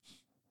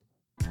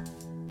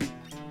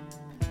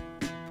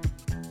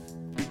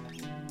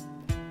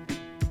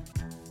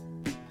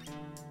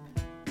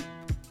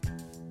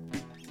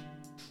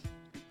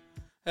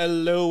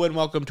Hello and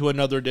welcome to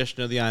another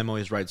edition of the I'm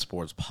Always Right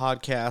Sports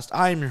Podcast.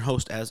 I'm your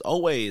host, as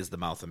always, the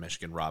Mouth of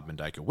Michigan, Rob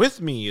Mendyka.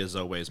 With me, as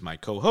always, my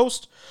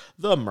co-host,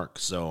 the Merc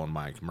Zone,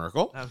 Mike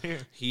Merkel. I'm here.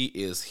 He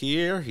is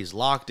here. He's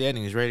locked in.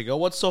 And he's ready to go.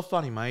 What's so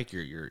funny, Mike?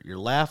 You're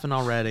laughing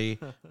already.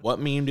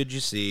 What meme did you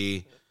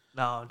see?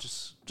 No,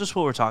 just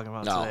what we're talking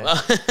about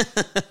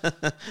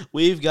today.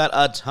 We've got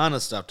a ton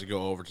of stuff to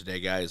go over today,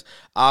 guys.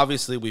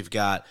 Obviously, we've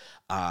got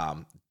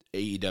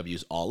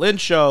AEW's All In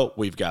show.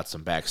 We've got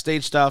some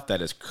backstage stuff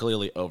that has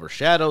clearly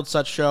overshadowed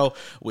such show.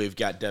 We've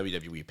got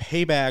WWE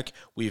Payback.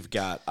 We've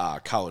got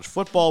college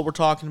football we're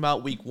talking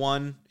about week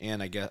 1.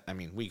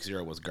 And week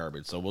 0 was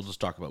garbage, so we'll just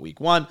talk about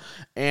week 1.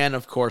 And,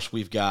 of course,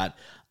 we've got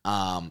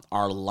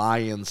our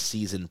Lions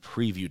season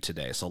preview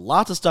today. So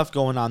lots of stuff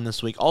going on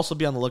this week. Also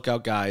be on the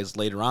lookout, guys,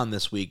 later on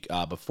this week.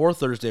 Before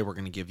Thursday, we're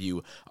going to give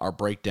you our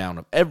breakdown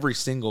of every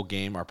single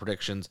game, our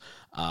predictions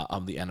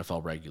of the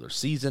NFL regular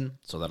season.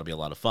 So that'll be a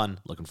lot of fun.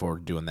 Looking forward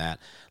to doing that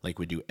like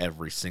we do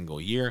every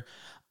single year.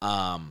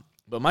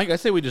 But Mike, I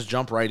say we just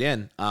jump right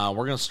in. We're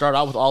going to start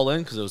out with All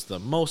In because it was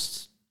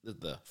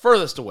the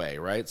furthest away,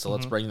 right? So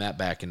let's bring that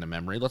back into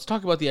memory. Let's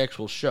talk about the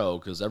actual show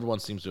because everyone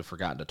seems to have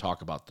forgotten to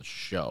talk about the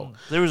show.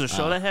 There was a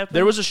show that happened?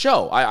 There was a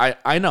show.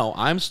 I know.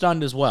 I'm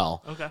stunned as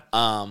well. Okay.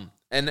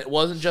 And it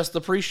wasn't just the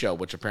pre-show,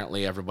 which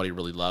apparently everybody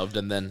really loved,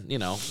 and then,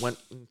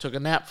 took a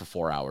nap for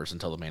 4 hours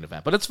until the main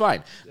event. But it's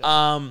fine.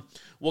 Yeah.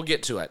 We'll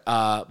get to it.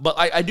 But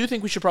I do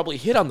think we should probably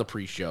hit on the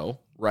pre-show,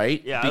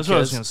 right? Yeah, that's what I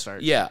was going to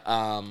start. Yeah.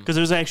 Because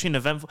it was actually an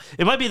eventful...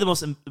 It might be the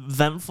most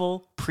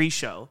eventful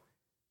pre-show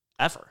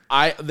ever.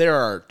 There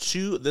are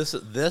two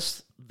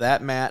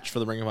that match for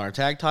the Ring of Honor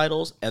tag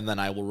titles, and then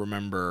I will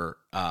remember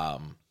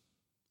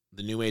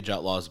the New Age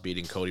Outlaws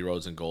beating Cody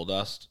Rhodes and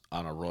Goldust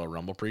on a Royal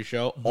Rumble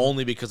pre-show,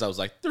 only because I was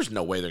like, there's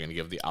no way they're going to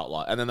give the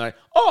Outlaw. And then they're like,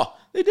 oh,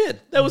 they did.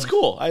 That was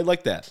cool. I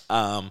like that.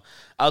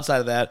 Outside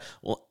of that,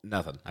 well,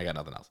 nothing. I got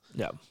nothing else.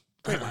 Yeah.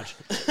 Pretty much.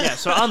 Yeah,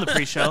 so on the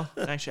pre-show,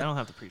 actually, I don't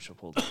have the pre-show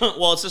pulled up.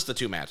 Well, it's just the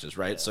two matches,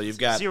 right? So you've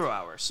got 0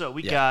 hours. So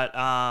we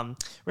got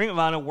Ring of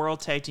Honor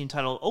World Tag Team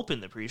title open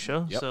the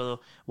pre-show. Yep. So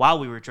while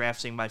we were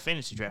drafting my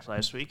fantasy draft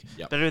last week,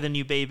 Better Than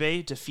You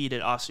Baby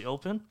defeated Aussie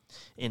Open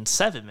in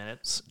 7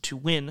 minutes to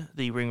win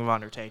the Ring of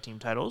Honor Tag Team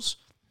titles.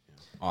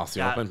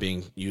 Aussie Open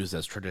being used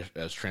as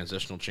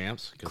transitional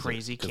champs.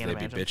 Crazy, can't they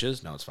imagine. be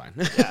bitches? No, it's fine.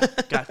 Yeah,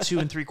 got 2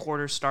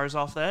 3/4 stars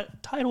off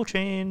that. Title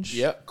change.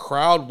 Yep,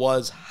 crowd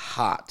was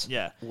hot.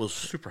 Yeah. It was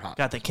super hot.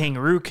 Got the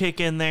kangaroo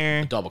kick in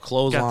there. Double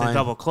clothesline. Got the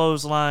double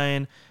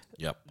clothesline.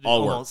 Yep,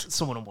 all worked.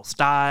 Someone almost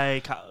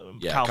died.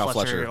 Kyle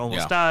Fletcher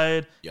almost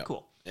died. Yep.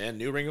 Cool. And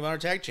new Ring of Honor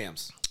tag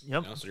champs.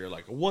 Yep. So you're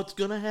like, what's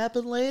going to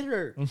happen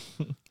later?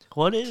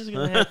 What is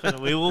going to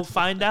happen? We will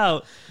find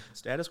out.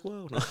 Status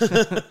quo.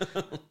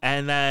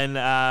 And then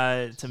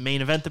to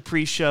main event the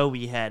pre-show,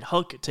 we had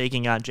Hook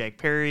taking on Jack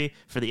Perry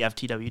for the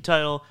FTW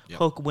title. Yep.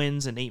 Hook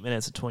wins in 8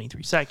 minutes and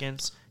 23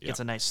 seconds. Gets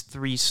a nice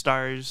 3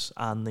 stars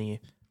on the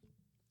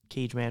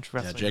cage match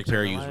wrestling. Yeah, Jake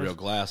Perry used real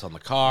glass on the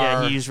car.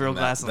 Yeah, he used real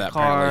glass on the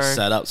car. That apparently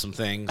set up some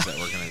things that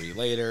were going to be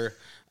later.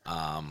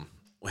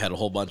 We had a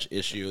whole bunch of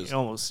issues.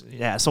 Someone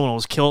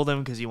almost killed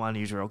him because he wanted to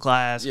use real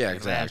glass. Yeah,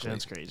 exactly.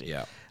 It's crazy.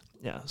 Yeah.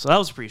 So that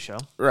was a pre-show.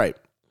 Right.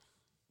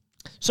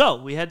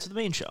 So we head to the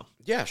main show.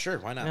 Yeah, sure.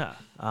 Why not?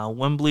 Yeah.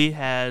 Wembley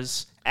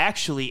has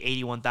actually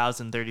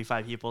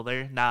 81,035 people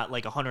there, not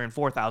like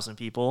 104,000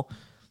 people.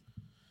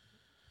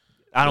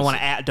 I don't want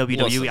to add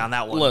WWE on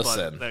that one.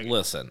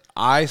 Listen.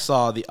 I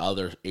saw the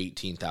other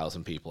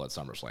 18,000 people at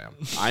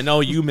SummerSlam. I know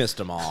you missed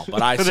them all,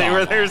 but I saw they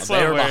were there them all.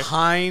 They were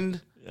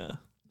behind Yeah.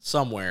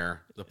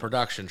 somewhere, the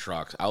production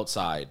trucks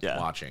outside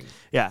watching.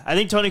 Yeah, I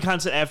think Tony Khan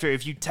said after,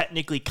 if you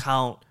technically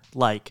count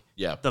like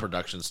the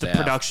production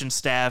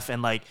staff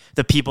and like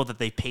the people that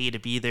they pay to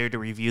be there to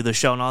review the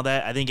show and all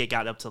that, I think it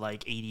got up to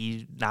like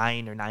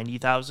 89 or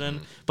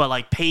 90,000. But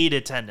like paid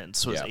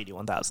attendance was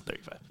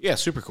 81,035. Yeah,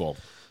 super cool.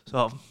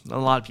 So a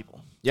lot of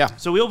people. Yeah.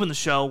 So we opened the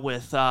show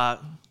with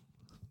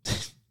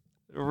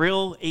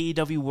real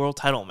AEW World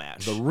Title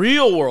match. The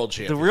real world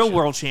champion. The real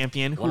world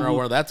champion. Wonder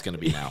where that's going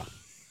to be now.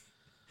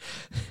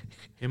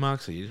 Hey,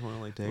 Moxie, you just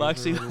want to take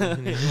Moxie, you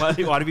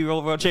want to be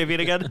world champion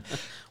again?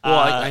 Well,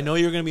 I know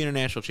you're going to be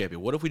international champion.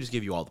 What if we just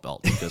give you all the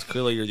belts? Because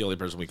clearly you're the only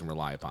person we can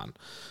rely upon.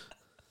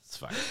 It's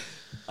fine.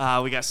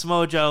 We got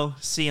Samoa Joe,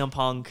 CM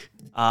Punk.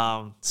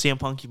 CM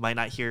Punk, you might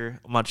not hear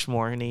much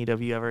more in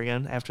AEW ever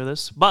again after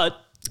this. But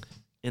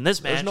in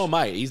this match... There's no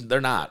might. They're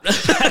not.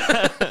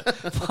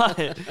 But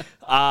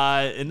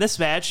in this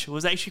match, it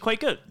was actually quite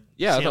good.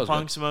 Yeah, CM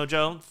Punk, Samoa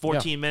Joe,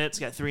 14 minutes,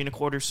 got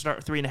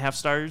 3.25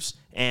 stars,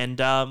 and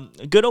a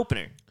good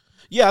opener.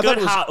 Yeah, I good thought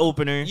it was, hot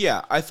opener.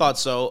 Yeah, I thought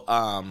so.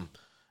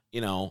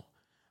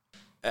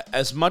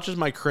 As much as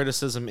my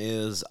criticism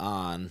is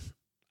on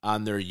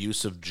their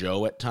use of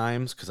Joe at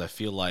times, because I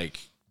feel like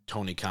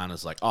Tony Khan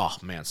is like, oh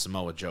man,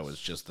 Samoa Joe is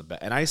just the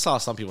best. And I saw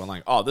some people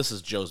like, oh, this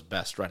is Joe's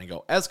best run. I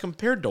go, as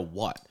compared to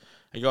what?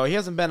 I go, he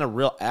hasn't been a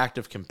real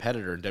active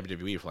competitor in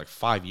WWE for like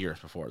 5 years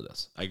before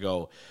this. I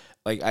go,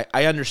 like,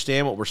 I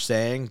understand what we're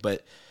saying,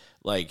 but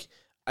like,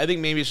 I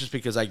think maybe it's just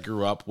because I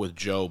grew up with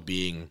Joe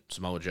being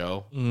Samoa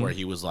Joe, where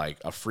he was like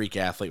a freak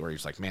athlete, where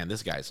he's like, man,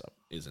 this guy's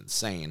is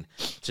insane.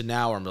 To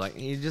now, where I'm like,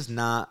 he's just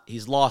not.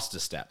 He's lost a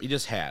step. He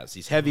just has.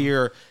 He's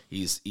heavier.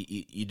 You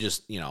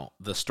just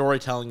the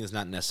storytelling is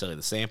not necessarily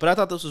the same. But I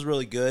thought this was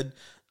really good.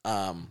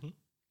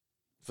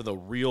 For the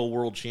real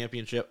world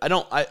championship, this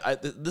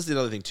is the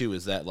other thing too,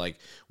 is that like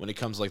when it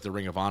comes to like the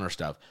Ring of Honor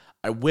stuff,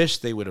 I wish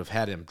they would have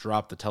had him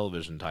drop the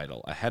television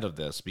title ahead of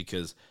this,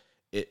 because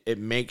it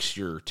makes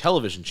your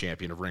television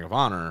champion of Ring of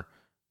Honor.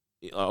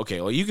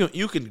 Okay, well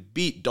you can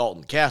beat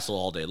Dalton Castle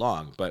all day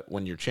long, but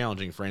when you're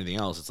challenging for anything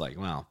else, it's like,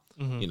 well,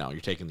 you're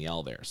taking the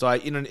L there. So I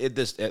think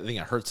it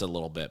hurts a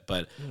little bit,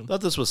 but I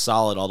thought this was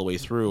solid all the way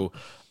through.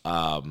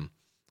 I'm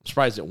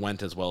surprised it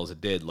went as well as it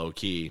did, low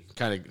key.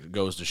 Kind of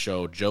goes to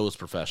show Joe's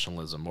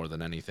professionalism more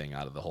than anything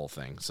out of the whole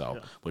thing.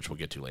 So, which we'll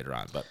get to later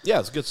on. But yeah,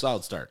 it's a good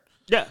solid start.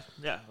 Yeah,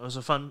 it was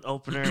a fun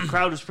opener.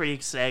 Crowd was pretty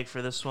ecstatic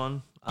for this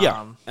one.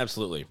 Yeah,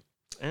 absolutely.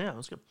 Yeah, it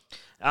was good.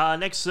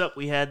 Next up,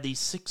 we had the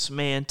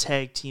 6-man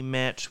tag team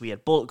match. We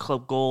had Bullet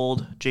Club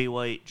Gold, Jay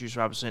White, Juice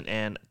Robinson,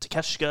 and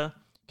Takeshita,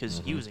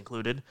 because he was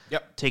included.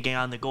 Yep. Taking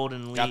on the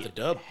Golden Elite, Got the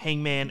dub.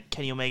 Hangman,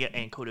 Kenny Omega,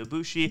 and Kota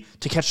Ibushi.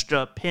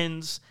 Takeshita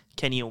pins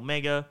Kenny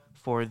Omega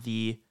for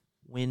the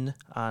win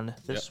on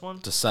this one.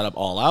 To set up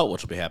All Out,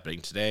 which will be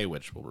happening today,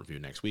 which we'll review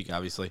next week,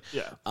 obviously.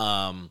 Yeah.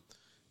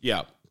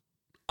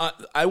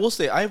 I will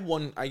say I have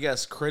one, I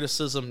guess,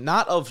 criticism,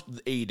 not of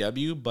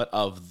AEW, but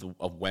of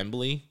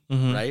Wembley,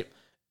 right?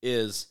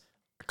 Is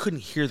I couldn't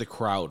hear the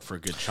crowd for a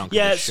good chunk of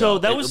the show. So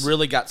that it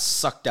really got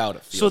sucked out,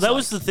 it feels So that like.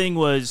 was the thing,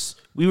 was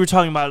we were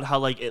talking about how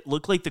like it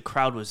looked like the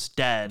crowd was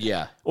dead.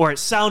 Yeah. Or it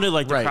sounded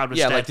like the crowd was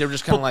dead. Yeah, like they were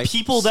just kind of like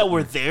people that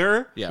were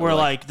there Yeah, were we're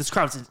like, this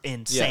crowd's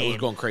insane. Yeah, it was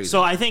going crazy.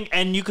 So I think,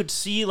 and you could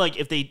see like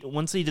if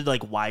once they did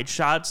like wide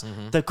shots,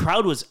 the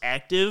crowd was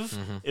active.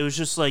 It was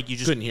just like you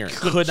just Couldn't hear it.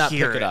 Could not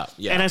pick it up.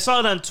 Yeah. And I saw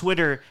it on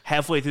Twitter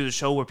halfway through the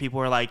show where people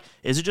were like,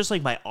 is it just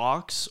like my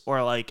aux,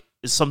 or like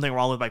is something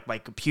wrong with my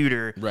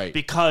computer? Right.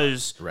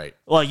 Because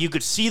well, you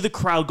could see the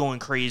crowd going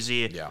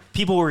crazy. Yeah.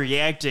 People were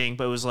reacting,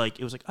 but it was like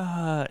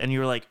and you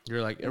were like,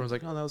 everyone's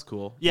like, oh, that was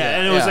cool. yeah,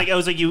 and it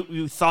was like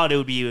you thought it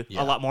would be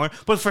a lot more,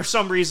 but for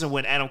some reason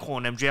when Adam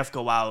Cole and MJF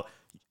go out,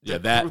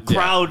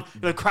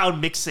 the crowd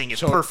mixing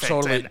is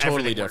perfect.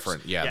 Totally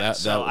different. Yeah,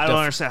 so I don't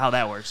understand how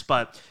that works,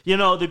 but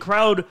the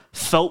crowd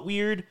felt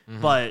weird,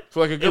 but for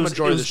like a good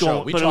majority of the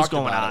show, we talked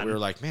about it. We were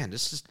like, man,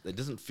 it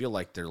doesn't feel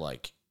like they're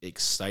like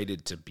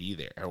excited to be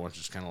there. Everyone's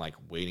just kind of like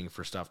waiting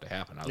for stuff to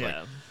happen. I was like,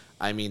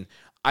 I mean,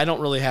 I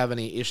don't really have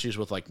any issues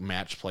with like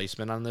match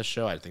placement on this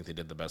show. I think they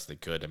did the best they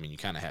could. I mean, you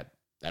kind of had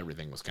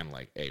everything was kind of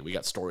like, hey, we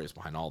got stories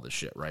behind all this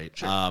shit, right?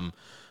 Sure.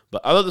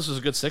 But I thought this was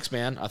a good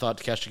 6-man. I thought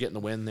Takeshita getting the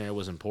win there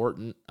was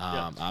important.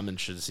 I'm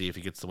interested to see if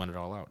he gets the win it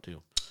all out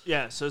too.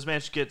 Yeah, so his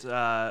match gets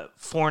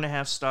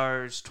 4.5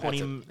 stars,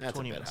 20 That's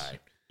a bit minutes. high.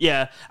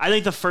 Yeah, I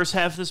think the first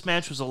half of this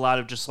match was a lot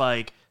of just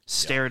like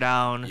stare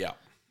down. Yeah.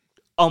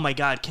 Oh my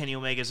God, Kenny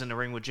Omega's in the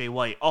ring with Jay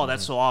White. Oh,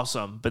 that's so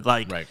awesome. But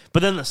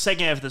but then the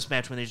second half of this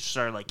match when they just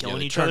started like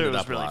killing each other, it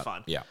was really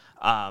fun. Yeah.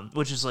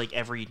 Which is like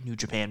every New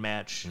Japan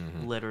match,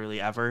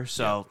 literally ever.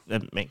 So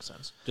it makes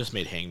sense. Just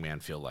made Hangman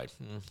feel like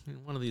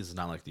one of these is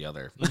not like the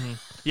other.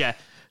 Yeah.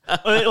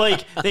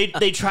 Like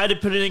they tried to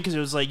put it in because it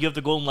was like you have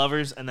the Golden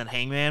Lovers and then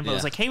Hangman, but it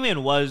was like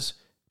Hangman was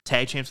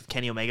tag champs with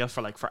Kenny Omega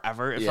for like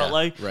forever, it felt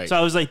like. Right. So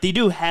I was like, they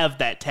do have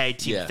that tag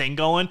team thing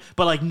going,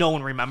 but like no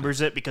one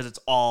remembers it because it's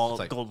all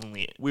like, Golden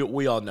Elite.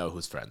 We all know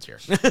who's friends here.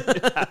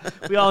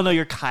 We all know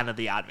you're kind of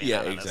the odd man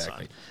out on exactly. this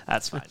one.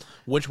 That's fine.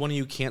 Which one of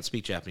you can't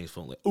speak Japanese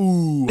fluently?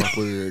 Ooh,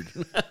 awkward.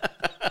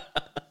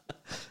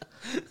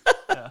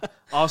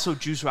 Also,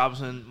 Juice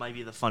Robinson might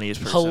be the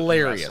funniest person in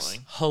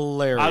wrestling.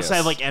 Hilarious. Outside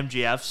of like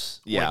MGF's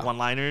like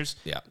one-liners,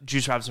 Yeah.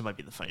 Juice Robinson might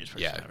be the funniest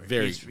person ever.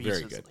 Very He's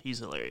good. He's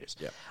hilarious.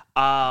 Yeah.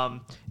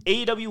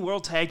 AEW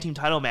World Tag Team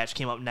title match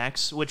came up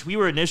next, which we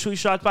were initially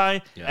shocked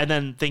by, and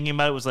then thinking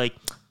about it was like,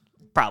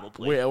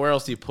 probably. Where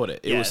else do you put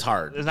it? It was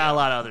hard. There's not a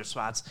lot of other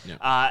spots. Yeah.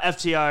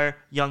 FTR,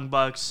 Young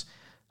Bucks.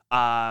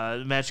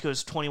 The match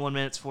goes 21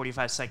 minutes,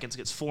 45 seconds,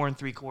 gets 4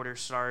 3/4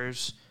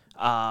 stars.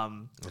 I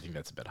think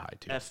that's a bit high,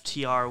 too.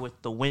 FTR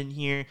with the win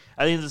here.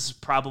 I think this is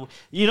probably...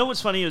 You know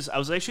what's funny is I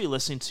was actually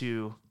listening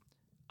to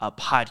a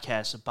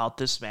podcast about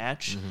this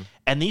match,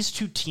 and these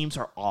two teams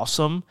are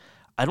awesome.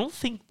 I don't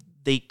think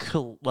they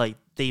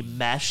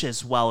mesh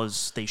as well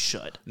as they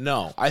should.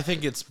 No, I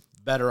think it's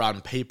better on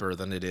paper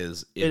than it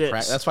is in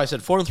practice. That's why I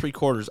said 4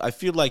 3/4. I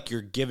feel like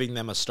you're giving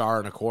them a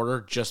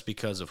 1.25 just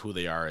because of who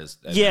they are as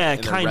in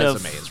kind their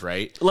of resumes,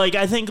 right? Like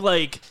I think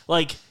like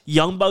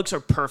Young Bucks are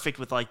perfect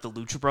with like the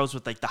Lucha Bros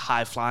with like the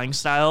high flying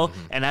style,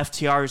 and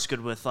FTR is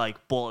good with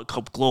like Bullet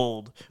Club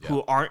Gold,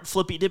 who aren't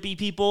flippy dippy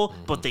people,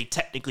 but they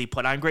technically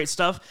put on great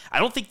stuff. I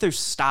don't think their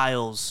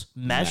styles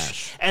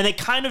mesh. And it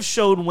kind of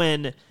showed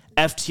when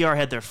FTR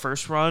had their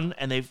first run,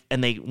 and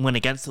they went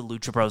against the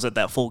Lucha Bros at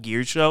that Full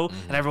Gear show,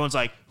 and everyone's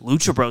like,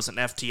 Lucha Bros and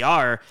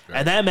FTR,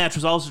 and that match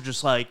was also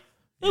just like,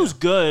 it was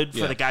good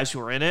for the guys who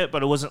were in it,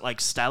 but it wasn't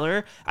like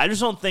stellar. I just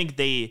don't think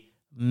they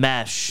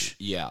mesh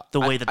Yeah, the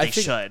way that I they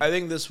think, should. I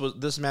think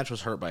this match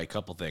was hurt by a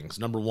couple things.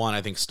 Number one,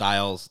 I think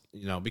Styles,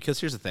 because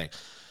here's the thing: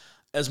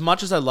 as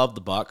much as I love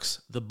the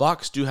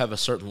Bucks do have a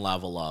certain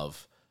level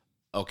of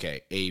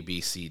okay, A,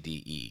 B, C,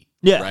 D, E.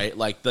 Yeah. Right?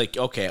 Like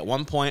okay, at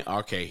one point,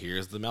 okay,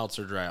 here's the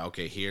Meltzer dry.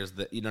 Okay, here's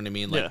the, you know what I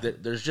mean? Like,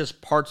 there's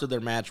just parts of their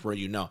match where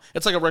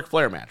it's like a Ric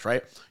Flair match,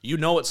 right?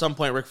 At some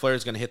point Ric Flair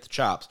is going to hit the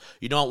chops.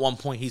 At one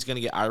point he's going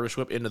to get Irish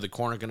whip into the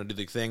corner, going to do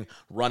the thing,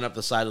 run up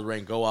the side of the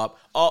ring, go up,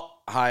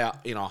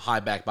 high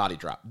back body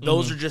drop.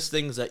 Those are just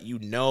things that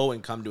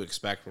and come to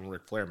expect from a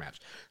Ric Flair match.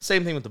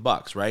 Same thing with the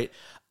Bucks, right?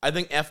 I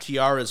think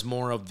FTR is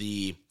more of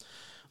the,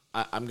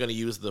 I'm going to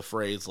use the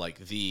phrase like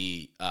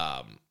the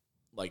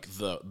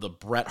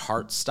Bret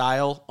Hart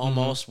style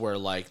almost, where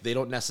like they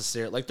don't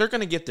necessarily, like, they're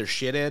going to get their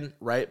shit in,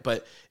 right?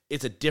 But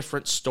it's a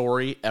different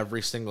story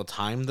every single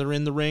time they're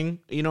in the ring,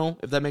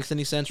 if that makes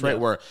any sense, right?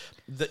 Where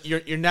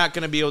you're not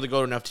going to be able to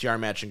go to an FTR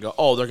match and go,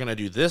 oh, they're going to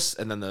do this,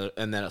 and then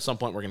at some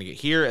point we're going to get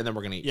here, and then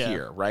we're going to get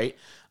here, right?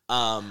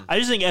 I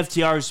just think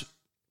FTR's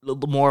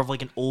more of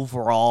like an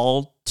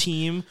overall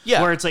team,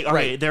 where it's like, all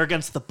right, they're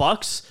against the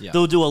Bucks. Yeah.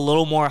 They'll do a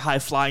little more high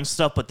flying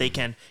stuff, but they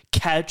can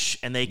catch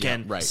and they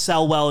can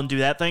sell well and do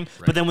that thing.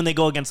 Right. But then when they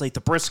go against like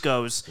the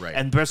Briscoes,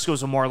 and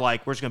Briscoes are more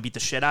like, we're just gonna beat the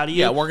shit out of you.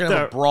 Yeah, we're gonna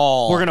have a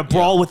brawl. We're gonna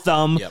brawl with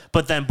them. Yep.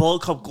 But then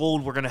Bullet Club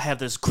Gold, we're gonna have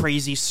this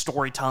crazy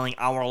storytelling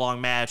hour-long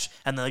match,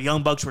 and the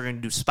Young Bucks, we're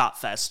gonna do Spot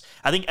Fest.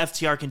 I think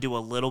FTR can do a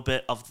little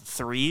bit of the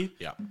three.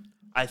 Yeah,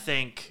 I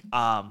think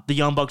the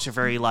Young Bucks are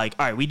very like,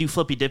 all right, we do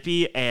flippy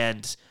dippy,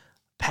 and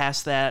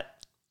past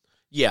that,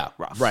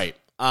 rough. Right.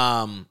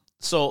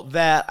 So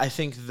that, I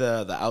think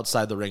the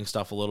outside the ring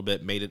stuff a little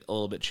bit made it a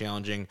little bit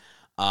challenging.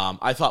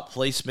 I thought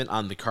placement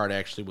on the card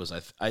actually was,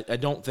 I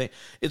don't think,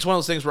 it's one of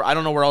those things where I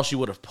don't know where else you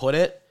would have put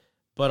it,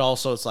 but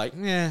also it's like,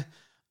 I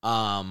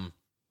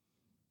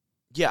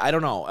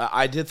don't know.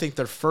 I did think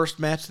their first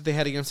match that they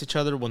had against each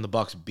other when the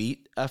Bucks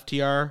beat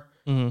FTR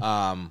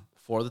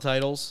for the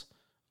titles,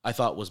 I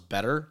thought was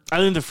better. I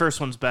think the first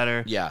one's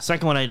better. Yeah.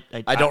 Second one,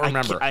 I don't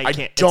remember. I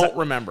don't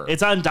remember.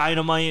 It's on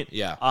Dynamite.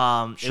 Yeah.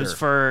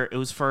 Sure. It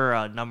was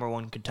for number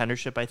one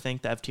contendership. I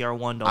think the FTR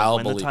one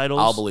don't win the titles.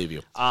 I'll believe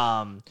you.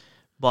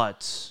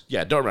 But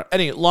yeah, don't remember.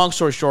 Anyway, long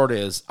story short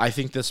is, I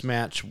think this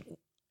match,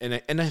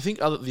 and I think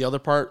the other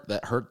part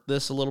that hurt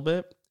this a little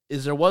bit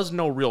is there was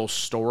no real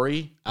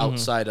story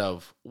outside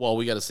of, well,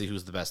 we got to see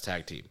who's the best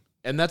tag team.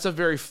 And that's a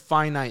very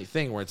finite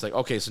thing where it's like,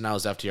 okay, so now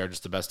is FTR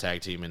just the best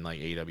tag team in like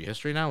AEW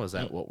history now? Is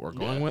that what we're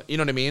going with? You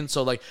know what I mean?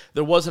 So like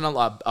there wasn't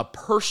a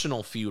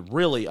personal feud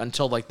really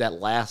until like that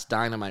last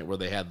Dynamite where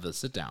they had the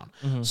sit down.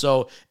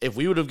 So if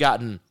we would have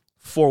gotten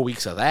 4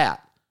 weeks of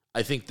that,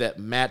 I think that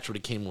match would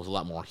have came with a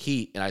lot more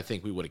heat, and I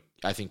think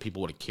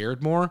people would have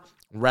cared more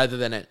rather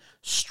than it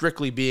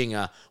strictly being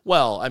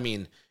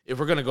if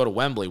we're going to go to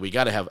Wembley, we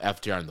got to have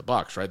FTR and the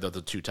Bucks, right? They're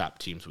the two top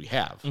teams we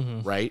have,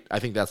 right? I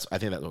think that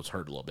was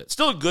hurt a little bit.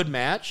 Still a good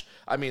match.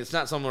 I mean, it's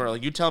not something where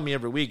like you tell me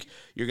every week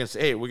you're going to say,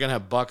 hey, we're going to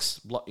have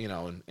Bucks,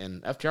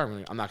 and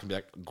FTR. I'm not going to be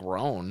like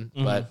grown,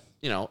 but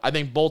I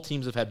think both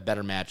teams have had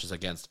better matches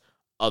against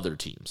other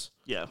teams.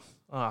 Yeah,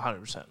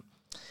 100%.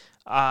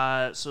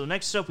 So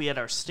next up, we had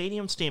our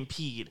Stadium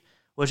Stampede,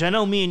 which I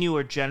know me and you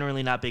are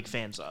generally not big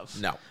fans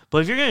of. No. But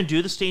if you're going to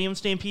do the Stadium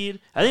Stampede,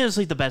 I think it's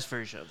like the best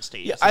version of the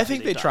Stadium Stampede. I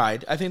think they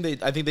tried. I think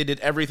they did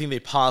everything they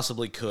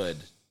possibly could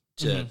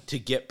to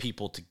get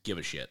people to give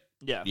a shit.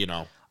 Yeah.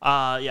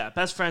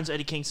 Best friends,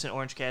 Eddie Kingston,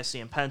 Orange Cassidy,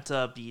 and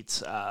Penta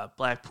beats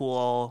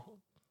Blackpool,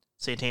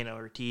 Santana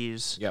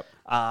Ortiz. Yep.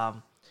 I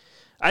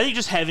think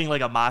just having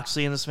like a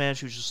Moxley in this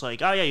match who's just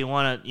like, oh yeah, you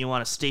want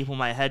to staple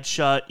my head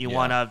shut, you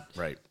want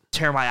to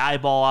tear my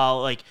eyeball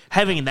out, like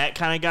having that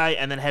kind of guy,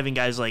 and then having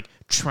guys like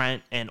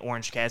Trent and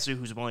Orange Cassidy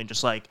who's willing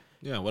just like,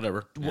 yeah,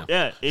 whatever.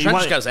 Yeah, Trent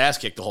just got his ass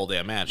kicked the whole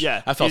damn match.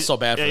 Yeah, I felt so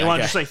bad for that you guy. Want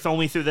to just like throw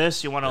me through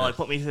this? You want to like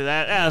put me through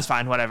that? That's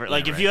fine, whatever.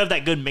 Like if you have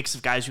that good mix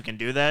of guys who can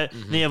do that,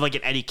 then you have like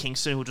an Eddie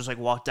Kingston who just like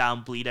walk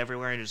down, bleed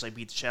everywhere, and just like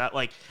beat the shit out.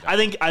 Like I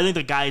think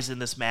the guys in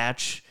this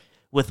match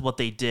with what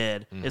they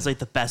did is like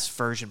the best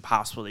version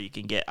possible that you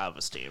can get out of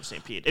a Stadium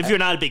Stampede. If you're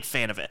not a big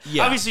fan of it,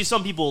 obviously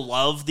some people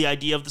love the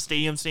idea of the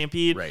Stadium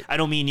Stampede. Right. I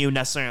don't mean you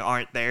necessarily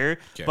aren't there,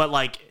 but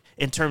like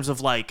in terms of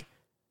like,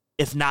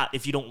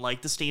 if you don't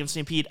like the Stadium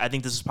Stampede, I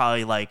think this is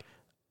probably like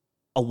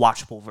a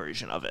watchable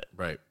version of it.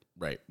 Right.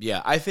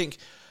 Yeah, I think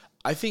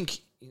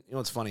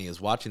what's funny is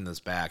watching this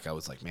back, I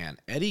was like, man,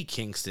 Eddie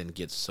Kingston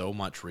gets so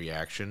much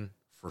reaction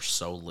for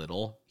so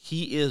little.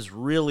 He is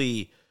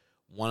really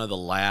one of the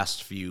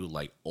last few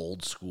like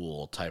old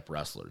school type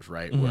wrestlers,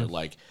 right? Where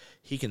like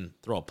he can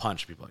throw a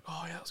punch, people are like,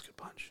 oh yeah, that was a good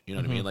punch. You know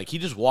what I mean? Like he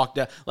just walked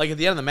out, like at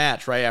the end of the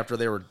match, right after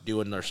they were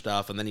doing their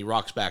stuff, and then he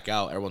rocks back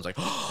out. Everyone's like,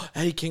 oh,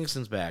 Eddie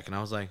Kingston's back, and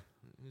I was like,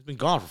 He's been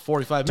gone for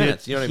 45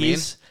 minutes. You know what I mean?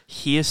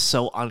 He is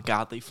so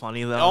ungodly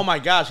funny though. Oh my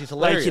gosh, he's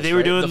hilarious. Like they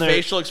were doing the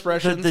facial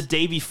expressions. The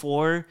day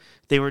before,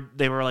 they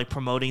were like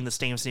promoting the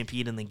Stadium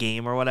Stampede in the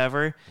game or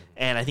whatever,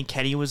 and I think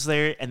Kenny was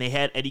there, and they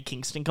had Eddie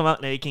Kingston come out,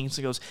 and Eddie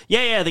Kingston goes,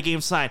 "Yeah, the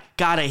game's signed.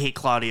 God, I hate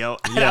Claudio."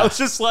 And I was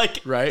just like,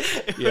 right?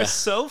 It was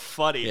so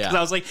funny because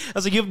I was like,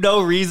 you have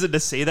no reason to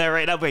say that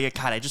right now, but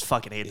God, I just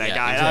fucking hate that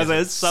guy. Exactly. And I was like,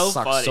 it's so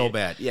Sucks funny, so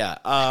bad.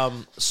 Yeah.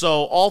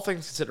 So all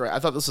things considered, I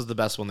thought this was the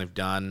best one they've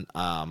done.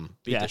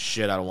 Beat the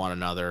shit out of one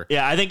another.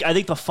 Yeah, I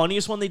think the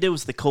funniest one they did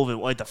was the COVID,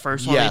 like the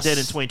first one they did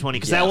in 2020,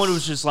 because that one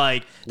was just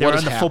like they were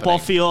on the football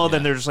field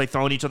and they're just like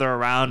throwing each other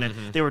around,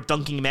 and they were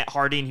dunking Matt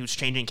Hardy and he was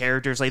changing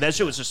characters. Like that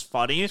shit was just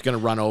funny. He's gonna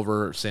run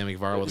over Sammy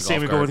Guevara with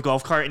a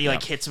golf cart, and he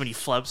like hits him and he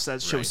flips.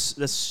 That shit was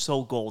that's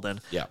so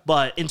golden. Yeah.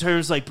 But in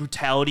terms of like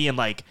brutality and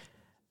like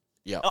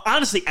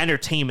honestly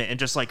entertainment and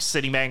just like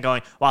sitting back and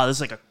going, wow, this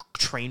is like a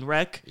train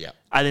wreck. Yeah.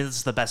 I think this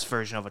is the best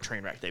version of a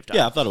train wreck they've done.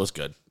 Yeah, I thought it was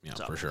good. Yeah,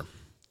 for sure.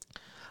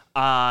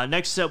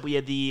 Next up, we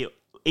had the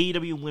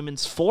AEW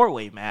Women's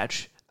 4-Way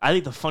match. I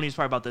think the funniest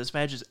part about this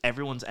match is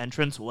everyone's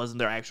entrance wasn't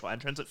their actual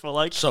entrance, it felt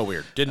like. So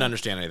weird. Didn't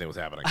understand anything was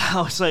happening.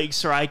 I was like,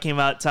 Sarai came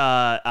out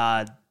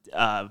to,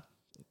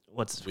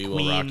 We Queens,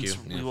 Will Rock You.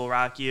 We Will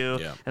Rock You.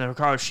 Yeah. And then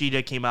Hikaru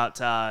Shida came out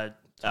to,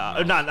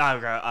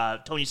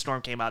 Tony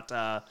Storm came out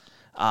to,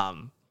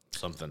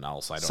 something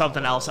else.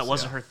 Something else that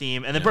wasn't her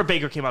theme. And then Britt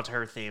Baker came out to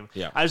her theme.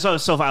 Yeah. I just thought it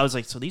was so fun. I was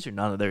like, so these are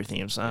none of their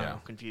themes. I'm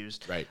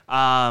confused. Right.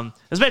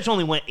 This match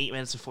only went 8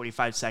 minutes and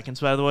 45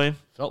 seconds, by the way.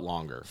 Felt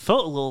longer.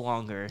 Felt a little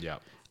longer. Yeah.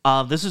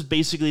 This is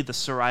basically the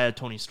Saraya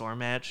Tony Storm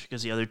match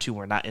because the other two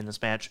were not in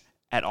this match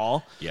at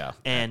all. Yeah.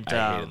 And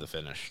I hated the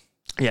finish.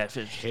 Yeah,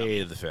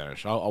 hated the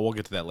finish. We'll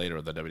get to that later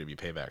with the WWE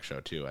Payback show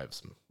too. I have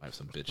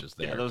some bitches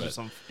there. Yeah, those are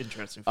some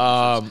interesting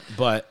finishes.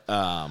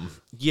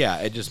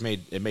 It just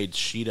made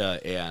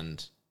Shida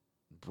and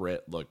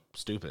Britt look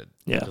stupid.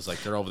 Yeah. Because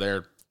like they're over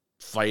there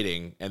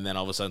fighting, and then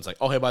all of a sudden it's like,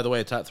 oh hey, by the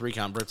way, it's at 3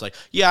 count. Britt's like,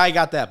 yeah, I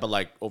got that, but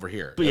like over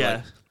here. But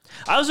yeah.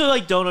 I also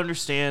like don't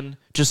understand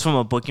just from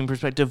a booking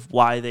perspective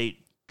why they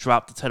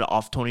dropped the title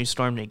off Tony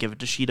Storm and give it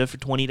to Shida for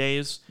 20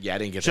 days. Yeah, I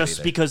didn't get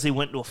just because they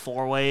went to a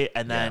 4-way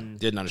and then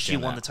didn't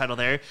understand she won the title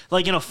there.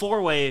 Like in a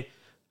 4-way,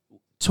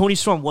 Tony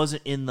Storm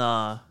wasn't in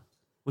the.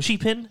 Was she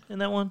pinned in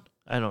that one?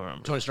 I don't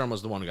remember. Tony Storm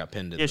was the one who got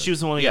pinned. She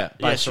was the one who got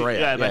by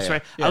Saraya. By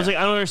Saraya. I was like,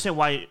 I don't understand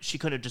why she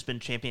couldn't have just been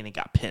champion and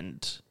got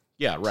pinned.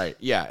 Yeah, right.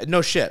 Yeah,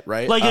 no shit,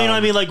 right? Like you know what I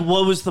mean? Like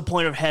what was the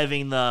point of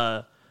having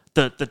the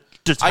title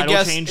I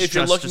guess change? If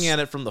you're looking at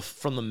it from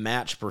the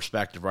match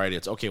perspective, right?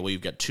 It's okay. Well,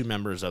 you've got 2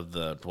 members of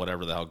the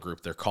whatever the hell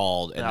group they're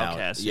called, and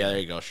now there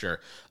you go,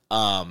 sure.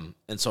 And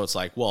so it's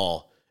like,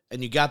 well,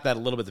 and you got that a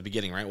little bit at the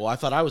beginning, right? Well, I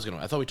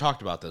thought we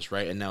talked about this,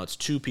 right? And now it's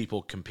 2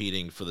 people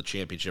competing for the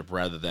championship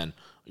rather than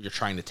you're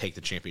trying to take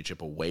the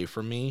championship away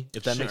from me,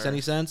 if that makes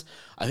any sense.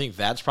 I think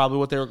that's probably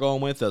what they were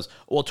going with is,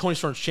 well, Tony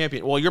Storm's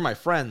champion. Well, you're my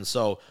friend,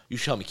 so you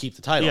should help me keep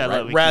the title,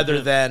 right?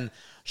 Rather than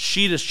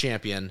Shida's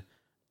champion.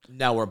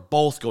 Now we're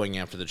both going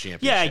after the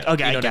championship. Yeah,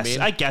 okay, you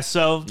know I guess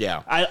so.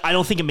 Yeah. I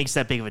don't think it makes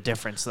that big of a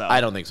difference, though. I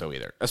don't think so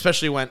either.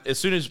 Especially as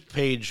soon as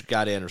Paige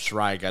got in or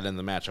Saraya got in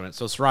the match, I went,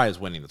 so Saraya is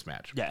winning this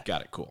match. Yeah.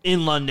 Got it, cool.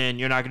 In London,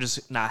 you're not going to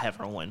just not have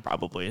her win,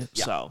 probably.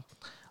 Yeah. So,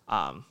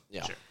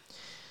 sure.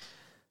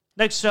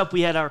 Next up,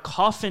 we had our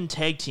Coffin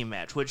Tag Team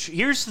match, which,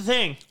 here's the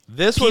thing.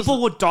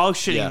 People would dog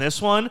shitting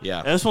this one. Yeah.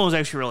 And this one was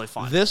actually really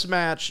fun. This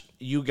match,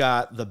 you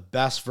got the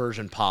best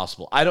version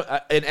possible.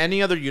 In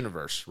any other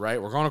universe,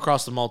 right? We're going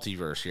across the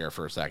multiverse here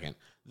for a second.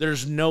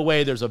 There's no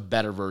way there's a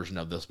better version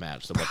of this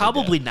match than what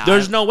Probably they did. not.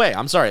 There's no way.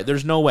 I'm sorry.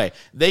 There's no way.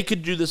 They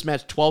could do this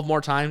match 12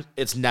 more times.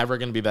 It's never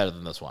going to be better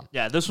than this one.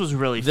 Yeah, this was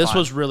really fun. This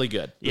was really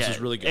good. This was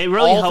really good. It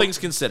really All things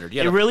considered.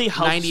 It really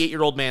helps.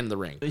 98-year-old man in the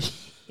ring.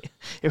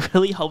 It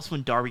really helps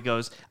when Darby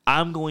goes,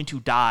 I'm going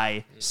to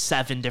die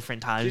 7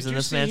 different times in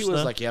this match. He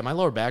was like, yeah, my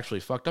lower back's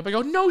really fucked up. I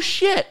go, no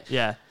shit.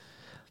 Yeah.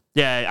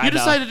 Yeah, You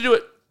decided to do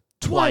it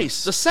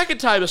twice. The second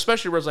time,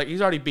 especially where it's like,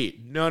 he's already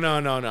beat. No.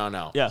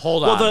 Yeah.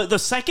 Hold on. Well, the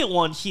second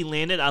one, he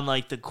landed on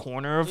like the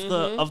corner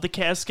of the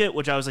casket,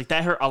 which I was like,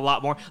 that hurt a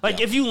lot more. Like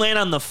if you land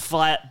on the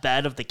flat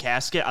bed of the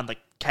casket on the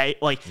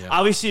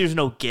obviously there's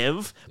no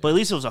give, but at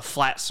least it was a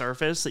flat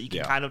surface that you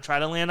can kind of try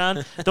to land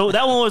on. Though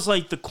that one was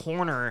like the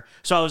corner,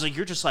 so I was like,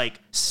 you're just like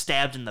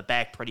stabbed in the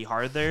back pretty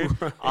hard there.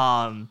 Right.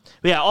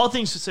 But yeah, all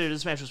things considered,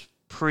 this match was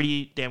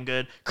pretty damn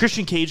good.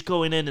 Christian Cage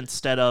going in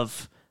instead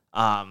of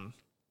the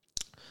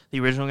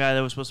original guy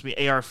that was supposed to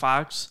be AR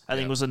Fox, I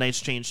think was a nice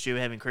change too,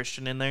 having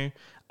Christian in there.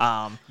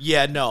 I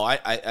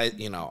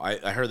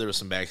heard there was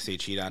some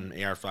backstage heat on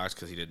AR Fox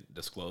because he didn't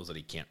disclose that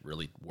he can't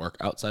really work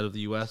outside of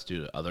the U.S.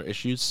 due to other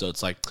issues. So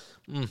it's like,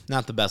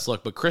 not the best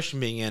look. But Christian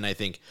being in, I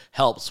think,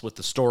 helps with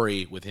the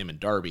story with him and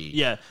Darby.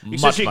 Yeah,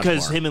 especially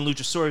because him and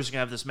Luchasaurus are going to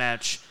have this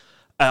match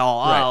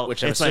all out.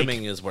 Which I'm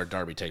assuming is where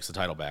Darby takes the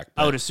title back.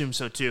 I would assume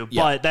so too.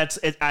 Yeah. But that's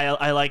it.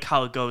 I like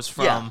how it goes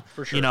from,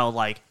 for sure. you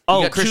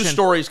got Christian, 2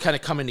 stories kind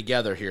of coming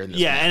together here in this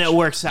match. And it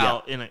works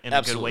out in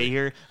a good way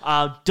here.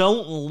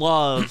 Don't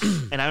love,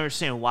 and I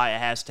understand why it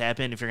has to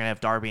happen if you're going to have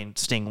Darby and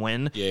Sting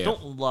win.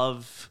 Don't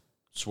love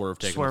Swerve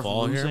taking Swerve the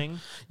fall losing. here.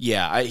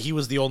 Yeah, he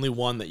was the only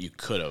one that you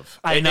could have.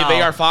 I know.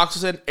 If AR Fox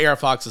was in, AR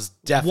Fox is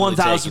definitely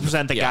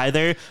 1,000% the guy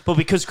there. But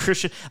because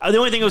Christian, the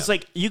only thing was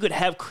like you could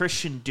have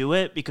Christian do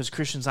it because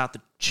Christian's not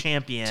the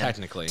champion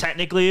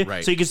technically,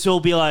 right? So you can still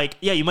be like,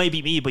 yeah, you might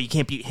beat me, but you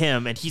can't beat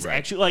him, and he's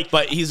actually like,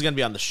 but he's gonna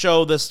be on the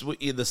show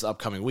this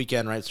upcoming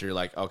weekend, right? So you're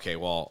like, okay,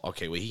 well,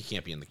 he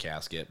can't be in the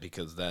casket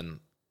because then.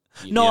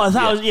 No, I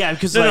thought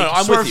because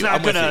I'm Swerve's with you. not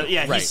I'm with gonna. you.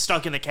 Yeah, Right. he's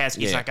stuck in the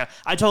casket. He's Yeah. not gonna.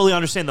 I totally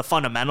understand the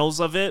fundamentals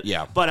of it.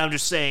 Yeah. But I'm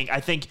just saying,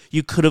 I think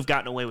you could have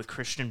gotten away with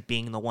Christian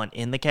being the one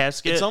in the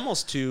casket. It's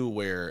almost too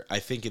where I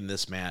think in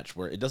this match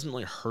where it doesn't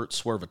really hurt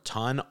Swerve a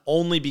ton,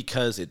 only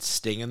because it's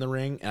Sting in the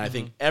ring, and I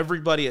think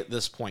everybody at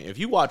this point, if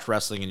you watch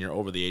wrestling and you're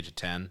over the age of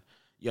 10,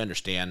 you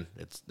understand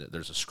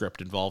there's a script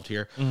involved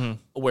here,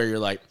 where you're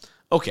like,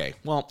 okay,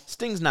 well,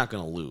 Sting's not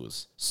going to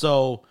lose,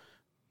 so.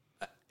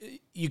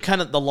 You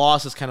kind of the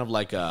loss is kind of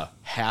like a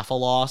half a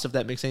loss, if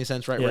that makes any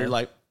sense, right? Yeah. Where you're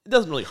like, it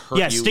doesn't really hurt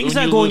you. Yeah, Sting's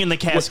When not you going in the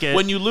casket.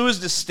 When you lose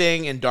to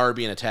Sting and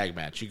Darby in a tag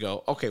match, you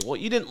go, okay, well,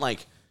 you didn't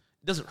it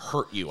doesn't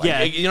hurt you.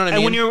 Yeah, you know what I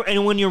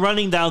mean? When you're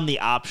running down the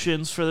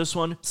options for this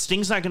one,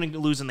 Sting's not going to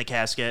lose in the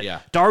casket. Yeah.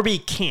 Darby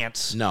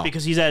can't. No.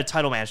 Because he's at a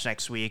title match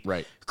next week.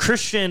 Right.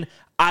 Christian,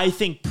 I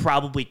think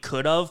probably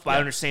could have, but I Yeah.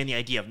 understand the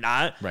idea of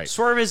not. Right.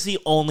 Swerve is the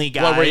only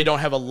guy. Well, where you don't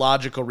have a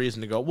logical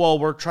reason to go, well,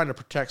 we're trying to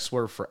protect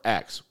Swerve for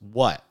X.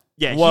 What?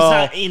 Yeah, well, he's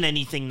not in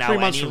anything now. 3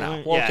 months anyway. from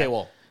now. Well, yeah. okay,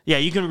 well. Yeah,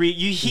 you can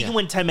he can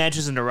win 10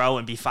 matches in a row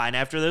and be fine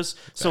after this.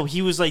 So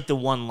he was like the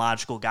one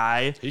logical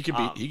guy. He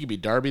could be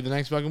Darby the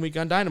next fucking week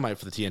on Dynamite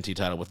for the TNT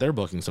title with their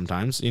booking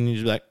sometimes. And you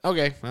just be like,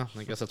 okay, well,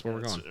 I guess that's where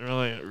we're going. It's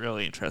really,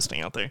 really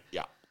interesting out there.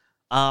 Yeah.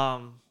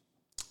 All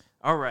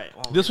right.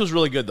 Well, This was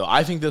really good, though.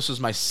 I think this was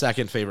my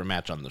second favorite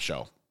match on the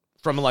show.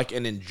 From like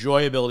an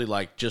enjoyability,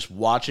 like just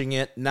watching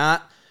it,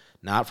 not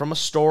from a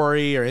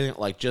story or anything,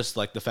 like just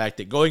like the fact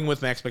that going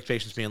with my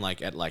expectations being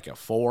like at like a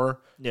 4.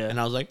 Yeah. And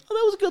I was like, oh,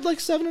 that was a good like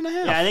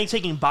 7.5. yeah, I think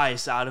taking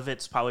bias out of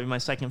it's probably my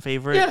second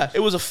favorite. Yeah, it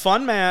was a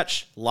fun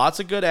match.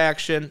 Lots of good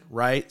action,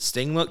 right?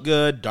 Sting looked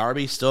good.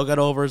 Darby still got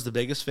over as the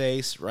biggest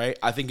face, right?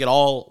 I think it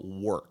all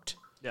worked.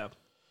 Yeah.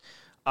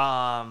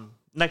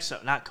 Next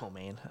up, not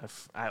co-main.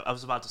 I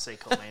was about to say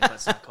co-main, but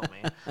it's not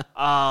co-main.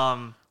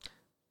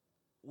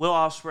 Will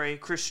Ospreay,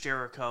 Chris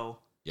Jericho.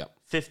 Yep.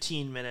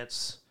 15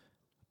 minutes.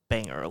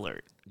 Banger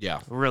alert.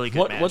 Yeah. Really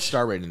good match. What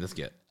star rating did this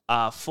get?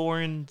 4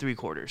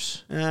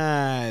 3/4.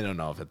 I don't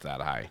know if it's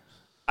that high.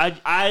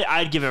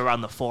 I'd give it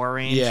around the 4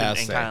 range and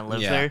kind of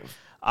live there.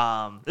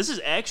 This is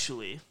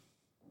actually.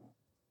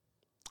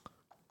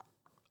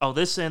 Oh,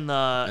 this in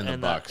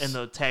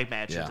the tag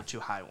match are the 2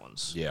 high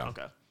ones. Yeah.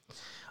 Okay.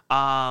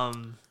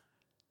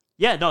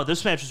 Yeah, no,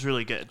 this match is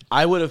really good.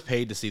 I would have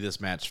paid to see this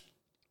match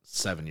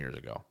 7 years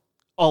ago.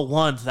 Oh,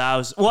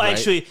 1,000. Well, Right.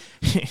 actually,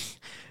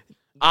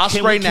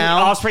 Ospreay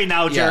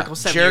now, Jericho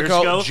 7 years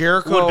ago.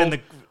 Jericho would have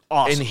been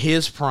awesome. in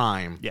his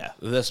prime. Yeah.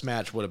 This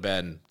match would have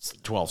been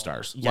 12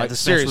 stars. Yeah, like,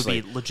 this seriously.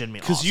 match would be legitimately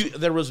Because awesome.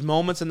 there was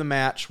moments in the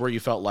match where you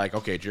felt like,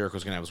 okay,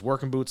 Jericho's going to have his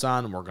working boots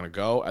on and we're going to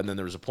go. And then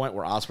there was a point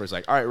where Ospreay's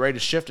like, all right, ready to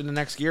shift in the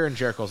next gear. And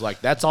Jericho's like,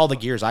 that's all the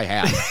gears I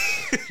have.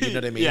 You know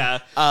what I mean?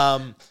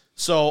 Yeah.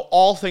 So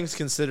all things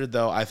considered,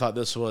 though, I thought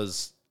this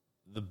was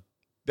the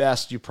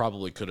best you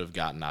probably could have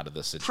gotten out of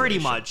this situation. Pretty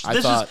much. I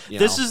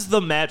This is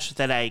the match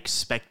that I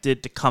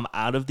expected to come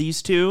out of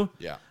these two.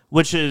 Yeah.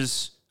 Which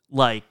is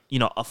like,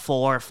 a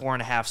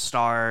 4.5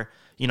 star,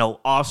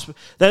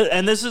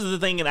 and this is the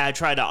thing that I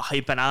try to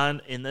hype it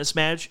on in this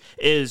match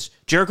is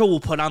Jericho will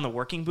put on the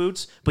working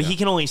boots, but he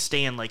can only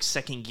stay in like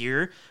second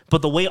gear.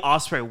 But the way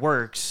Ospreay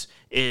works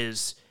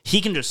is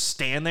he can just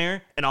stand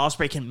there and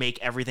Ospreay can make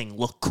everything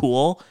look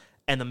cool.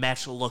 And the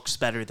match looks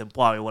better than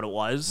probably what it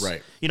was.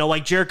 Right.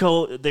 Like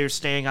Jericho, they're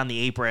staying on the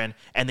apron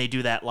and they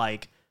do that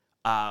like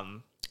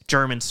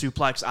German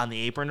suplex on the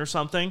apron or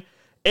something.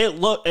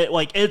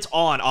 It's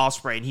on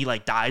Ospreay and he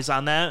like dies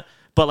on that.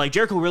 But like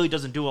Jericho really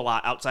doesn't do a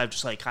lot outside of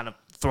just like kind of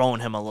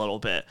throwing him a little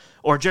bit.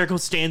 Or Jericho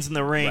stands in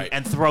the ring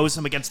and throws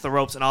him against the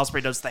ropes and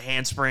Ospreay does the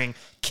handspring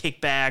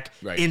kickback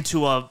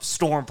into a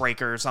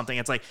Stormbreaker or something.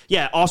 It's like,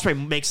 yeah,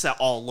 Ospreay makes that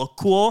all look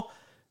cool.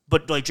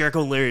 But like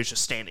Jericho literally is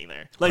just standing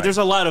there. Like there's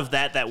a lot of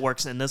that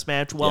works in this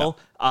match well.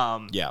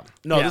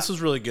 This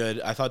was really good.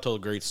 I thought it told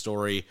a great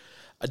story.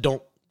 I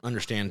don't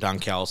understand Don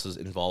Callis'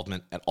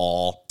 involvement at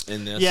all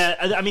in this. Yeah,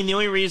 I mean the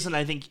only reason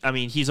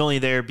he's only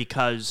there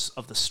because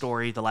of the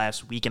story the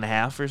last week and a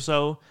half or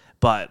so.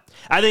 But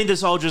I think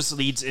this all just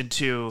leads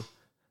into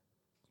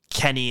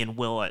Kenny and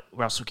Will at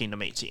Wrestle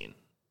Kingdom 18.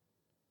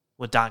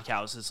 With Don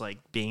Callis is like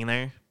being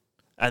there.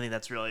 I think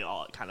that's really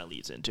all it kind of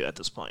leads into at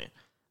this point.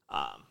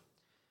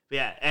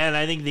 Yeah, and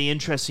I think the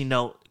interesting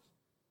note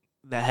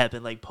that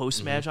happened like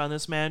post-match on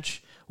this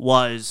match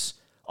was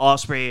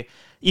Ospreay,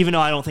 even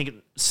though I don't think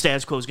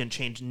status quo is going to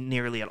change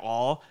nearly at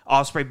all,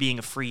 Ospreay being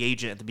a free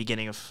agent at the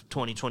beginning of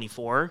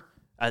 2024,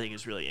 I think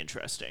is really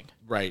interesting.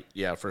 Right,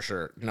 yeah, for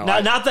sure. No,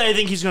 not that I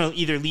think he's going to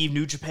either leave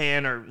New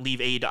Japan or leave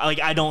AEW.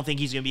 Like, I don't think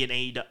he's going to be an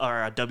AEW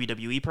or a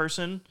WWE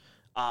person.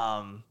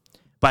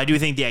 But I do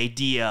think the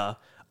idea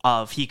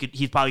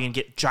he's probably gonna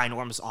get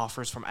ginormous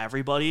offers from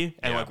everybody,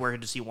 and like where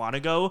does he want to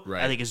go?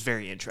 Right. I think is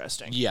very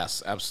interesting.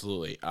 Yes,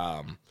 absolutely.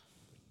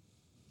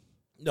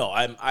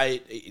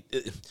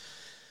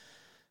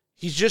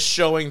 He's just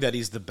showing that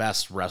he's the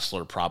best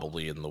wrestler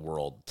probably in the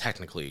world,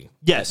 technically.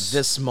 Yes. At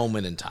this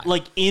moment in time.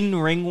 Like in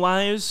ring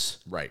wise,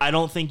 Right. I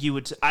don't think you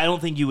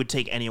would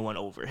take anyone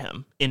over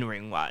him in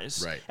ring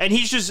wise. Right. And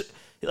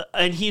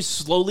he's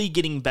slowly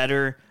getting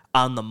better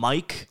on the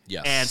mic.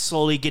 Yes. And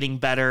slowly getting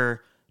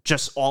better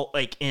just all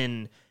like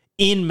in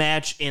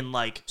match in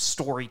like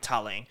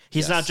storytelling.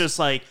 He's not just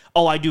like,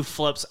 oh, I do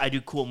flips, I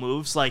do cool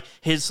moves. Like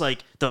his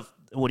like the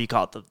what do you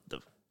call it?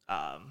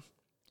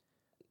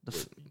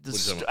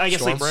 I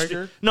guess like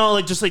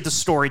just like the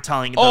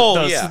storytelling,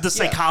 the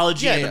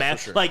psychology in the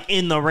match, sure. Like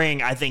in the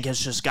ring, I think has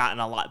just gotten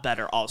a lot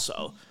better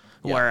also.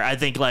 Yeah. Where I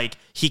think like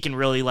he can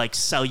really like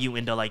sell you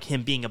into like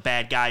him being a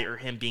bad guy or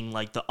him being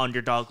like the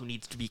underdog who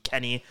needs to be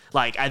Kenny.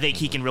 Like I think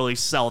he can really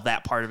sell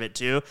that part of it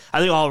too. I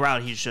think all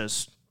around he's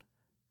just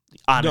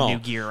on a new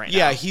gear right now.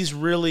 Yeah, he's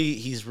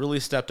really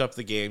stepped up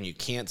the game. You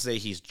can't say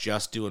he's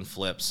just doing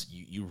flips.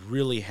 You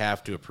really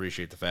have to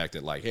appreciate the fact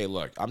that like, hey,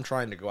 look, I'm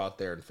trying to go out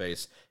there and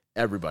face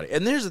everybody.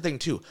 And there's the thing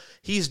too.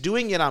 He's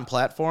doing it on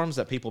platforms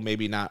that people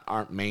maybe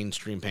aren't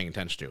mainstream paying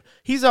attention to.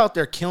 He's out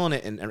there killing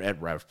it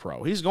at Rev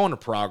Pro. He's going to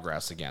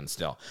Progress again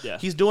still. Yeah.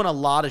 He's doing a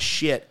lot of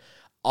shit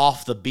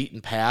off the beaten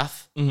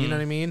path. Mm-hmm. You know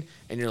what I mean?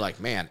 And you're like,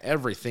 man,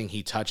 everything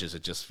he touches,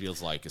 it just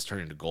feels like is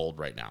turning to gold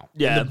right now.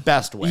 Yeah. In the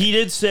best way. He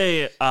did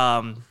say,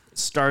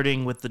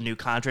 starting with the new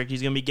contract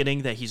he's going to be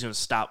getting, that he's going to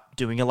stop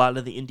doing a lot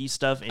of the indie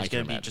stuff and he's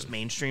going to be just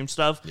mainstream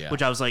stuff,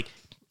 which I was like,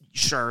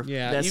 sure,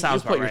 that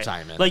sounds about right. Your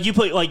time in. Like you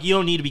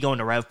don't need to be going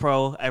to Rev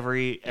Pro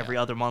every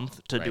other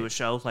month to do a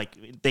show.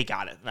 Like they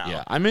got it now.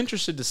 Yeah, I'm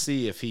interested to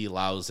see if he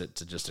allows it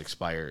to just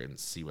expire and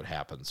see what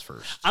happens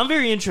first. I'm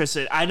very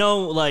interested. I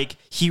know, like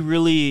he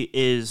really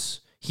is.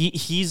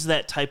 He's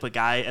that type of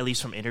guy, at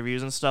least from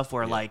interviews and stuff,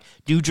 where like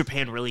New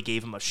Japan really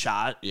gave him a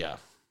shot. Yeah.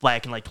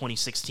 Back in like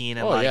 2016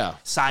 and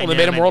signed him. They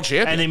made him world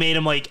champion. And they made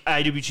him like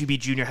IWGP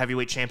junior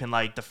heavyweight champion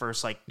like the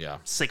first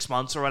 6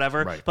 months or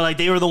whatever. Right. But like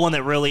they were the one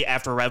that really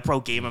after Rev Pro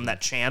gave him that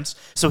chance.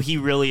 So he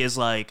really is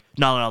like,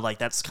 no, like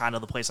that's kind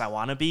of the place I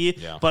want to be.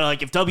 Yeah. But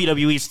like if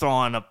WWE's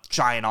throwing a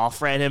giant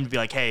offer at him to be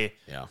like, hey.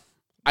 Yeah.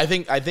 I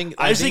think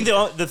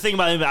the thing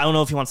about him, I don't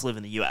know if he wants to live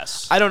in the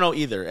US. I don't know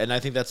either. And I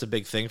think that's a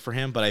big thing for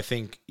him. But I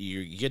think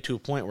you get to a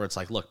point where it's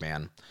like, look,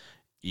 man,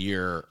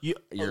 what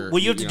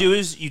you have to do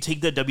is you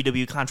take the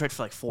WWE contract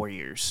for like 4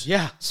 years.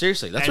 Yeah,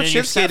 seriously. That's what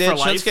Shinsuke did.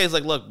 Shinsuke's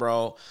like, look,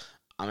 bro,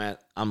 I'm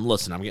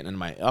getting into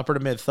my upper to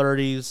mid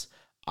 30s.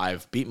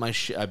 I've beat my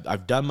shit.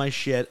 I've done my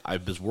shit. I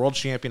was world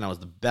champion. I was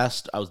the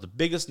best. I was the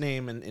biggest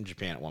name in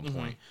Japan at one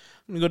point.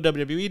 I'm going to go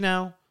to WWE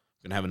now. I'm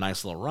going to have a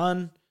nice little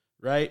run,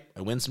 right?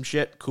 I win some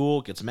shit.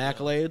 Cool. Get some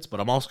accolades.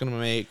 But I'm also going to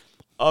make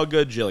a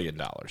good $1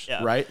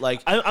 jillion, right?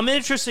 Like I'm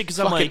interested because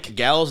I'm like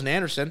Gallows and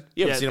Anderson.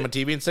 You haven't seen them on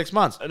TV in 6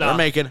 months. They're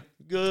making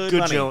good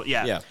money.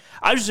 Yeah.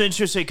 I was just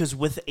interested because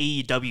with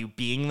AEW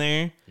being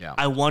there,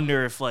 I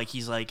wonder if like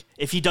he's like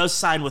if he does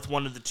sign with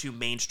one of the two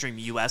mainstream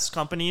US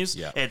companies,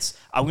 it's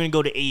I'm gonna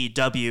go to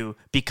AEW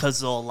because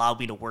they'll allow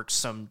me to work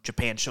some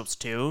Japan shows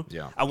too.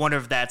 Yeah. I wonder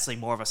if that's like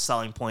more of a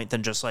selling point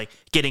than just like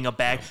getting a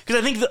bag.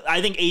 Because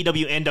I think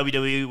AEW and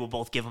WWE will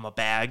both give him a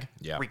bag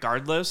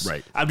regardless.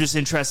 Right. I'm just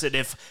interested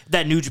if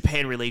that New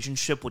Japan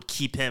relationship would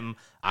keep him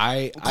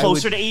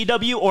closer to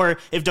AEW, or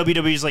if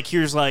WWE is like,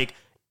 here's like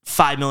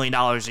 $5 million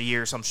a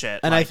year or some shit.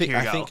 And like,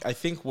 I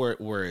think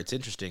where it's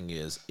interesting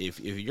is if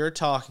you're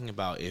talking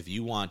about if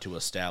you want to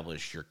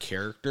establish your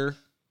character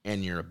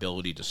and your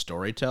ability to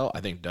storytell,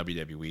 I think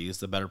WWE is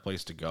the better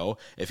place to go.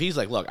 If he's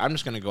like, look, I'm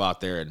just going to go out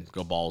there and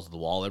go balls to the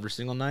wall every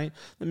single night,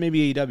 then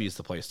maybe AEW is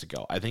the place to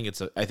go. I think it's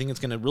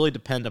going to really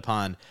depend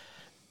upon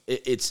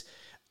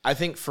I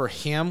think for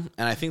him,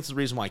 and I think it's the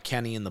reason why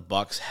Kenny and the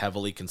Bucks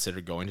heavily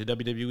considered going to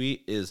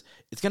WWE, is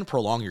it's going to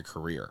prolong your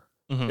career.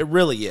 Mm-hmm. It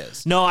really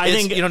is. No, I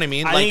think you know what I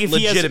mean. I think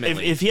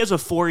if he has a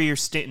 4-year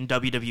stint in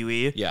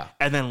WWE,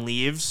 and then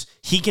leaves,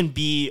 he can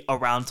be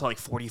around to like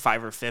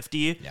 45 or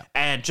 50,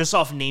 and just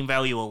off name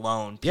value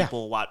alone,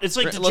 people will watch. It's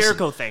like the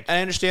Jericho thing. I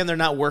understand they're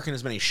not working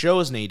as many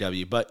shows in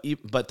AEW,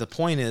 but the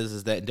point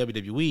is that in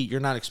WWE, you're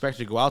not expected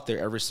to go out there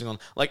every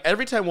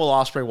time Will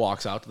Ospreay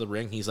walks out to the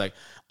ring, he's like,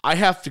 I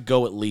have to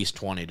go at least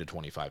 20 to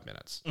 25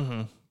 minutes.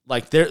 Mm-hmm.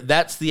 Like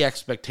that's the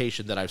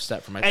expectation that I've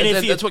set for myself.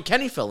 And that's what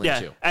Kenny fell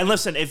into. And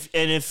listen,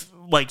 if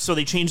like so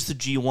they changed the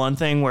G1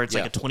 thing where it's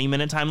like a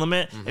 20-minute time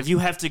limit. Mm-hmm. If you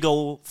have to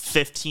go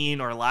 15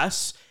 or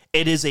less,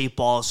 it is a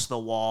balls to the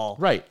wall.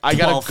 Right. I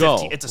gotta go.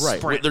 15. It's a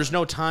sprint. There's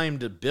no time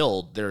to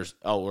build.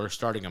 We're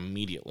starting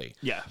immediately.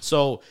 Yeah.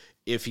 So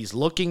if he's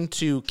looking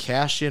to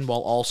cash in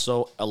while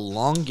also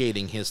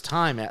elongating his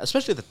time,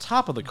 especially at the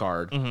top of the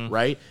card,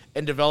 right,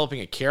 and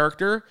developing a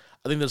character,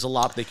 I think there's a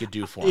lot they could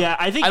do for him. Yeah,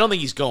 I don't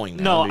think he's going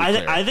there. No,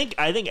 I think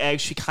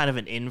actually kind of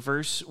an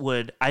inverse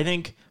would. I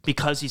think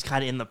because he's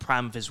kind of in the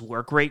prime of his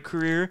work rate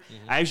career,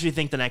 I actually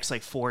think the next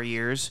like 4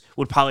 years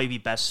would probably be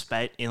best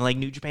spent in like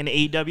New Japan to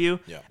AEW.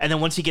 Yeah. And then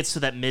once he gets to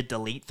that mid to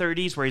late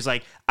 30s, where he's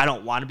like, I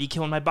don't want to be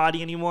killing my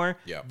body anymore.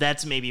 Yeah.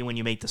 That's maybe when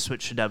you make the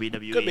switch to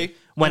WWE. Could be.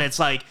 When it's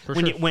like sure.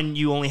 when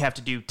you only have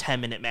to do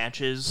 10-minute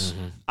matches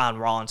on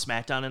Raw and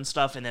SmackDown and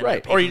stuff, and then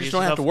Right, or you just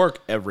don't have to work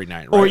every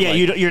night, right? Or yeah,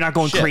 Like, you're not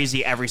going shit.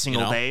 crazy every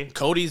single day.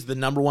 Cody's the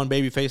number one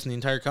babyface in the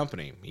entire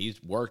company.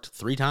 He's worked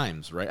 3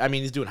 times, right? I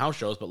mean, he's doing house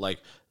shows, but like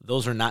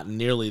those are not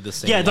nearly the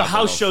same. Yeah, the level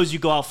house of- shows you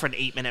go out for an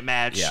 8-minute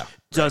match, Yeah,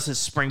 does his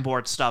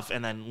springboard stuff,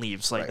 and then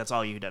leaves. Like Right. that's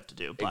all you'd have to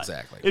do. But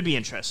Exactly. it'd be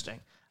interesting.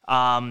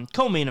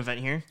 Co-main event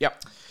here.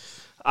 Yep.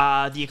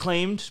 The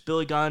Acclaimed,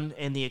 Billy Gunn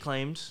and the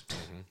Acclaimed.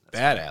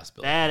 Badass,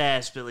 Billy.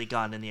 Badass Billy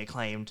Gunn and the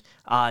Acclaimed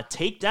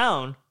take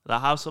down the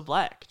House of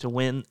Black to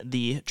win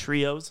the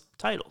trios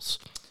titles.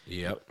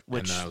 Yep.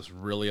 Which- And then I was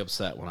really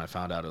upset when I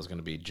found out it was going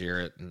to be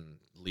Jarrett and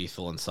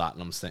Lethal and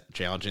Satnam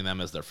challenging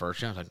them as their first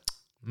challenge. Like,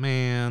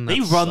 man, They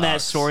run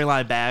that sucks.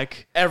 storyline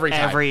back every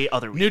time. every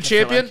other week. New I feel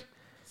champion. like.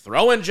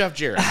 Throw in Jeff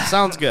Jarrett.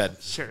 Sounds good.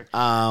 Sure.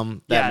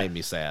 That Yeah. made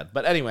me sad.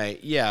 But anyway,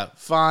 yeah,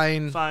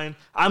 fine. Fine.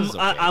 is okay.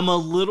 I'm a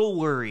little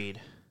worried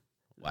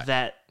What?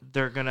 that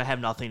they're gonna have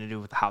nothing to do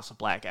with the House of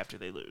Black after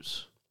they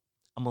lose.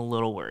 I'm a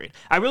little worried.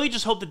 I really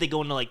just hope that they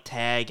go into like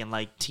tag and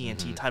like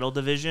TNT title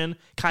division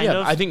kind Yeah,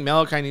 of. I think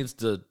Malachi needs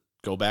to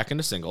go back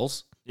into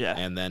singles. Yeah.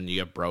 And then you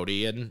have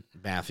Brody and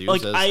Matthews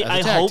like as I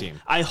a tag hope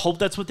team. I hope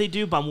that's what they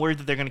do, but I'm worried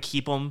that they're gonna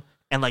keep them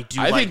and like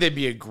do. I like, think they'd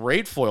be a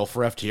great foil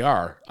for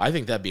FTR. I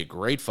think that'd be a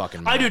great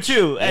fucking match. I do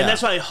too, and Yeah.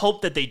 that's why I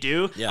hope that they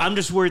do. Yeah. I'm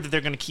just worried that they're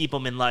going to keep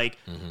them in like,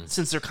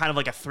 since they're kind of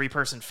like a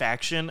 3-person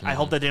faction. I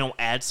hope that they don't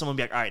add someone. And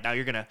be like, all right, now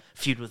you're going to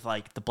feud with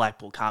like the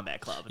Blackpool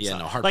Combat Club. And Yeah, stuff.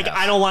 no, hard like pass.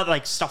 I don't want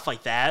like stuff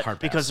like that Hard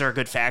because pass. they're a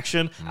good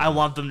faction. I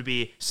want them to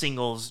be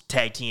singles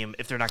tag team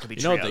if they're not going to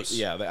be You know what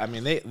trios. I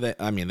mean, they could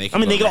I mean, go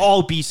they to could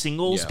all be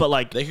singles, yeah. but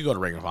like they could go to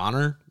Ring of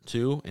Honor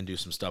too and do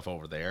some stuff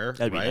over there,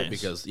 That'd be right? nice.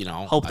 Because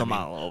help them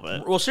out a little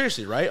bit. Well,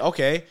 seriously, right?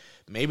 Okay,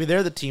 maybe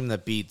they're the team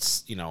that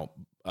beats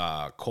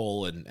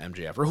Cole and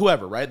MJF or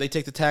whoever, right? They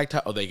take the tag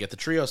title. Oh, they get the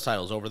trios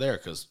titles over there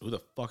because who the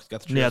fuck's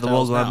got the trios Yeah, the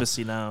titles World now?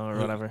 Embassy now or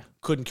whatever.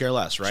 Couldn't care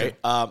less,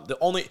 right? The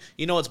only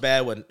it's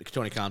bad when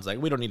Tony Khan's like,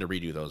 we don't need to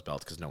redo those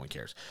belts because no one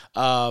cares.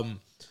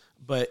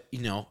 But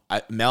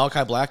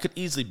Malachi Black could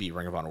easily be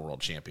Ring of Honor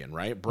World Champion,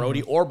 right?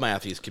 Brody or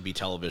Matthews could be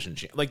television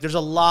champion. Like, there's a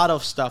lot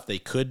of stuff they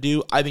could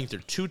do. I think they're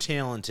too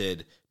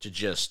talented to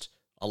just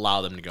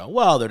allow them to go.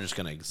 Well, they're just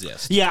going to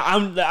exist. Yeah,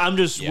 I'm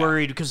just Yeah.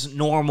 worried because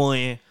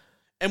normally.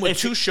 And with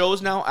If 2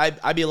 shows now,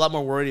 I'd be a lot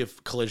more worried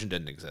if Collision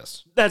didn't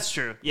exist. That's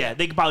true. Yeah,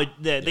 they could probably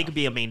they could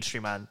be a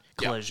mainstream on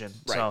Collision,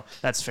 right. so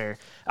that's fair.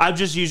 I'm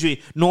just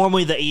usually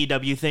normally the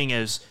AEW thing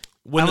is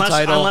Win the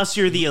title unless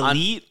you're the on-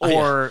 elite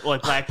or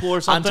like Blackpool or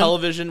On something.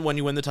 television, when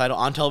you win the title,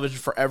 on television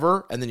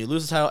forever, and then you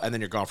lose the title, and then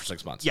you're gone for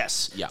 6 months.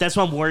 Yes, Yeah. that's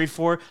what I'm worried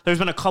for. There's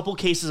been a couple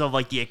cases of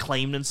like the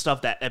Acclaimed and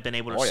stuff that have been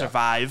able to Oh, yeah.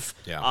 survive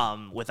Yeah.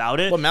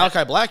 without it. Well,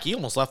 Malachi Black, he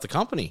almost left the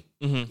company.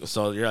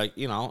 So you're like,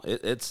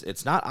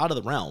 it's not out of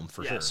the realm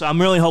for Yeah, sure. so I'm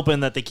really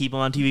hoping that they keep them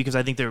on TV because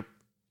I think they're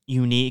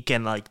unique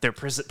and like their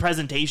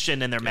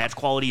presentation and their match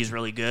quality is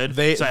really good.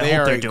 They so I are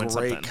hope they're a doing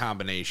great something.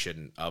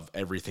 combination of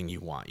everything you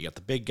want. You got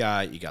the big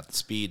guy, you got the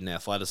speed and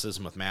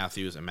athleticism with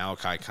Matthews, and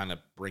Malachi kind of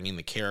bringing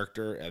the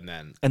character and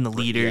then And the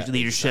leadership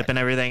exactly. and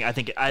everything. I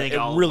think It it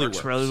all really works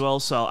works. really well.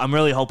 So I'm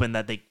really hoping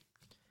that they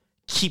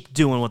keep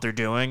doing what they're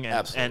doing and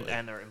Absolutely.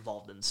 and they're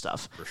involved in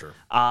stuff. for sure.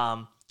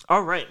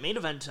 All right, main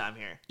event time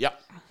here.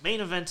 Yep. Main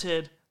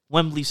evented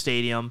Wembley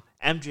Stadium,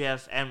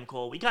 MJF, Adam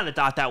Cole. We kind of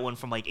thought that one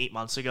from like 8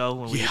 months ago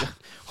when when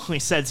we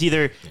said it's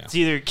either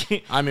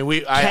I mean,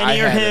 Kenny I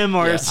or had him it,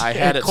 or I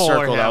had it Cole or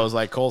circled. I him. was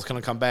like, Cole's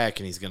gonna come back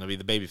and he's gonna be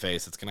the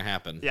babyface. It's gonna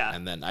happen. Yeah.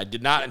 And then I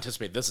did not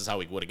anticipate this is how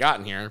we would have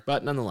gotten here,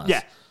 but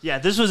nonetheless. Yeah.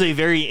 This was a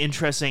very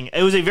interesting.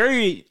 It was a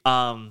very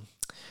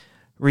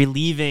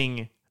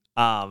relieving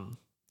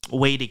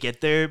way to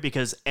get there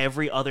because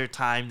every other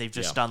time they've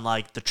just done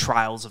like the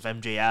trials of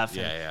MJF. And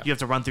Yeah. you have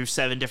to run through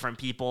 7 different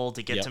people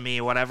to get Yep. to me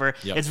or whatever.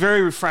 Yep. It's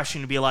very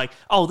refreshing to be like,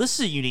 oh, this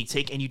is a unique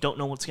take, and you don't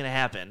know what's going to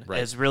happen.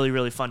 Right. It's really,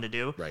 really fun to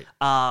do. Right.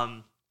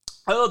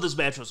 I thought this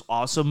match was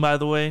awesome, by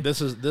the way. This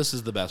is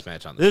the best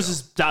match on the This show.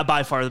 is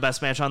by far the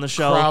best match on the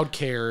show. Crowd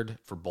cared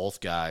for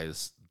both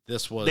guys.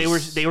 This was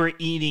They were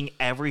eating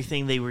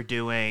everything they were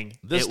doing.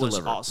 This it was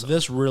delivered. awesome.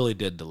 This really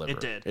did deliver. It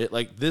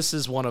did. This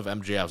is one of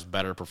MJF's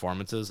better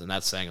performances, and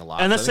that's saying a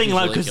lot. And that's I think saying a he's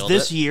lot really because killed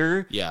this it.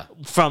 year, Yeah.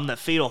 from the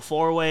Fatal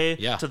 4-Way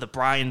Yeah. to the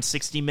Bryan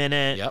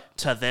 60-minute Yep.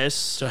 to this,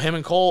 So him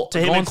and Cole to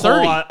him going and Cole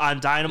 30. on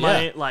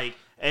Dynamite, like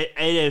it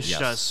is Yes.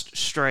 just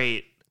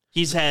straight.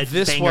 He's had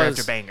This banger was-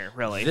 after banger,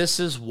 really. This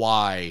is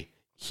why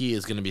he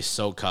is going to be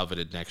so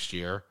coveted next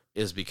year,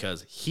 is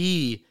because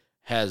he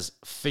has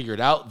figured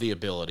out the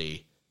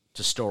ability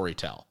to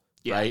storytell,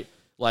 right?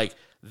 Like,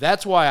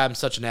 that's why I'm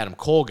such an Adam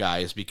Cole guy,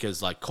 is because,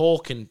 like, Cole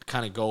can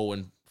kind of go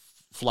and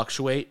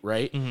fluctuate,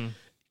 right?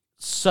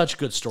 such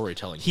good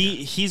storytelling.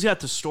 He's got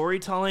the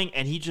storytelling,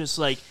 and he just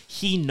like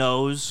he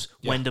knows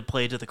when to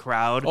play to the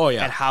crowd. Oh,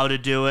 yeah. And how to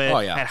do it. Oh,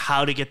 yeah. And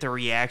how to get the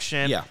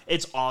reaction. Yeah.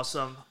 It's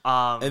awesome.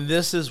 And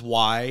this is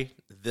why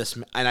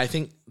and I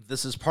think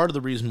this is part of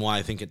the reason why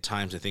I think at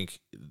times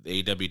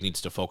AEW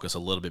needs to focus a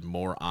little bit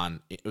more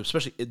on,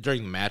 especially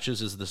during the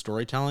matches, is the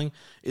storytelling,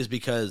 is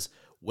because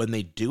when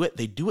they do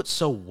it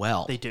so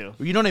well. They do.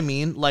 You know what I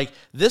mean? Like,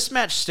 this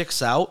match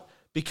sticks out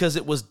because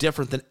it was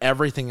different than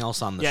everything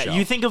else on the show. Yeah,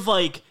 you think of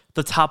like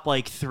the top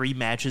like 3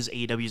 matches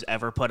AEW's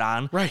ever put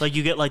on. Right. Like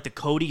you get like the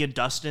Cody and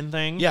Dustin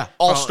thing. Yeah,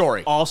 all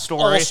story. All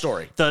story. All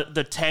story.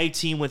 The tag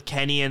team with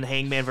Kenny and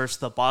Hangman versus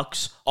the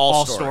Bucks.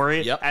 All story.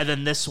 story. Yep. And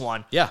then this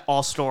one. Yeah.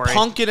 All story.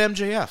 Punk and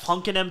MJF.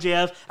 Punk and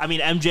MJF. I mean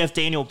MJF,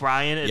 Daniel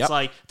Bryan. It's Yep.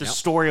 like the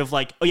story of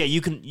like, oh yeah,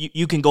 you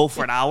can go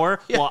for an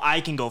hour. Yeah. Well,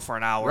 I can go for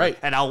an hour. Right.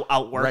 And I'll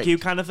outwork Right. you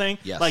kind of thing.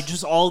 Yes. Like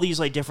just all these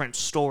like different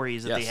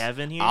stories that they have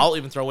in here. I'll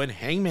even throw in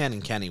Hangman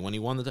and Kenny when he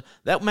won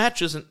that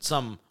match isn't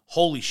some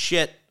holy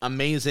shit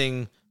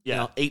amazing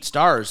 8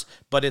 stars,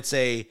 but it's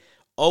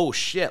oh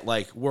shit,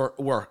 like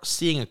we're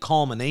seeing a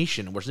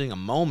culmination, we're seeing a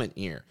moment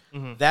here.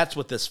 Mm-hmm. That's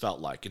what this felt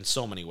like in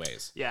so many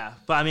ways. Yeah,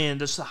 but I mean,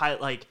 this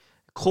like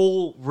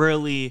Cole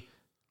really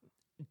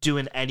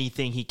doing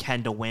anything he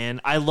can to win.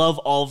 I love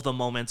all of the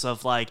moments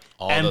of like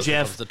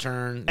MJF, the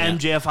turn,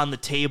 MJF on the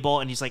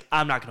table, and he's like,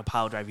 "I'm not going to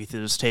power drive you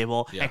through this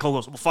table." Yeah. And Cole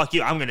goes, "Well, fuck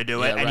you, I'm going to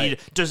do it." Yeah, And right. he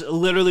just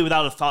literally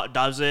without a thought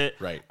does it.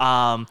 Right.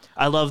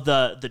 I love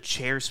the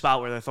chair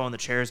spot where they're throwing the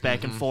chairs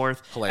back and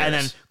forth, Hilarious. and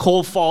then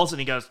Cole falls and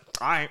he goes,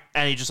 "All right,"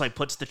 and he just like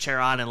puts the chair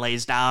on and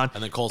lays down.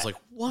 And then Cole's like,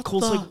 "What?"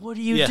 Cole's like, "What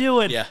are you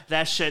doing?" Yeah.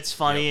 That shit's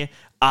funny.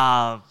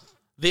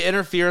 The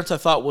interference I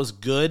thought was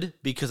good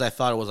because I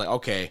thought it was like,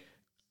 okay,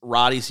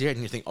 Roddy's here,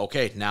 and you think,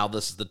 okay, now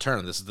this is the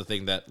turn. This is the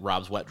thing that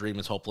Rob's wet dream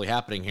is hopefully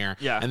happening here.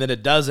 Yeah. And then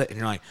it does it, and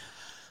you're like,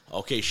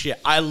 okay,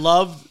 shit. I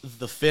love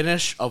the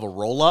finish of a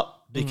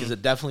roll-up because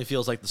it definitely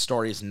feels like the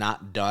story is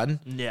not done.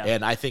 Yeah.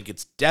 And I think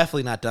it's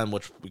definitely not done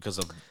because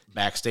of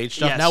backstage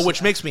stuff Yes. now,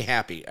 which makes me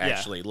happy,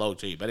 actually,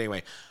 low-key. But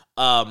anyway,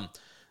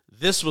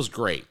 this was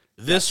great.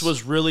 This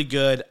was really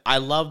good. I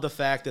love the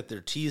fact that they're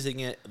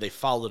teasing it. They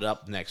followed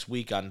up next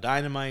week on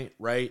Dynamite,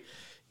 right?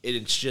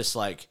 It's just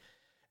like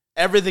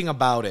everything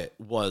about it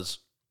was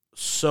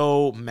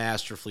so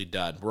masterfully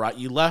done. Right,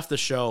 you left the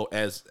show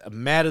as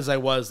mad as I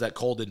was that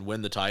Cole didn't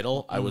win the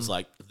title. I was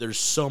like, there's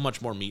so much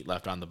more meat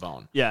left on the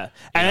bone. Yeah,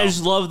 and I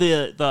just love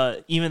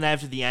the even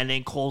after the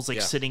ending, Cole's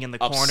like sitting in the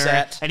corner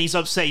Upset. and he's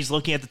upset. He's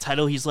looking at the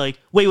title. He's like,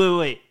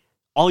 wait.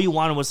 All you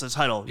wanted was the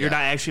title. You're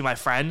not actually my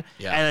friend.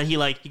 Yeah. And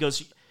then he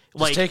goes,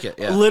 like, take it,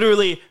 yeah.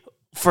 literally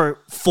for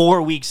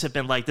 4 weeks have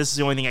been like, this is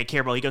the only thing I care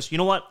about. He goes, you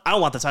know what? I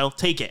don't want the title.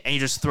 Take it. And he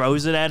just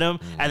throws it at him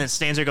and then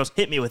stands there and goes,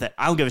 hit me with it.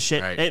 I don't give a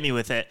shit. Right. Hit me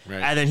with it.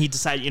 Right. And then he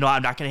decided,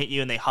 I'm not going to hit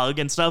you. And they hug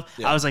and stuff.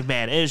 Yeah. I was like,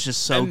 man, it is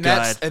just so and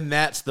good.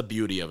 That's the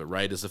beauty of it,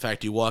 right? Is the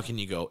fact you walk in,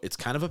 you go, it's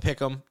kind of a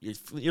pick'em.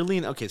 You're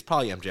leaning, okay, it's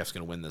probably MJF's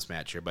going to win this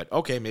match here, but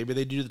okay, maybe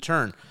they do the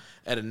turn.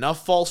 At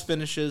enough false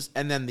finishes,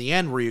 and then the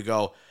end where you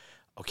go,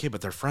 okay,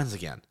 but they're friends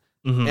again.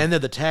 And they're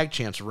the tag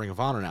champs for Ring of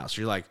Honor now. So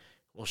you're like,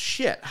 well,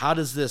 shit, how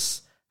does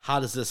this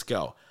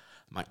go?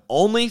 My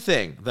only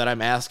thing that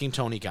I'm asking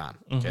Tony Khan,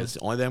 okay, it's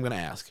the only thing I'm going to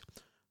ask.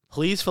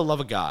 Please, for the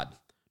love of God,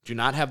 do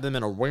not have them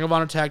in a Ring of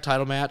Honor tag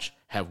title match,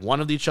 have one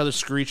of each other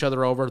screw each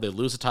other over, they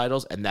lose the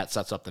titles, and that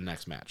sets up the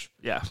next match.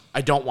 Yeah.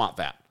 I don't want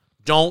that.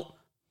 Don't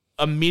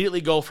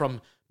immediately go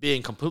from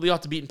being completely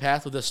off the beaten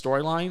path with this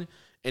storyline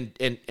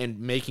and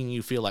making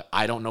you feel like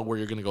I don't know where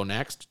you're going to go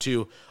next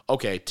to,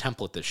 okay,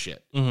 template this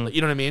shit. You know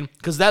what I mean?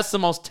 Because that's the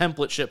most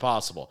template shit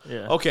possible.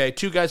 Yeah. Okay,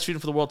 2 guys feuding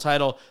for the world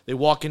title. They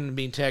walk in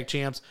being tag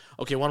champs.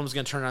 Okay, one of them's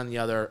going to turn on the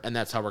other, and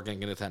that's how we're going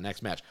to get into that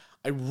next match.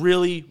 I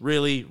really,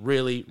 really,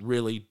 really,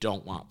 really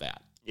don't want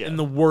that. Yeah. In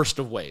the worst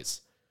of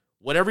ways.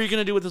 Whatever you're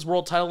going to do with this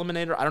world title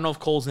eliminator, I don't know if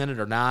Cole's in it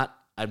or not.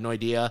 I have no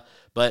idea.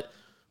 But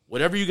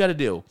whatever you got to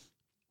do,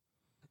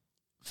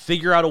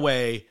 figure out a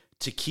way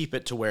to keep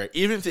it to where,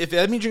 even if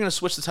that means you're going to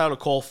switch the title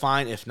to Cole,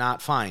 fine. If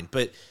not, fine.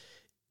 But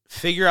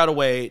figure out a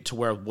way to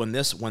where when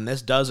this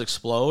does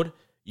explode,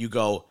 you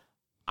go,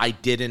 I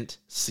didn't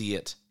see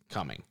it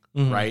coming,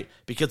 right?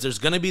 Because there's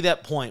going to be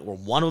that point where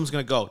one of them's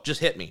going to go, just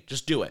hit me,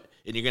 just do it.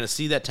 And you're going to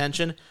see that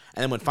tension.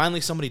 And then when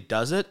finally somebody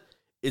does it,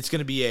 it's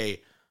going to be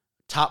a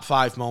top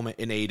 5 moment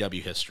in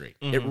AEW history.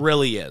 It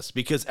really is.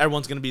 Because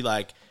everyone's going to be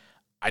like,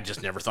 I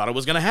just never thought it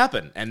was going to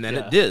happen. And then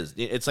it did.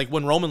 It's like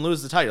when Roman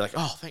loses the title, you're like,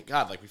 oh, thank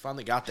God. Like, we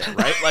finally got that,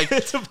 right? Like,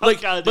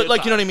 but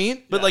like, you know what I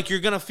mean? But like, you're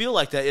going to feel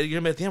like that. You're going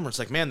to be at the end where it's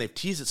like, man, they've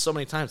teased it so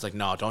many times. Like,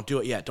 no, don't do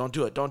it yet. Don't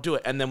do it. Don't do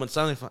it. And then when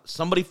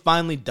somebody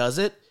finally does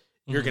it,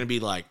 you're going to be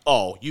like,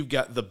 oh, you've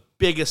got the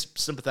biggest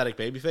sympathetic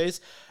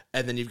babyface.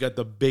 And then you've got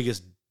the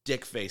biggest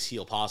dick face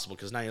heel possible.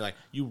 Because now you're like,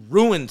 you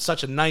ruined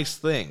such a nice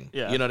thing.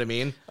 Yeah. You know what I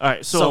mean? All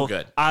right, so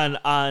good.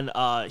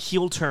 On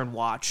heel turn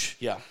watch,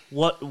 Yeah.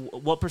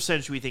 what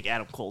percentage do we think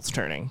Adam Cole's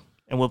turning,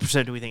 and what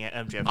percentage do we think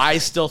MJF? I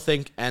still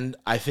think, and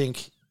I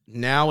think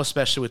now,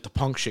 especially with the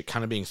Punk shit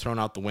kind of being thrown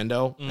out the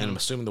window, and I'm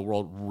assuming the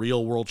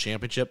real world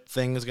championship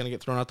thing is going to get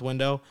thrown out the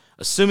window.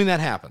 Assuming that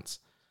happens,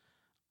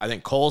 I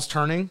think Cole's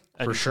turning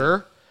for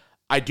sure.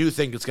 I do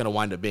think it's going to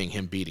wind up being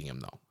him beating him,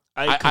 though.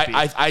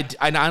 I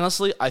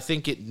honestly, I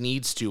think it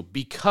needs to,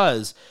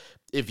 because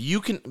if you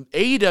can,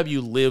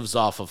 AEW lives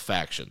off of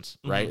factions,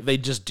 right? They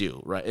just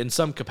do, right? In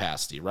some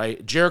capacity,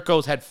 right?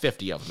 Jericho's had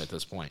 50 of them at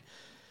this point.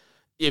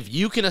 If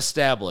you can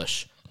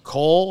establish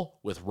Cole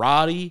with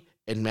Roddy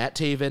and Matt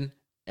Taven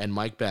and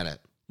Mike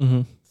Bennett,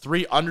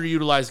 3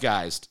 underutilized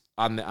guys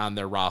on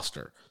their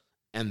roster,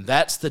 and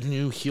that's the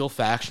new heel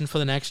faction for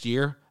the next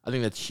year, I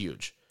think that's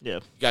huge. Yeah.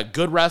 You got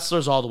good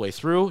wrestlers all the way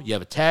through. You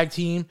have a tag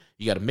team.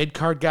 You got a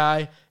mid-card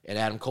guy, and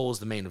Adam Cole is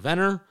the main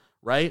eventer,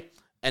 right?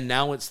 And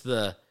now it's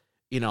the,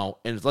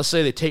 and let's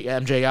say they take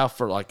MJ out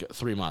for like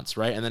 3 months,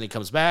 right? And then he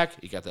comes back.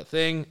 You got that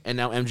thing, and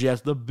now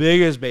MJF's the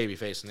biggest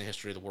babyface in the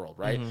history of the world,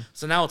 right?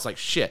 So now it's like,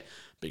 shit,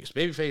 biggest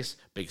babyface,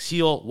 biggest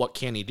heel. What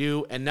can he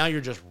do? And now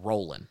you're just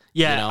rolling.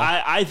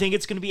 Yeah, I think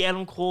it's going to be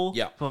Adam Cole.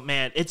 Yeah. But,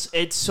 man, it's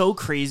so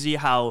crazy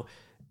how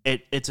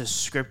it's a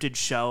scripted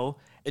show.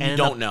 And you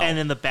don't know. And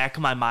in the back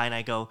of my mind,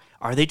 I go,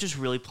 are they just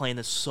really playing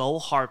this so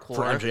hardcore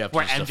For MJF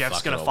where just to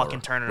MJF's going to fuck it fucking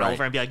over. turn it Right.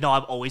 over and be like, no,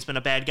 I've always been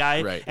a bad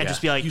guy. Right, And yeah.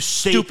 just be like, You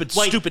stupid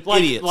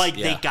idiots. Like,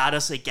 Yeah. they got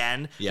us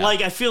again. Yeah.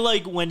 Like, I feel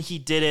like when he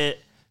did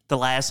it the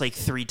last,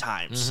 3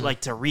 times, like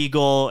to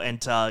Regal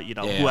and to,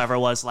 whoever it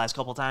was the last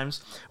couple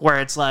times, where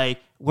it's like,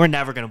 we're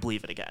never going to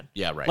believe it again.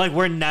 Yeah, right. Like,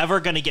 we're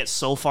never going to get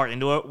so far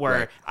into it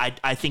where Right.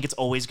 I think it's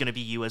always going to be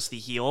you as the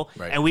heel.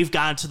 Right. And we've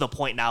gotten to the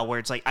point now where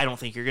it's like, I don't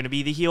think you're going to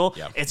be the heel.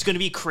 Yeah. It's going to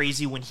be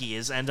crazy when he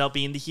end up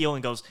being the heel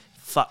and goes,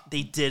 fuck,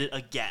 they did it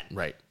again.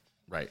 Right.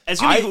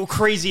 It's going to be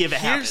crazy if it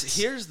happens.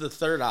 Here's the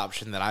third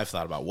option that I've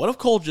thought about. What if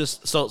Cole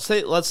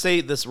let's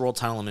say this world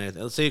title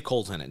eliminated, let's say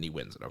Cole's in it and he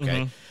wins it,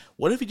 okay?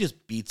 What if he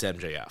just beats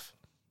MJF?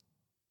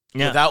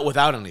 Yeah.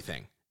 Without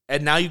anything.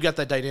 And now you've got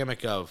that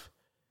dynamic of,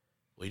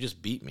 well, you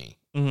just beat me.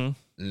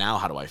 Now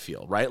how do I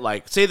feel, right?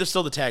 Like, say they're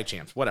still the tag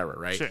champs, whatever,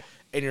 right? Sure.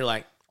 And you're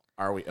like,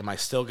 am I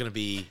still going to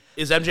be,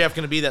 is MJF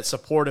going to be that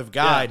supportive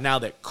guy now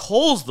that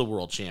Cole's the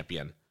world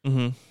champion?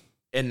 And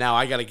now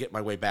I got to get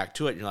my way back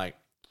to it. And you're like,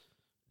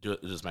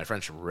 does my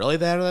friendship really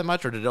matter that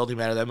much, or did it only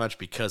matter that much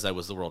because I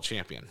was the world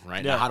champion,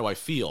 right? Yeah. Now, how do I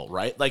feel,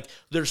 right? Like,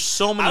 there's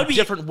so many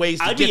different ways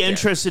to I'd get be there.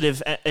 interested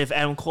if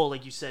Adam Cole,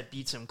 like you said,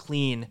 beats him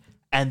clean,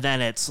 and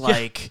then it's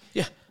like,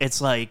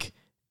 it's like,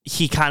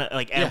 he kind of,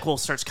 like, Adam Cole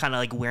starts kind of,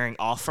 like, wearing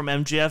off from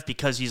MJF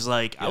because he's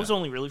like, I was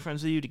only really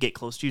friends with you to get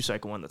close to you so I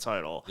can win the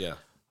title. Yeah.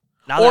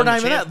 Now Or that I'm not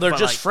even champ, that. They're but,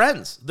 just like,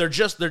 friends. They're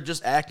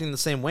just acting the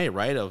same way,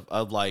 right?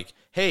 Of like,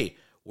 hey,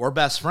 we're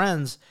best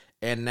friends,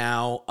 and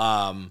now,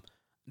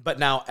 but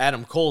now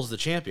Adam Cole's the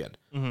champion.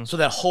 So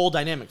that whole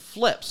dynamic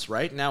flips,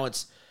 right? Now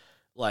it's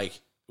like,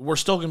 we're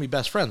still gonna be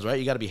best friends, right?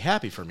 You got to be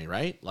happy for me,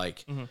 right?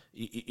 Like,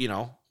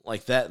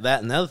 like that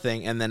and the other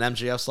thing. And then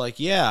MJF's like,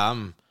 yeah,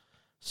 I'm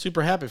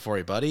super happy for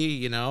you,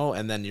 buddy.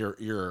 And then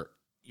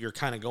you're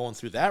kind of going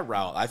through that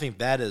route. I think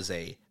that is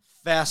a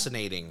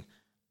fascinating,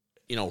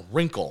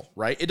 wrinkle,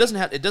 right? It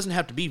doesn't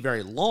have to be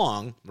very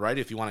long, right?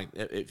 If you want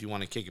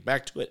to kick it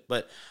back to it,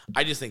 but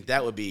I just think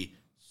that would be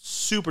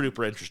super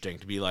duper interesting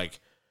to be like,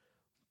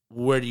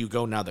 where do you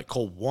go now that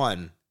Cole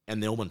won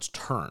and the old one's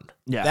turned?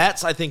 Yeah.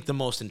 That's, I think, the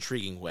most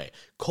intriguing way.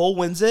 Cole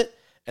wins it,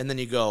 and then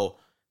you go,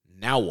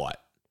 now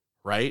what?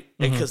 Right?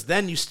 Because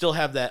then you still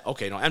have that,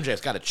 okay, no,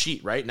 MJF's got to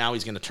cheat, right? Now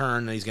he's going to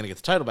turn and he's going to get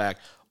the title back.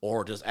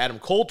 Or does Adam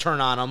Cole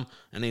turn on him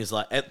and he's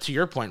like, to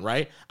your point,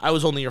 right? I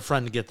was only your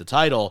friend to get the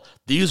title.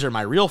 These are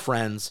my real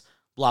friends,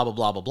 blah, blah,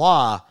 blah, blah,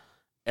 blah.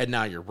 And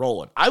now you're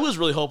rolling. I was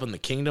really hoping the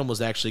Kingdom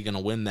was actually going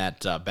to win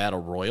that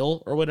Battle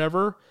Royal or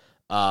whatever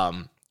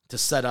to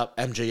set up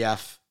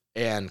MJF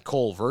and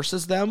Cole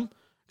versus them,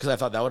 because I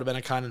thought that would have been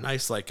a kind of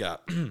nice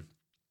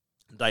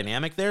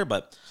dynamic there.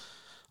 But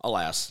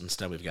alas,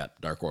 instead we've got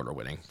Dark Order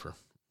winning for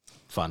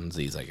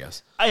funsies, I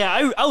guess.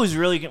 I was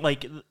really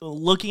like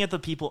looking at the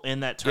people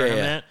in that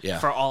tournament Yeah.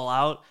 for All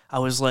Out. I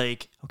was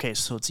like, okay,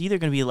 so it's either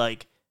going to be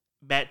like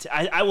Matt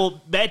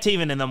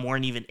Taven and them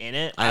weren't even in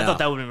it. I thought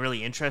that would have been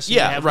really interesting.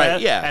 Yeah, to have right,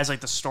 that yeah. as like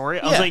the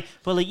story. I was like,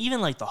 but like even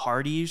like the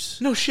Hardys,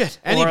 No shit.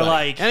 or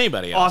like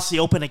anybody else. Aussie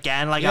Open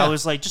again. Like Yeah. I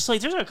was like, just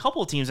like there's a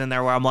couple of teams in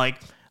there where I'm like,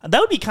 that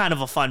would be kind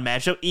of a fun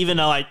matchup. Even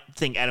though I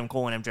think Adam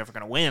Cole and MJF are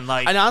going to win.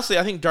 Like, And honestly,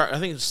 I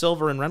think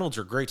Silver and Reynolds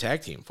are a great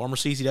tag team. Former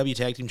CCW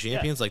tag team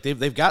champions. Like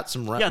they've got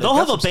some. Yeah, they'll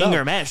have a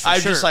banger match for I'm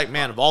sure. just like,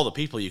 man, of all the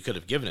people you could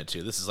have given it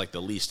to, this is like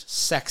the least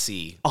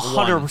sexy.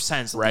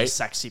 100% the right? least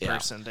sexy Yeah.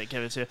 person to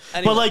give it to.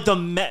 Anyway. But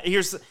like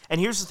here's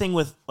the thing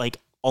with like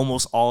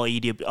almost all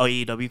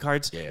AEW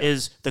cards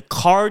is the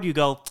card you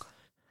go,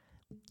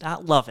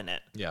 not loving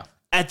it. Yeah.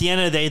 At the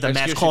end of the day, the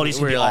match Execution, quality is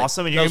going to be where you're like,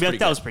 awesome, and you're going to be like,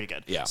 that pretty was good. pretty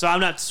good. Yeah. So I'm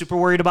not super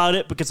worried about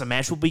it because the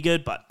match will be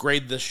good, but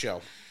Grade this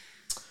show.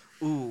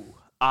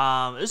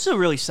 this is a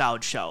really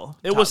solid show.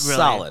 It was Really.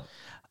 solid.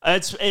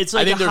 It's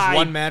like I think a there's high-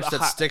 one match that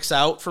high- sticks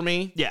out for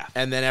me. Yeah.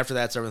 And then after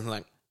that's everything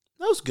like,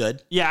 that was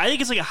good. Yeah, I think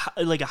it's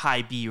like a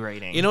high B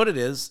rating. You know what it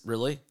is,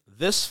 really?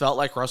 This felt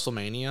like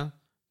WrestleMania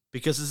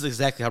because this is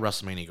exactly how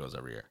WrestleMania goes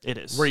every year. It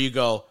is. Where you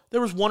go, there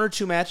was one or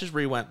two matches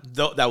where you went,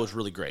 that was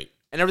really great.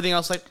 And everything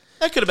else, like,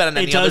 That could have been on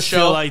any It other does show.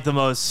 feel like the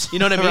most You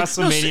know what I mean?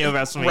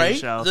 WrestleMania right?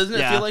 show. Doesn't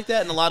it feel like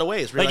that in a lot of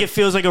ways? We're Like it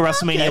feels like a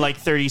WrestleMania okay. like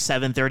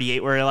 37,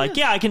 38, where you're like,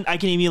 I can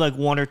give you like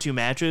 1 or 2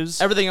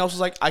 matches. Everything else was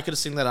like, I could have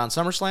seen that on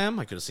SummerSlam.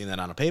 I could have seen that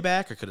on a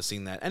Payback. I could have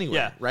seen that anywhere.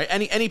 Yeah. Right?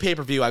 Any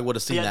pay-per-view, I would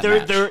have seen that they're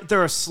match.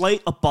 they're a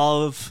slight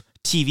above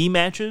TV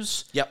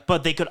matches. Yep.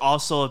 But they could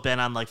also have been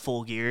on like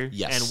Full Gear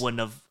Yes. and wouldn't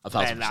have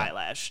 1,000%. been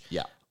eyelash.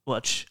 Yeah.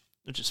 Which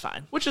is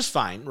fine. Which is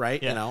fine,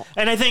 right? Yeah. You know?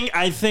 And I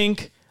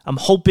think I'm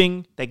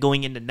hoping that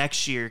going into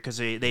next year, because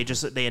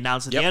they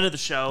announced at Yep. the end of the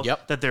show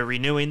Yep. that they're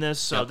renewing this,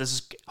 so Yep. this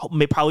is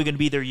probably going to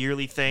be their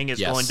yearly thing. Is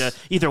Yes. going to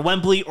either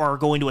Wembley or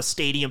going to a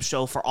stadium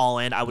show for All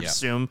In. I would Yep.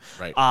 assume.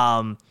 Right.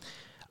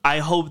 I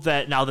hope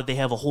that now that they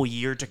have a whole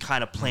year to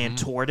kind of plan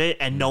toward it,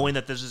 and knowing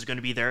that this is going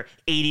to be their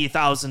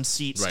 80,000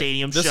 seat Right.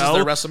 stadium This is show,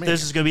 their WrestleMania.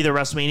 this is going to be their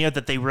WrestleMania,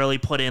 that they really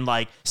put in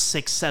like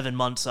 6-7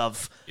 months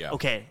of Yeah.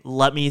 okay,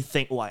 let me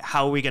think.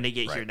 How are we going to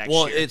get here next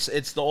Well, year? it's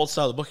the old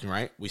style of booking,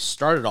 right? We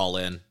started all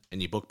in,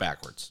 and you book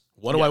backwards.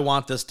 What do I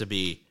want this to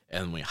be,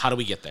 and how do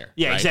we get there?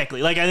 Yeah, right?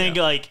 exactly. Like I think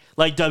like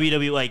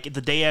WWE, like the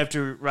day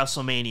after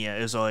WrestleMania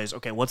is always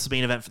okay. What's the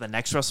main event for the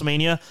next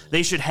WrestleMania?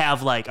 They should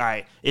have like, all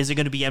right, is it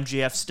going to be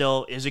MJF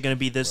still? Is it going to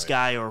be this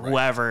guy or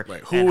whoever?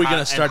 Right. Who And are we how-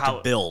 gonna start and to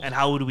how- build? And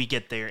how would we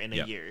get there in a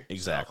Yep, year?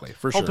 exactly.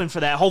 For sure. Hoping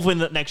for that. Hoping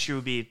that next year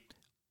would be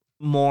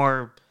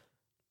more,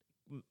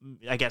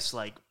 I guess,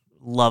 like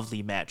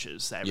lovely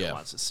matches that everyone Yeah,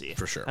 wants to see.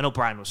 for sure. I know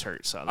Brian was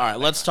hurt, so All right,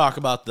 let's talk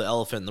about the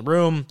elephant in the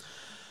room.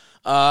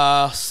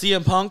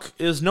 CM Punk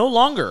is no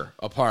longer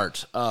a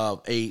part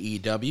of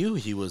AEW.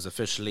 He was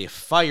officially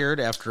fired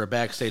after a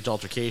backstage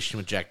altercation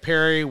with Jack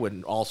Perry,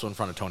 when also in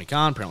front of Tony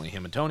Khan. Apparently,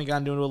 him and Tony got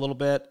into it a little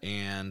bit,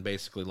 and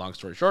basically, long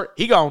story short,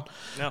 he gone.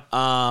 Yeah.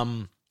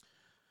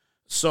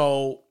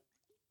 So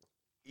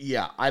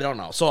yeah, I don't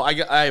know. So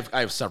I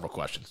have several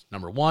questions.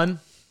 Number one,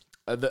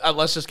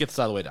 let's just get this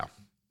out of the way now.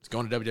 He's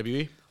going to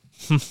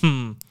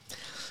WWE.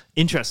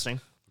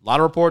 Interesting. A lot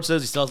of reports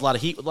says he still has a lot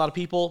of heat with a lot of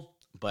people,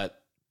 but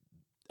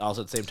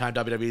also at the same time,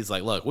 WWE's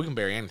like, look, we can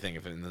bury anything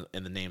if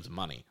in the names of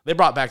money. They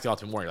brought back the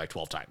Ultimate Warrior like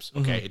 12 times,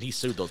 okay, and he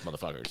sued those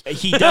motherfuckers.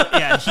 He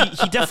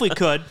definitely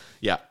could,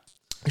 Yeah,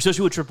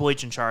 especially with Triple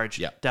H in charge.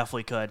 Yeah.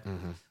 Definitely could.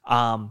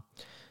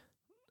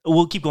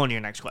 We'll keep going to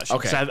your next question.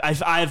 Okay.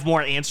 'Cause I have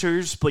more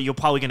answers, but you're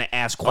probably going to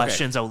ask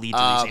questions that will lead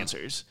to these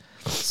answers.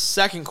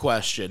 second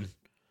question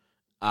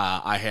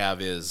I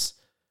have is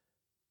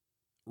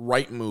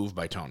right move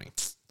by Tony.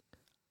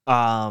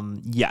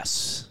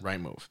 Yes. Right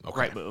move. Okay.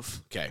 Right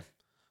move. Okay.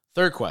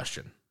 Third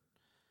question.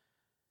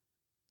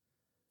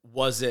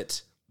 Was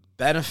it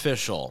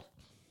beneficial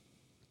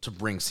to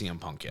bring CM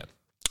Punk in?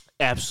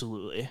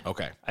 Absolutely.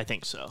 Okay. I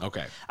think so.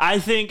 Okay. I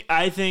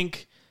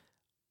think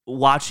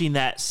watching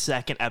that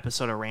second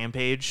episode of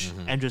Rampage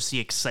Mm-hmm. and just the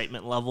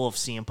excitement level of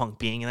CM Punk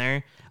being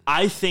there,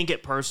 I think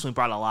it personally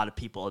brought a lot of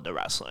people into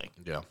wrestling.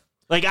 Yeah.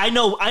 Like I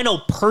know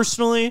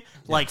personally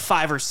like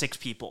 5 or 6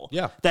 people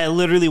Yeah. that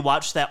literally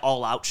watched that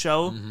All Out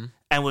show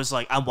and was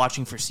like, I'm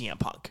watching for CM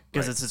Punk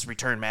because Right. it's his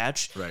return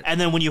match. Right. And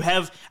then when you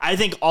have, I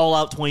think All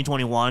Out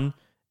 2021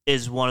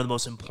 is one of the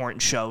most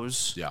important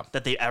shows Yeah.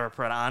 that they ever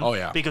put on. Oh,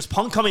 yeah. Because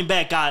Punk coming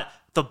back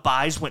the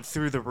buys went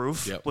through the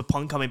roof Yep. with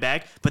Punk coming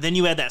back, but then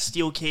you had that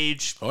steel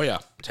cage Oh yeah.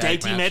 tag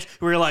team match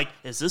where you're like,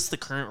 is this the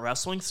current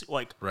wrestling?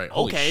 Like, Right.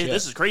 Holy okay, shit.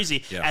 this is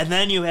crazy. Yeah. And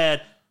then you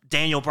had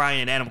Daniel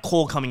Bryan and Adam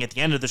Cole coming at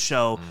the end of the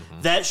show.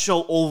 That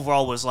show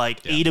overall was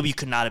like AEW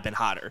could not have been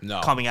hotter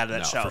No. coming out of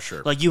that No, show. for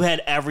sure. Like you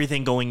had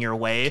everything going your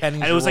way.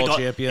 Kenny's And it was your like world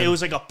champion. it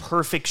was like a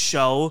perfect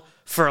show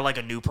for like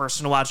a new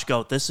person to watch.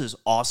 Go, this is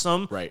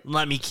awesome. Right.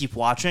 Let me keep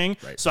watching.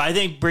 Right. So I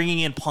think bringing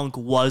in Punk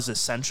was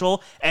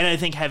essential, and I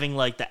think having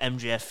like the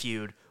MJF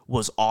feud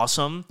was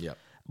awesome. Yep.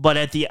 But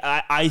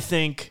I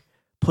think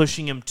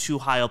pushing him too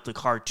high up the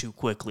card too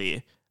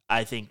quickly,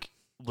 I think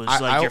was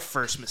I- your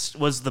first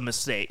was the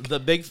mistake.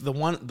 The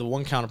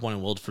one counterpoint I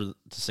will to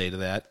say to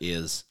that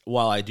is,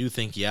 while I do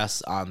think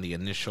yes on the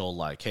initial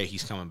like, hey,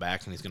 he's coming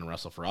back and he's going to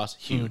wrestle for us,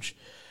 huge.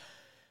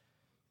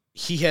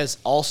 He has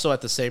also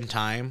at the same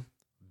time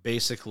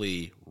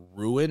basically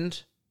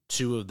ruined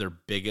 2 of their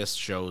biggest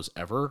shows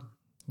ever.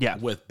 Yeah.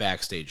 With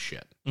backstage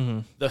shit.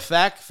 The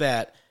fact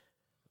that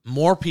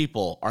more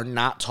people are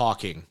not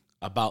talking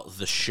about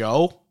the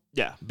show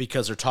Yeah.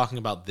 because they're talking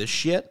about this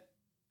shit,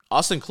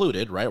 us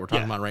included, right? We're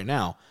talking Yeah. about it right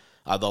now.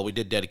 Although we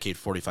did dedicate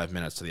 45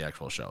 minutes to the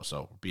actual show,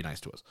 so be nice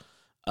to us.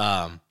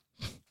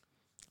 It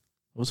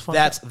was fun.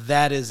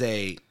 That is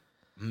a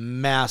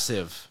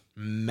massive.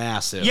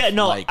 Yeah,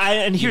 no, like,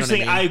 and you here's the know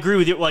thing, what I I mean? agree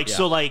with you. Like, Yeah.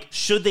 so, like,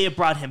 should they have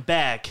brought him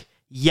back?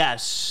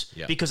 Yes,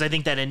 Yeah. because I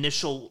think that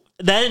initial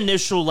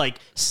like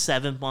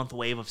 7-month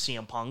wave of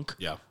CM Punk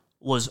Yeah,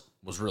 was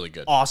was really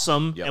good.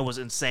 awesome Yep. and was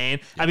insane.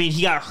 I mean,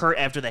 he got hurt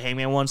after the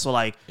Hangman one, so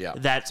like, Yeah.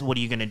 that's what are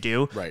you gonna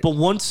do? Right. But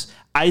once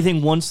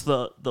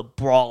the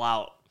brawl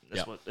out.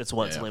 Yeah. It's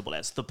what it's Yeah. labeled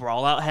as. The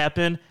brawl out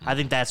happened. I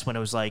think that's when it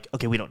was like,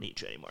 okay, we don't need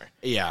you anymore.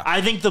 Yeah.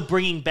 I think the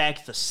bringing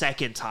back the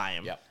second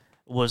time Yep.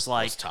 was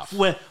like tough.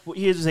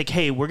 He was like,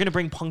 hey, we're gonna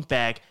bring Punk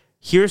back.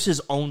 Here's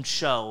his own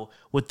show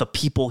with the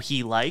people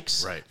he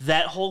likes. Right.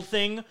 That whole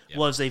thing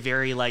was a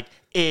very like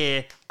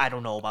I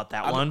don't know about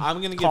that one.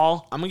 I'm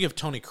gonna give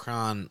Tony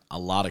Khan a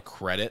lot of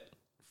credit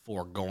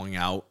for going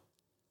out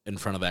in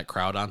front of that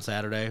crowd on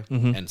Saturday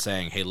and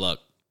saying, "Hey, look,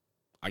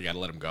 I got to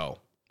let him go."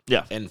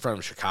 Yeah, in front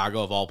of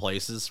Chicago of all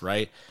places,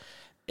 right?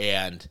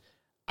 And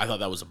I thought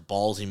that was a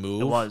ballsy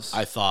move. It was.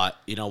 I thought,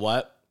 you know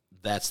what?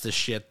 That's the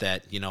shit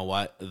that, you know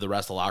what? The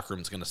rest of the locker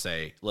room is going to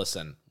say,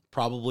 listen,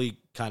 probably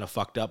kind of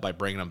fucked up by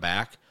bringing him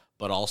back,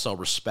 but also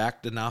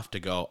respect enough to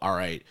go, all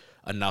right,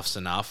 enough's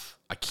enough.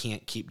 I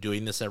can't keep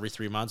doing this every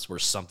 3 months where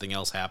something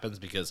else happens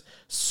because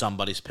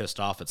somebody's pissed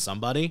off at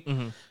somebody.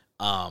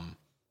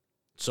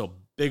 So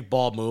big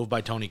ball move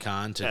by Tony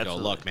Khan to go,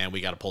 look, man,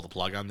 we got to pull the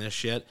plug on this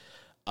shit.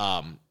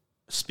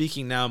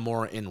 Speaking now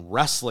more in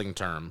wrestling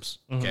terms,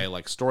 okay,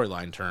 like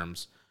storyline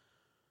terms,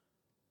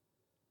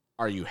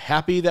 are you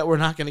happy that we're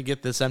not going to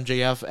get this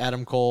MJF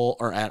Adam Cole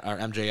or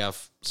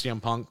MJF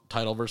CM Punk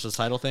title versus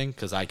title thing?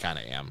 Because I kind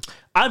of am.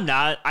 I'm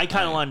not. I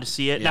kind of wanted to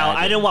see it. Yeah, now,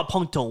 I didn't want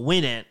Punk to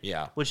win it,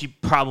 which he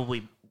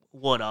probably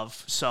would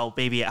have, so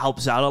maybe it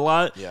helps out a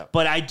lot. Yeah.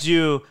 But I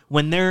do,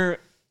 when they're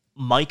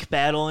mic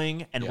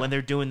battling and when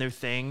they're doing their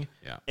thing,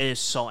 it is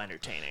so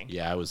entertaining.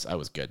 Yeah, I was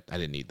good. I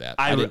didn't need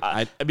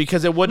that.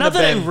 Because it wouldn't have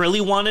been. Not that I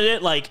really wanted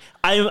it. Like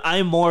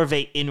I'm more of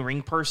a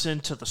in-ring person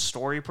to the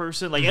story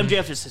person. Like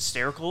MJF is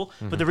hysterical,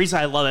 but the reason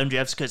I love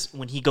MJF is because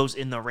when he goes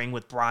in the ring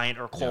with Bryant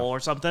or Cole or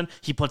something,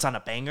 he puts on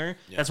a banger.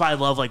 That's why I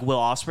love like Will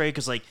Ospreay,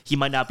 because like he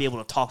might not be able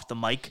to talk the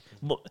mic,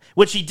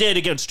 which he did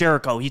against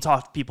Jericho. He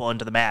talked people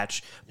into the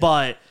match,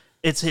 but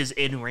it's his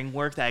in-ring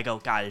work that I go,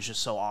 God, it's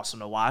just so awesome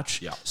to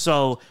watch. Yeah.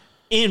 So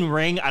in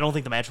ring, I don't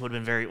think the match would have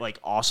been very like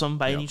awesome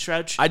by any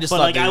stretch. I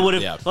would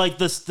have like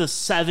the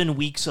 7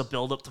 weeks of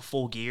build up to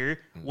Full Gear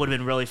would have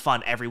been really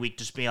fun every week,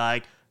 just being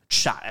like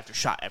shot after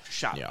shot after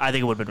shot. Yeah. I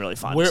think it would have been really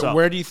fun.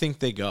 Where do you think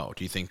they go?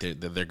 Do you think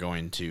that they're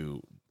going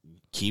to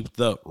keep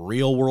the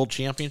real world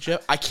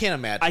championship? I can't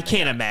imagine. I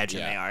can't imagine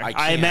they are.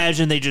 I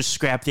imagine they just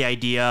scrap the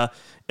idea.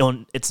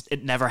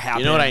 It never happened.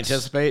 You know what I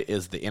anticipate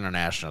is the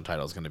international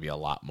title is going to be a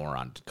lot more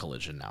on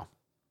Collision now.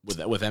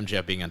 With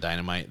MJF being on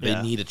Dynamite,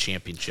 they need a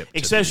championship.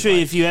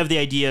 Especially if you have the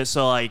idea.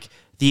 So like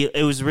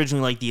it was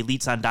originally like the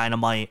Elites on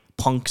Dynamite,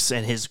 Punks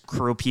and his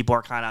crew people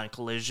are kind of on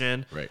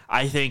Collision. Right.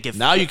 I think if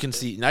now you can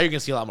see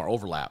a lot more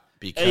overlap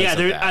because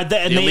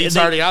the Elite's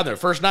already on there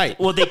first night.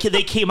 Well, they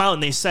came out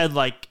and they said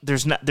like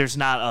there's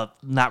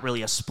not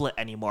really a split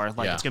anymore.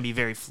 Like it's gonna be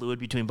very fluid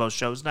between both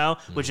shows now,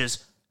 which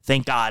is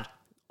thank God.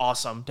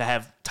 Awesome to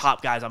have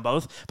top guys on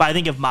both. But I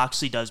think if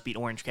Moxley does beat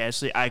Orange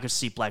Cassidy, I could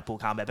see Blackpool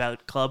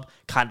Combat Club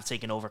kind of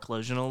taking over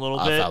Collision a little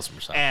bit.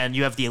 1,000%. And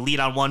you have the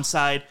Elite on one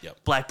side,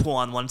 Blackpool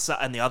on one side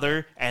and the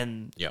other,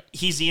 and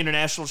he's the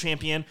international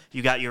champion.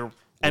 You got your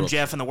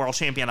MJF and the world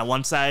champion on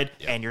one side,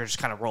 and you're just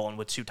kind of rolling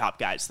with two top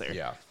guys there.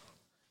 Yeah.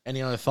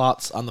 Any other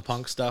thoughts on the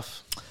Punk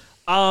stuff?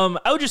 I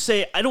would just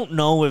say I don't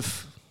know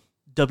if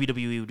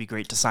WWE would be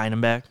great to sign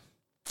him back.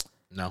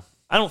 No.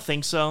 I don't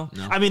think so.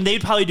 No. I mean,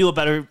 they'd probably do a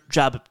better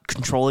job at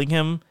controlling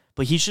him,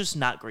 but he's just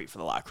not great for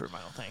the locker room,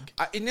 I don't think.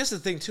 And that's the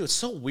thing, too. It's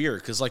so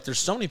weird because, like, there's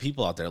so many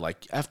people out there, like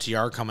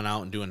FTR coming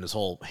out and doing this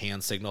whole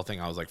hand signal thing.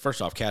 I was like,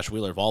 first off, Cash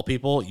Wheeler, of all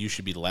people, you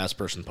should be the last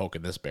person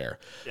poking this bear.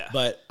 Yeah.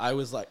 But I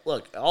was like,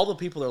 look, all the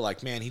people are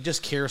like, man, he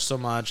just cares so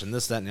much and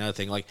this, that, and the other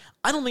thing. Like,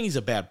 I don't think he's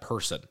a bad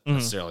person,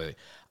 necessarily.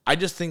 I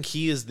just think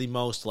he is the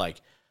most,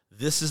 like,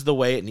 this is the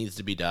way it needs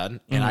to be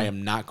done, and I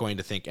am not going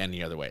to think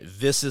any other way.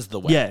 This is the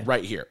way,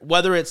 right here.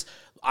 Whether it's,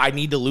 I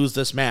need to lose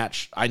this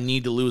match, I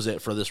need to lose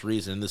it for this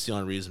reason, this is the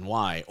only reason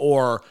why,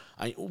 or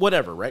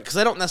whatever, right? Because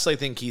I don't necessarily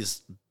think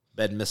he's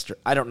been Mr.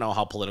 I don't know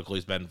how political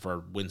he's been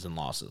for wins and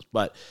losses,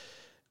 but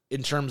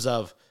in terms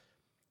of,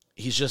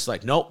 he's just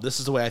like, nope, this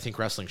is the way I think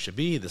wrestling should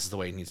be, this is the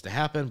way it needs to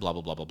happen, blah,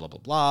 blah, blah, blah, blah, blah,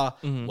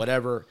 blah,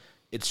 whatever.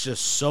 It's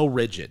just so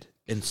rigid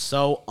and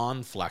so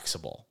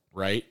unflexible,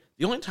 right?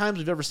 The only times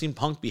we've ever seen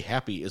Punk be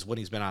happy is when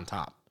he's been on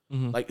top.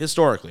 Like,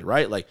 historically,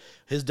 right? Like,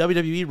 his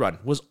WWE run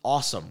was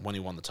awesome when he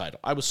won the title.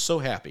 I was so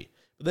happy.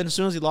 But then as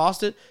soon as he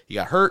lost it, he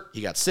got hurt,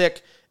 he got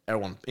sick.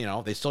 Everyone,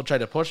 they still tried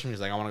to push him. He's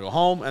like, I want to go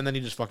home. And then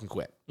he just fucking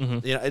quit.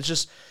 It's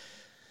just...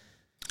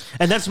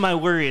 And that's my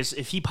worry is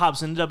if he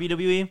pops into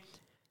WWE,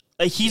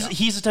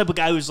 he's the type of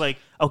guy who's like,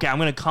 okay, I'm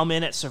going to come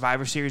in at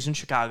Survivor Series in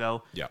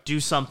Chicago, do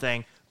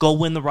something, go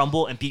win the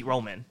Rumble, and beat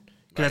Roman.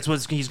 Because that's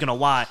what he's going to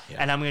want.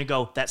 And I'm going to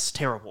go, that's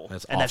terrible.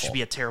 That's awful. That should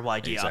be a terrible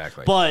idea.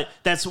 Exactly. But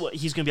that's what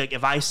he's going to be like,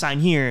 if I sign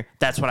here,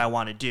 that's what I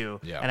want to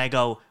do. Yeah. And I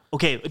go,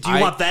 okay, do you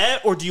want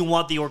that or do you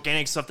want the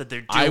organic stuff that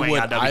they're doing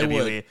on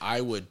WWE? I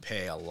would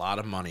pay a lot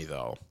of money,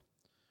 though,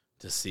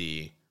 to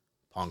see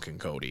Punk and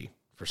Cody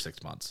for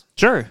 6 months.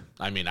 Sure.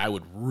 I mean, I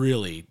would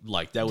really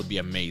that would be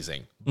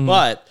amazing.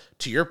 But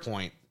to your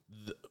point,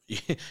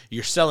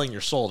 you're selling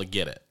your soul to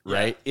get it,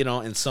 right?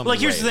 In some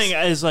ways. Here's the thing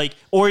is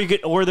or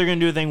they're gonna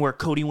do a thing where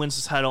Cody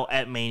wins the title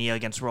at Mania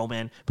against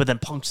Roman, but then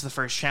Punk's the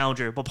first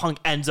challenger, but Punk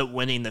ends up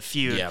winning the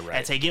feud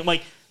and taking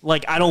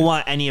like I don't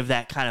want any of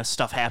that kind of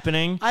stuff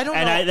happening. I don't know.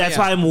 And that's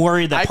why I'm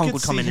worried that Punk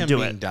would come in and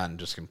do it. Done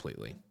just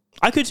completely.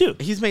 I could too.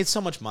 He's made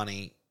so much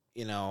money,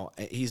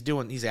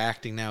 he's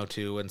acting now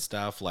too and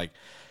stuff. Like,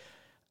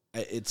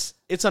 it's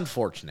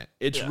unfortunate.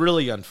 It's Yeah.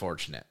 really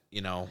unfortunate.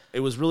 It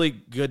was really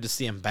good to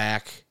see him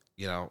back.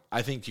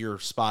 I think you're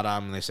spot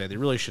on when they say they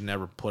really should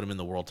never put him in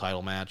the world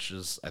title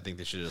matches. I think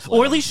they should just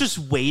or at least just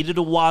waited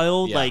a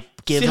while, Yeah. like see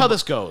give how him,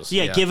 this goes.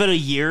 yeah, give it a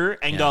year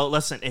and Yeah. go.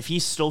 Listen, if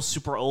he's still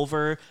super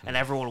over and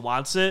everyone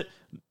wants it,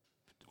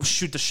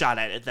 shoot the shot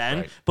at it then.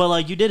 Right. But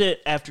like you did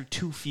it after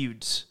 2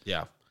 feuds.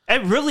 Yeah.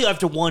 And really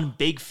after one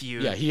big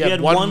feud. Yeah, he You had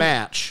one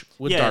match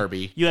with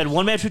Darby. You had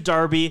one match with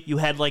Darby. You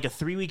had like a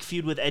 3-week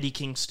feud with Eddie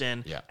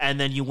Kingston. Yeah. And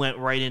then you went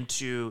right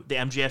into the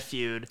MJF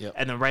feud. Yep.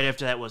 And then right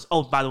after that was,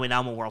 oh, by the way, now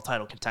I'm a world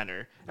title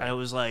contender. And it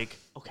was like,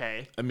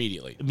 okay,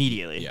 Immediately.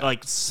 immediately.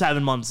 Like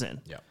 7 months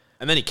in. Yeah.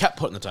 And then he kept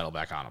putting the title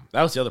back on him.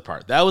 That was the other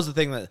part. That was the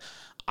thing that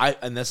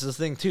and this is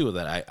the thing too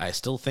that I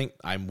still think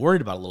I'm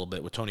worried about a little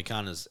bit with Tony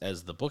Khan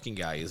as the booking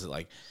guy, is that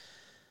like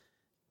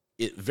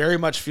it very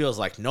much feels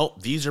like,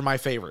 nope, these are my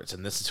favorites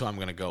and this is who I'm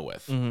going to go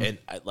with. And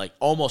like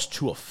almost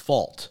to a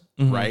fault,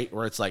 right?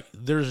 Where it's like,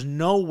 there's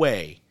no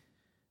way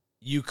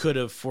you could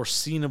have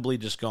foreseeably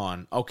just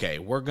gone, okay,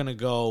 we're going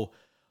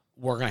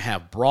to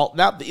have brawl.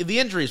 Now the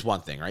injury is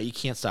one thing, right? You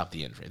can't stop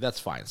the injury. That's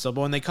fine. So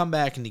but when they come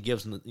back and you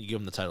give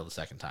him the title the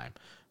second time,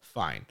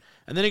 fine.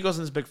 And then he goes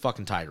in this big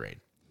fucking tirade.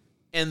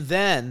 And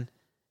then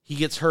he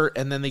gets hurt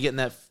and then they get in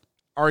that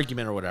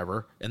argument or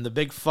whatever and the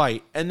big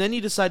fight. And then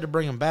you decide to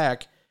bring him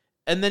back.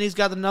 And then he's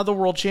got another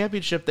world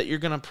championship that you're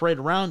going to parade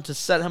around to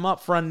set him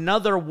up for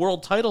another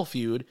world title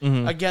feud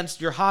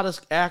against your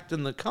hottest act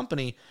in the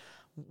company.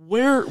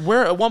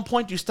 Where at one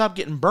point do you stop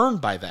getting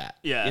burned by that?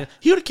 Yeah.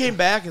 He would have came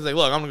back and like,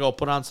 look, I'm going to go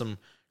put on some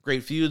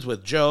great feuds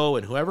with Joe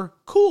and whoever.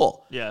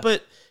 Cool. Yeah.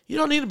 But you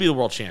don't need to be the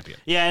world champion.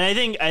 Yeah, and I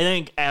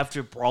think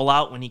after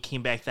Brawlout, when he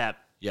came back that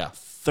Yeah.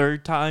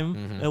 third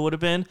time, it would have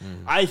been,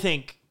 I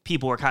think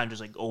people were kind of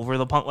just like over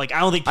the Punk. Like I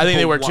don't think I think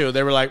they people were too.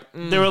 They were like,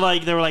 They were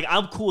like,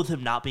 I'm cool with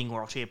him not being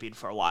world champion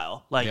for a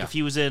while. Like Yeah. if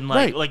he was in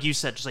Right. like you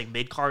said, just like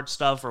mid card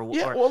stuff or,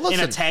 yeah, or well, listen,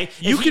 in a tag.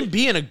 you if can he,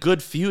 be in a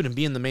good feud and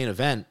be in the main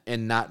event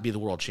and not be the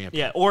world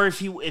champion. yeah, or if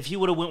he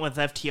would have went with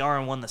FTR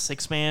and won the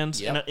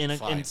 6-mans Yep, in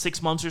fine.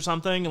 6 months or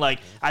something. Like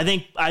I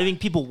think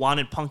people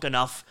wanted Punk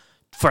enough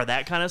for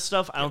that kind of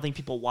stuff. I don't think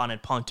people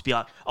wanted Punk to be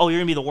like, oh, you're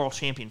gonna be the world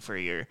champion for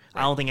a year.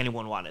 I don't think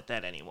anyone wanted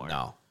that anymore.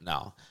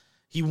 No.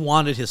 He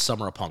wanted his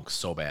Summer of Punk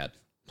so bad.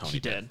 Tony He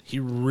did. He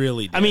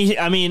really did.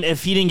 I mean,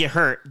 if he didn't get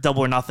hurt,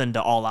 Double or Nothing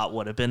to All Out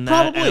would have been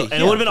that, Probably, and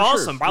it would have been for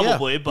awesome, sure.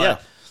 probably. Yeah,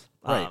 But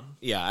Right.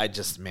 Yeah,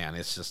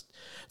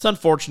 it's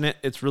unfortunate.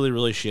 It's really,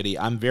 really shitty.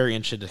 I'm very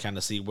interested to kind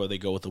of see where they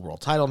go with the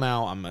world title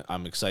now.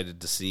 I'm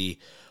excited to see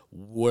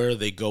where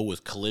they go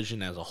with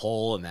Collision as a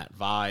whole and that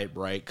vibe,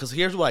 right? Because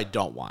here's what I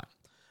don't want.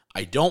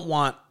 I don't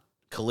want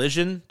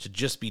Collision to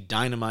just be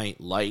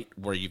Dynamite light,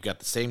 where you've got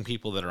the same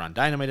people that are on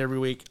Dynamite every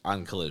week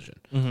on Collision.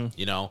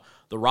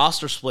 The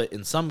roster split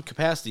in some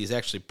capacity is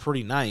actually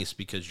pretty nice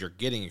because you're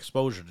getting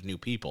exposure to new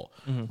people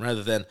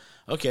rather than,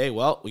 okay,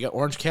 well, we got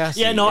Orange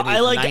Cassidy. yeah, no, and his I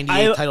like.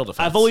 98 title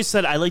defense. I've always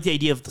said I like the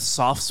idea of the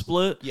soft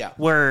split, Yeah.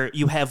 where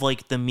you have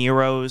like the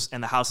Miros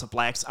and the House of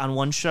Blacks on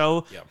one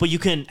show, Yeah. but you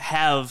can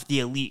have the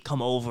Elite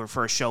come over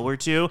for a show or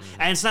two,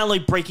 and it's not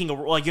like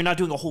like you're not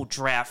doing a whole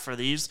draft for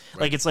these.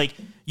 Like it's like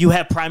you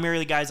have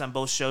primarily guys on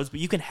both shows,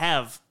 but you can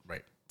have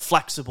Right.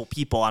 flexible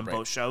people on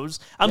both shows.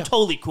 I'm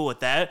totally cool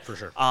with that. For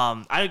sure.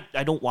 I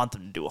don't want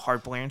them to do a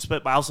hard Blair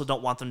split, but I also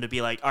don't want them to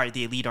be like, all right,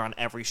 the Elite are on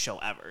every show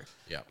ever.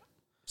 Yeah.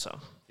 So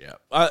Yeah.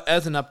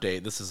 As an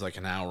update, this is like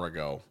an hour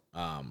ago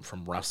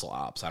from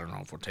WrestleOps. I don't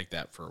know if we'll take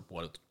that for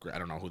what I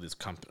don't know who these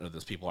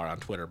people are on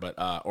Twitter, but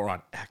or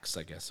on X,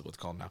 I guess is what it's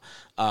called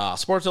now.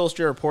 Sports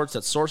Illustrated reports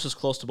that sources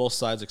close to both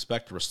sides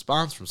expect a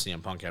response from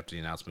CM Punk after the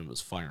announcement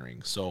was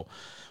firing. So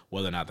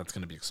whether or not that's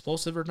going to be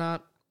explosive or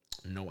not,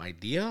 no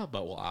idea,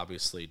 but we'll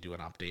obviously do an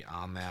update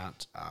on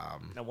that.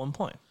 at one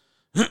point.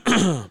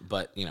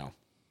 But see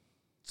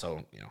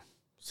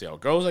how it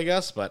goes, I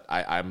guess. But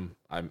I'm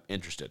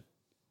interested.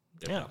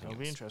 if Yeah, nothing that'll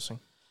be else. interesting.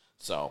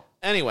 So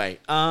anyway,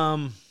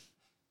 let's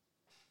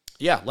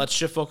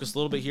shift focus a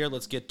little bit here.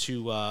 Let's get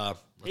to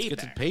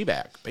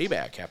Payback.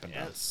 Payback happened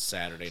on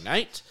Saturday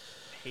night.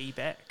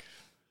 Payback.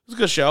 It was a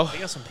good show. I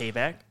got some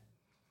payback.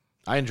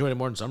 I enjoyed it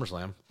more than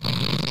SummerSlam.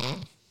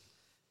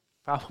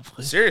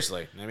 Probably.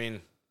 Seriously, I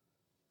mean,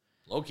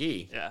 low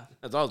key. Yeah.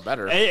 That's always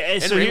better. And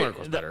And so Ring here- Work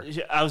was better.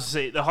 I was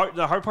say the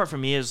hard part for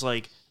me is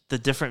like the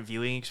different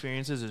viewing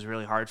experiences is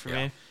really hard for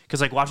Yeah. me because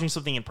like watching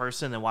something in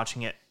person and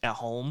watching it at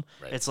home,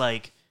 Right. it's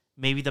like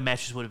maybe the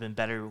matches would have been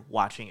better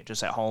watching it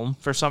just at home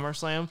for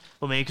SummerSlam,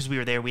 but maybe because we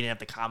were there, we didn't have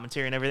the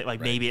commentary and everything.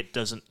 Like maybe it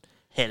doesn't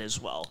hit as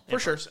well in For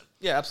sure. person.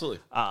 Yeah, absolutely.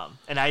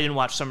 And I didn't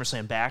watch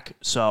SummerSlam back,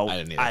 so I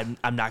didn't either.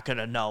 I'm not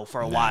gonna know for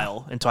a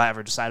while until I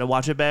ever decide to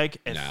watch it back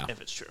No. if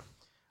it's true.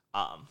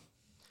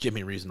 Give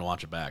me a reason to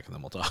watch it back, and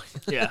then we'll talk.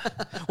 Yeah.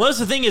 Well, that's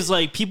the thing is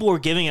like people were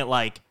giving it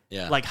like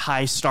Yeah. like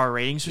high star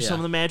ratings for some Yeah.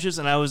 of the matches,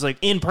 and I was like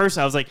in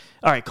person, I was like,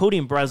 all right, Cody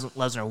and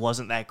Lesnar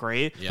wasn't that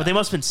great, Yeah. but they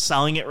must have been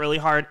selling it really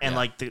hard, and Yeah.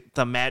 like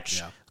the match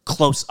Yeah.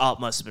 close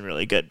up must have been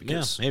really good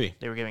because maybe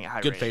they were giving it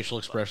high good rating. facial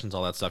expressions,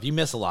 all that stuff. You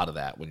miss a lot of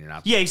that when you're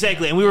not. Yeah,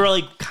 exactly. And we were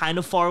like kind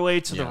of far away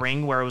to the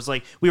ring where it was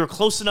like we were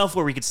close enough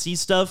where we could see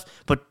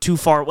stuff, but too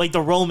far. Like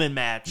the Roman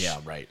match, Yeah,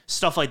 right.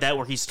 stuff like that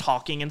where he's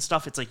talking and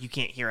stuff. It's like you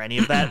can't hear any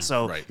of that,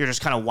 so Right. you're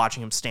just kind of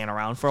watching him stand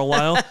around for a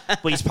while.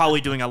 But he's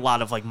probably doing a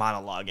lot of like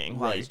monologuing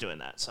while he's doing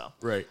that. So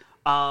Right.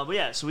 but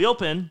yeah, so we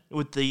open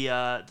with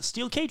the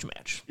steel cage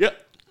match.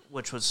 Yep.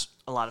 Which was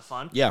a lot of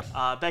fun.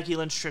 Yeah. Becky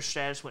Lynch, Trish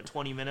Stratus went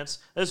 20 minutes.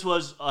 This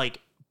was like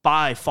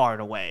by far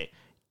and away,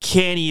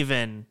 can't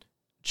even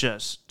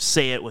just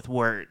say it with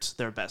words,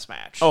 their best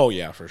match. Oh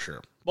yeah, for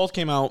sure. Both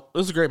came out.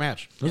 This is a great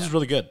match. This is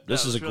really good.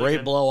 This is a really great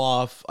good. blow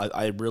off.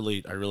 I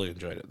really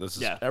enjoyed it. This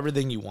is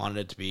everything you wanted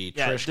it to be.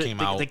 Yeah, Trish came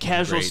out. The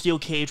casual great. steel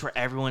cage where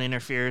everyone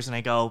interferes, and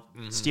I go,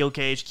 steel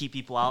cage, keep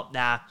people out.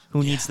 Nah,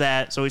 who needs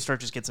that? So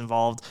Stark just gets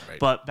involved. Right.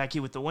 But Becky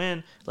with the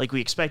win, like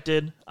we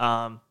expected.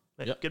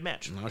 Good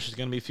match. Now she's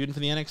going to be feuding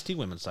for the NXT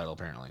Women's title,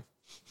 apparently,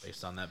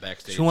 based on that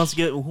backstage. Who wants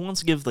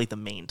to give like the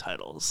main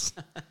titles?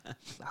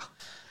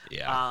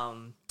 Yeah.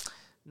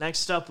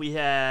 Next up, we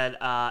had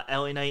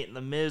LA Knight and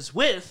The Miz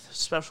with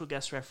special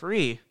guest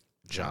referee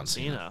John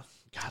Cena.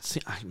 God,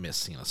 I miss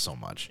Cena so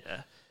much.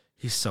 Yeah.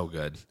 He's so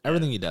good.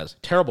 Everything he does.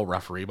 Terrible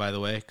referee, by the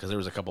way, because there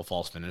was a couple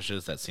false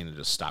finishes that Cena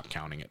just stopped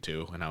counting it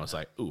too, and I was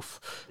like,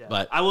 oof. Yeah.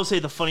 But I will say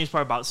the funniest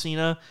part about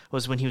Cena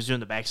was when he was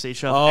doing the backstage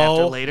show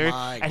after later,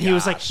 and he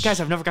was like,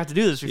 "Guys, I've never got to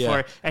do this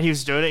before," and he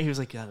was doing it. He was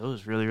like, "Yeah, that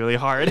was really, really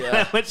hard." Yeah. And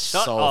I went,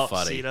 "Shut so up,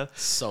 funny. Cena."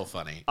 So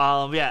funny.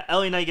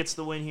 LA Knight gets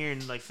the win here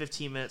in like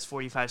 15 minutes,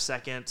 45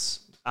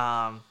 seconds.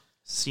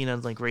 Cena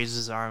like raises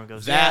his arm and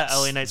goes,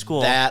 LA Knight's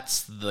cool.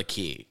 That's the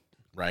key,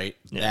 right?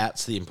 Yeah.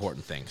 That's the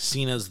important thing.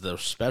 Cena's the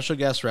special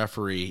guest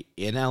referee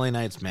in LA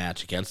Knight's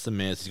match against The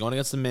Miz. He's going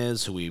against The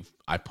Miz, who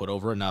I put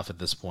over enough at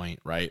this point,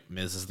 right?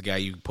 Miz is the guy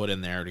you put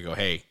in there to go,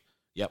 hey,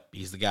 yep,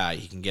 he's the guy.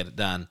 He can get it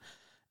done.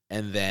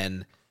 And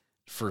then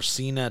for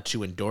Cena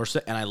to endorse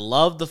it, and I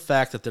love the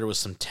fact that there was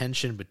some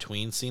tension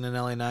between Cena and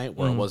LA Knight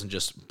where it wasn't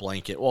just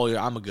blanket, well,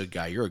 yeah, I'm a good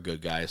guy, you're a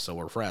good guy, so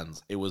we're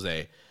friends. It was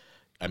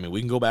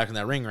we can go back in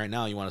that ring right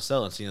now. You want to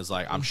sell it? And Cena's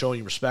like, I'm showing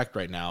you respect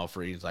right now.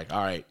 He's like,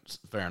 all right,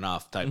 fair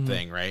enough type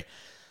thing, right?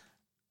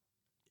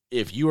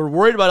 If you were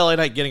worried about LA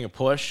Knight getting a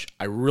push,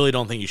 I really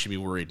don't think you should be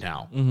worried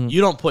now.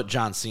 You don't put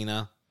John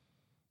Cena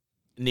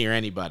near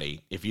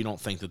anybody if you don't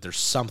think that there's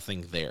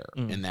something there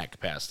in that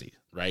capacity,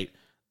 right?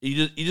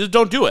 You just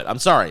don't do it. I'm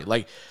sorry.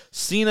 Like,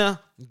 Cena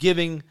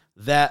giving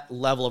that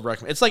level of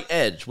recognition. It's like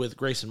Edge with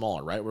Grayson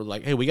Waller, right? We're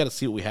like, hey, we got to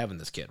see what we have in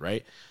this kid,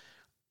 right?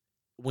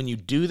 When you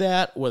do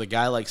that with a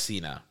guy like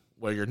Cena,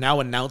 where you're now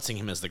announcing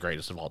him as the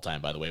greatest of all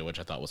time, by the way, which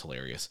I thought was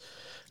hilarious.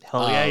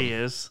 Hell yeah, he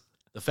is.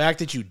 The fact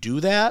that you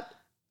do that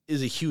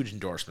is a huge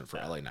endorsement for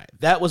LA Knight.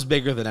 That was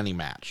bigger than any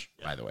match,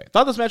 by the way.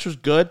 Thought this match was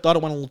good. Thought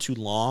it went a little too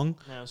long.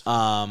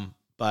 Yeah,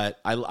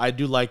 but I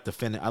do like the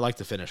finish. I like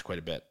the finish quite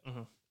a bit.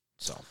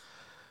 So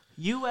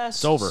U.S.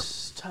 It's over.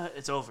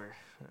 It's over.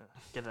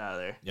 Get it out of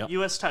there. Yep.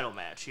 U.S. title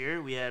match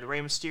here. We had Rey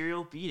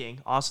Mysterio beating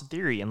Austin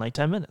Theory in like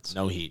 10 minutes.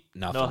 No heat.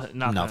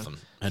 Nothing.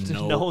 And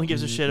no one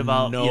gives a shit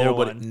about either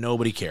one.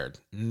 Nobody cared.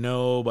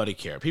 Nobody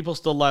cared. People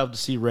still love to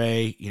see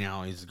Rey. You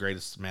know, he's the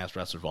greatest masked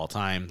wrestler of all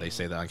time. They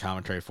say that on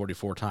commentary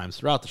 44 times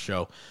throughout the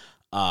show.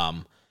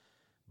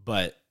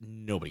 But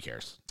nobody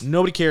cares.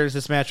 Nobody cares.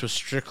 This match was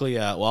strictly,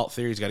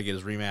 Theory's got to get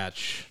his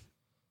rematch.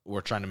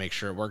 We're trying to make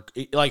sure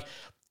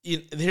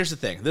here's the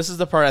thing. This is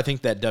the part I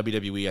think that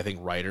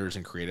WWE, writers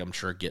and creative, I'm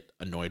sure, get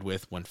annoyed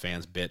with when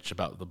fans bitch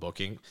about the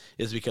booking,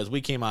 is because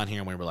we came on here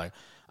and we were like,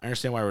 I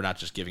understand why we're not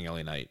just giving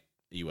LA Knight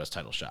the U.S.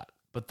 title shot.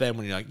 But then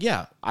when you're like,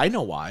 yeah, I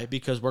know why,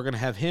 because we're going to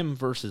have him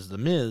versus The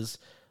Miz,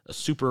 a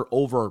super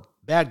over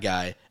bad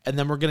guy, and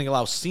then we're going to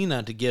allow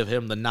Cena to give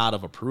him the nod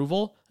of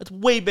approval. That's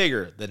way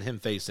bigger than him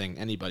facing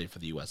anybody for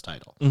the U.S.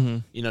 title.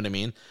 You know what I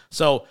mean?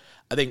 So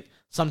I think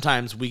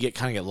sometimes we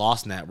get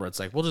lost in that, where it's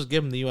like, we'll just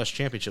give him the U.S.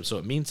 championship so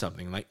it means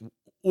something. Like,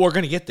 we're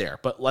going to get there,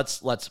 but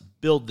let's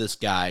build this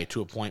guy to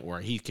a point where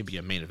he can be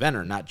a main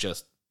eventer, not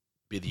just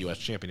be the U.S.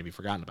 champion to be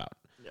forgotten about.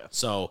 Yeah.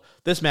 So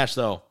this match,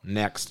 though,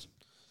 next.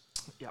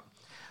 Yeah.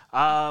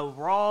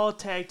 Raw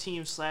tag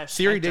team /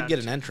 Theory did get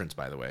an entrance,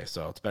 by the way,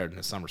 so it's better than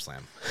his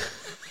SummerSlam.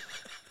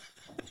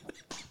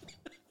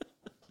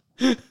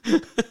 You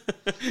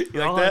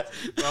like that?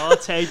 Raw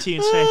tag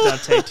team,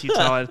 SmackDown tag team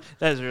talent.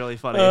 That is really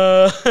funny.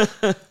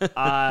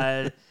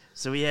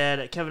 So we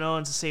had Kevin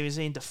Owens and Sami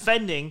Zayn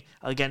defending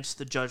against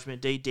the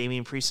Judgment Day,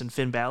 Damian Priest and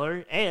Finn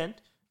Balor, and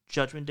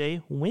Judgment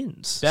Day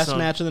wins. Best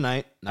match of the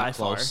night. Not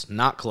close.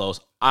 Not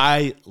close.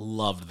 I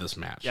loved this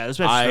match. Yeah, this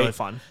match was really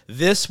fun.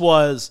 This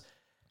was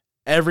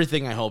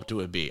everything I hoped it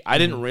would be. I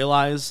didn't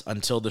realize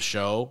until the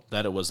show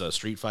that it was a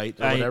street fight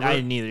or whatever. I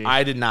didn't either.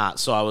 I did not.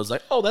 So I was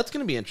like, oh, that's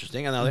going to be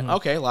interesting. And I was like,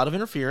 okay, a lot of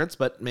interference,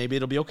 but maybe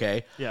it'll be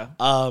okay. Yeah.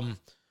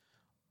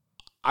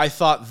 I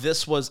thought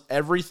this was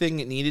everything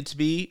it needed to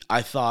be.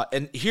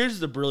 And here's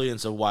the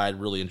brilliance of why I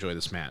really enjoy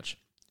this match,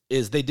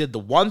 is they did the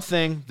one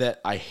thing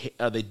that I hate.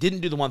 They didn't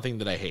do the one thing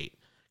that I hate.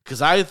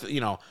 Because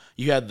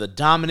you had the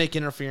Dominic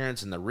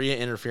interference and the Rhea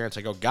interference.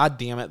 I go, God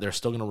damn it, they're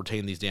still going to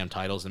retain these damn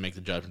titles and make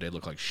the Judgment Day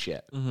look like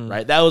shit,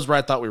 right? That was where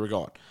I thought we were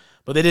going.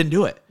 But they didn't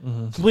do it.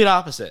 Complete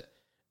opposite.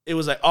 It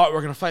was like, oh,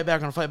 we're going to fight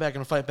back,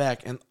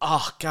 and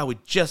oh, God, we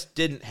just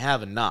didn't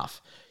have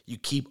enough. You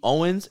keep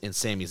Owens and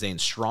Sami Zayn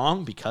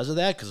strong because of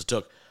that, because it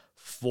took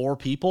 4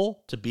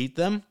 people to beat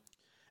them.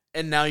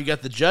 And now you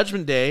got the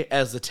Judgment Day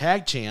as the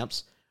tag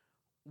champs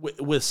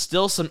with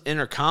still some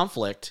inner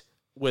conflict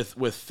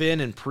with Finn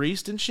and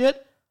Priest and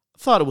shit. I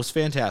thought it was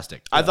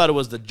fantastic. Yeah. I thought it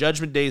was the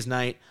Judgment Day's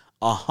night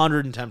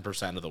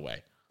 110% of the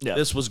way. Yeah.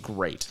 This was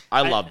great.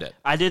 I loved it.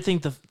 I did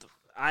think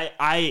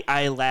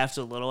I laughed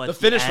a little at the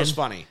finish end. Was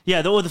funny.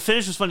 Yeah, the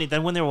finish was funny.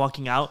 Then when they were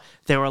walking out,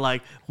 they were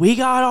like, "We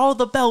got all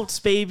the belts,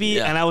 baby!"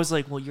 Yeah. And I was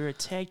like, "Well, you're a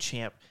tag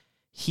champ.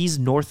 He's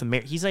North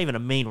America. He's not even a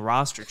main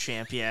roster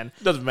champion.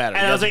 Doesn't matter."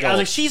 And I was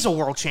like, "She's a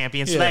world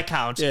champion, so that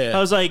counts." Yeah. I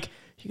was like,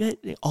 "You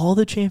got all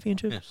the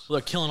championships." Yeah. Well,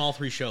 they're killing all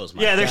 3 shows,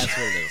 Mike. Yeah, that's what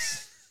it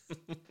is.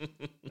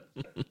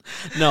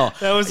 No,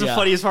 that was the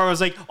funniest part. I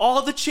was like,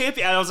 all the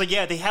champion. And I was like,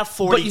 yeah, they have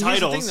 40 titles. Here's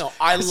the thing, though.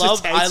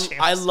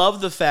 I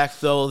love the fact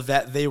though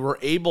that they were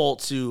able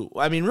to.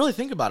 I mean, really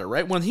think about it,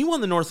 right? When he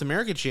won the North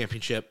American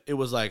Championship, it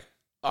was like,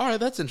 all right,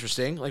 that's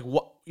interesting. Like,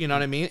 what, you know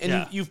what I mean?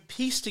 And you've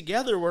pieced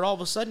together where all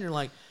of a sudden you're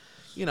like,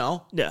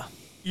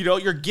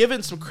 you're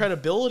giving some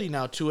credibility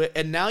now to it,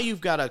 and now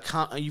you've got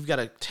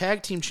a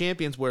tag team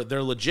champions where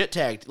they're legit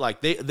tagged. Like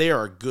they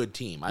are a good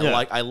team.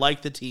 I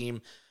like the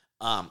team.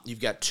 You've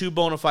got 2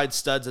 bona fide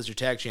studs as your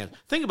tag champs.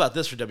 Think about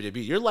this for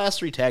WWE. Your last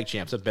 3 tag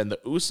champs have been the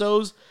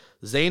Usos,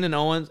 Zayn and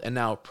Owens, and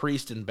now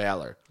Priest and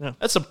Balor. Yeah.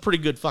 That's some pretty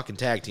good fucking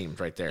tag teams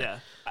right there. Yeah,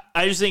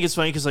 I just think it's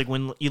funny because like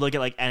when you look at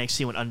like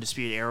NXT when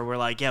Undisputed Era,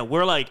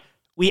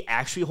 we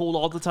actually hold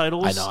all the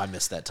titles. I know, I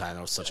missed that time.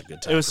 That was such a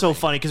good time. It was so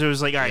funny because it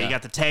was like, all right, you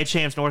got the tag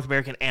champs, North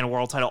American, and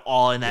world title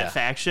all in that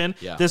faction.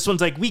 Yeah. This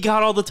one's like, we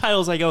got all the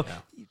titles. I go. Yeah.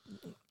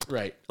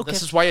 Right. Okay.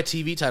 This is why a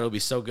TV title would be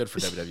so good for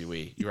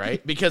WWE,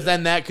 right? Because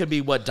then that could be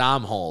what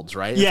Dom holds,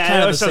 right? It's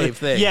kind of the same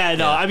thing. Yeah,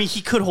 no, I mean,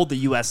 he could hold the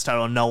U.S.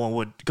 title and no one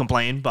would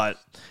complain, but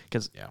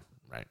because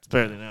it's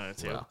better than that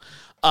too.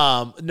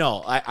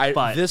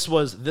 Well,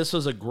 this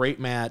was a great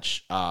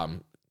match.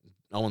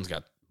 Owens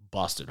got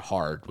busted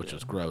hard, which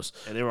was gross.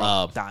 Yeah, they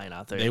were dying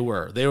out there. They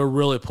were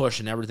really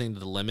pushing everything to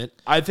the limit.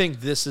 I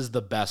think this is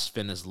the best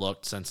Finn has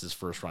looked since his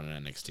first run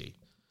in NXT.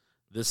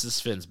 This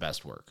is Finn's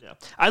best work. Yeah,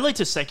 I liked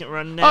his second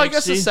run in NXT. Oh, I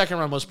guess his second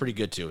run was pretty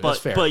good too. That's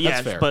fair.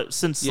 That's fair. But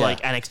since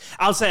like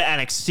outside of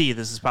NXT,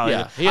 this is probably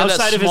he had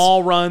that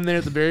small run there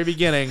at the very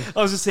beginning.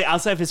 I was gonna say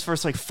outside of his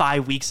first like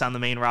 5 weeks on the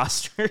main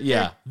roster.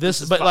 Yeah,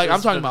 but like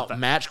I'm talking about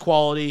match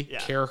quality,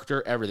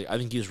 character, everything. I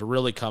think he's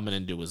really coming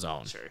into his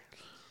own. Sure.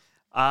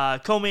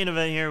 Co-main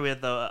event here, we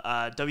had the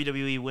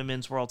WWE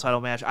Women's World Title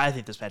match. I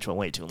think this match went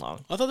way too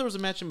long. I thought there was a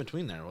match in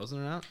between there,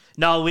 wasn't there not?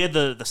 No, we had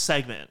the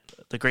segment,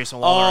 the Grayson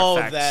Waller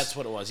effect. Oh, that's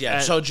what it was. Yeah,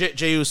 so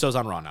Jey Uso's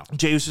on Raw now.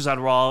 Jey Uso's on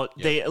Raw.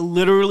 Yeah. They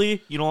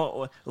literally,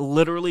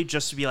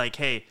 just to be like,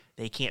 hey,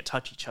 they can't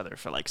touch each other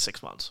for like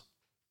 6 months.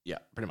 Yeah,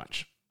 pretty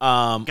much.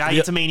 Gotta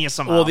get to Mania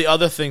somehow. Well, the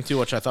other thing too,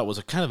 which I thought was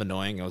kind of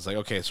annoying, I was like,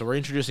 okay, so we're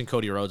introducing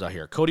Cody Rhodes out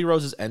here. Cody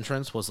Rhodes'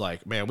 entrance was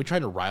like, man, we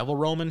trying to rival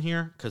Roman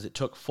here because it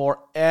took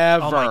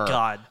forever. Oh my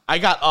god! I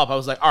got up. I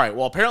was like, all right,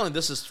 well, apparently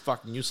this is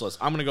fucking useless.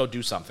 I'm gonna go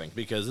do something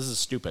because this is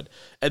stupid.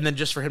 And then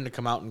just for him to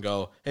come out and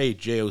go, hey,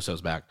 Jey Uso's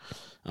back.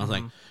 I was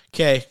like,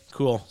 okay,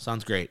 cool,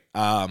 sounds great.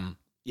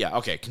 Yeah,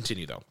 okay,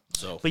 continue though.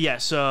 So we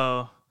had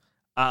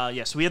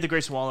the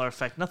Grayson Waller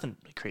effect. Nothing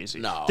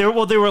crazy. No,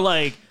 they were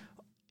like,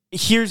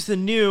 here's the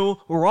new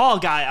Raw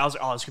guy. I was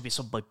like, oh, this could be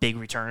some like big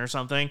return or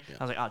something. Yeah.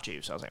 I was like, oh,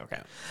 geez. I was like,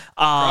 okay.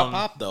 Hot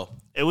pop though.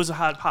 It was a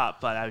hot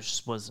pop, but it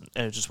just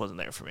wasn't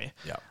there for me.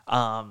 Yeah.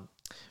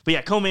 But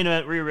yeah, co-main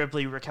event: Rhea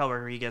Ripley, Raquel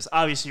Rodriguez.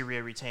 Obviously,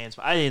 Rhea retains,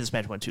 but I think this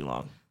match went too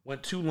long.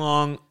 It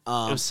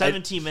was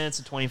 17 minutes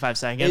and 25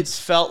 seconds. It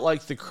felt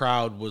like the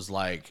crowd was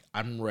like,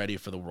 I'm ready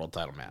for the world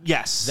title match.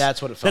 Yes.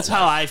 That's what it felt like. That's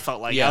how I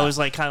felt like. Yeah. I was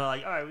like, kind of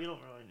like, all right, we don't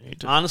really need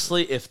to.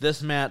 Honestly, if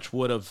this match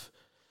would have,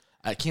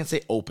 I can't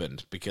say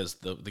opened because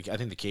I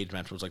think the cage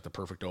match was like the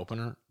perfect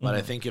opener. But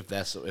I think if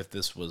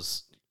this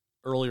was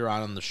earlier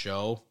on in the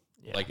show,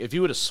 like if you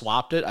would have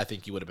swapped it, I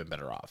think you would have been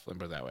better off. Let me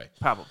put it that way.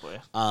 Probably.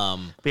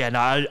 But yeah,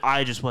 no,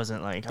 I just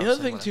wasn't like. The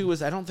other thing too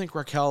is I don't think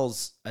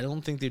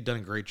they've done a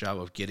great job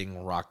of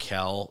getting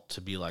Raquel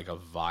to be like a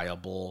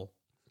viable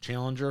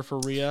challenger for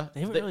Rhea.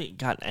 They haven't really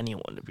gotten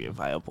anyone to be a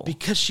viable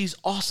because she's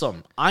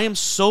awesome. I am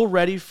so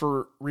ready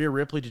for Rhea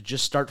Ripley to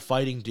just start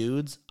fighting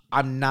dudes.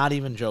 I'm not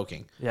even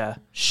joking. Yeah.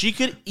 She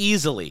could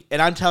easily,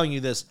 and I'm telling you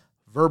this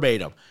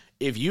verbatim,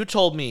 if you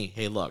told me,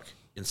 hey, look,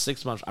 in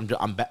 6 months,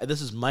 I'm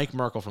this is Mike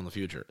Merkel from the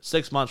future.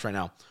 6 months right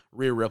now,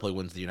 Rhea Ripley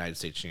wins the United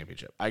States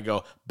Championship. I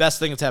go, best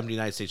thing that's happened to the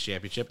United States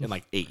Championship in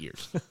like 8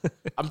 years.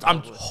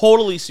 I'm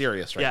totally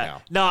serious right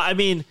now. No, I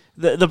mean,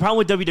 the problem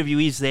with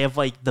WWE is they have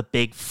like the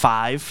big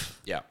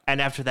 5. Yeah.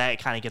 And after that, it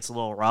kind of gets a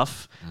little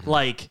rough.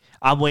 Like,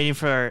 I'm waiting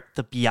for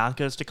the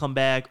Biancas to come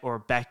back or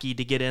Becky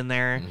to get in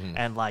there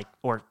and like,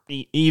 or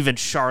even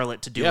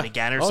Charlotte to do it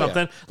again or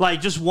something.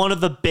 Like, just one of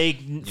the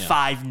big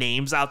 5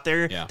 names out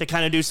there to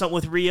kind of do something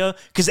with Rhea.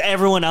 Because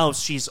everyone else,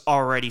 she's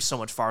already so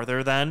much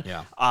farther than.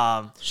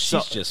 Yeah.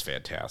 She's just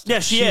fantastic. Yeah,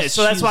 she is.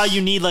 So that's why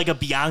you need like a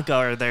Bianca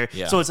or there.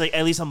 Yeah. So it's like,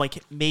 at least I'm like,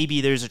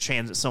 maybe there's a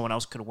chance that someone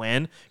else could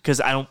win.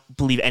 Because I don't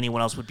believe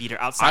anyone else would beat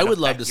her outside. I would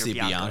love to Becky or see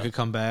Bianca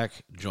come back,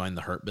 join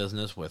the Hurt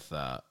Business with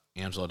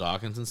Angela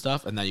Dawkins and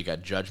stuff, and then you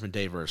got Judgment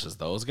Day versus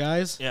those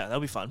guys. Yeah,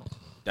 that'd be fun.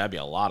 That'd be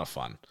a lot of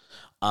fun.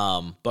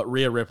 But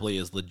Rhea Ripley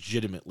is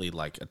legitimately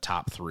like a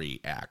top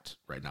 3 act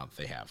right now that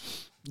they have.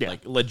 Yeah.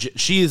 Like legit,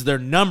 she is their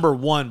number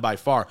 1 by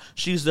far.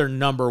 She's their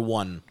number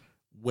 1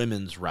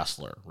 women's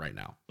wrestler right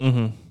now.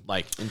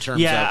 Like in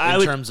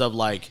terms of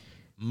like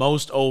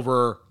most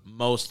over,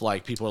 most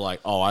like people are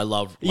like, oh, I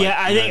love. Like,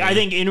 I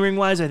think in ring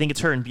wise, I think it's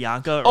her and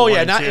Bianca. Oh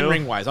yeah, not in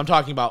ring wise. I'm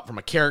talking about from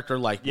a character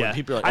like when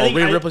people are like, oh,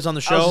 Rhea Ripley's on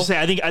the show. I was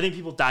gonna say, I think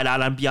people died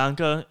out on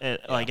Bianca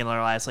like in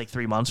their last like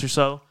 3 months or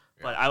so.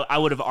 But I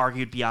would have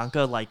argued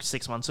Bianca like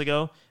 6 months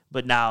ago.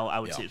 But now I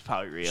would say it's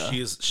probably Rhea.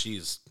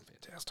 She's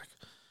fantastic.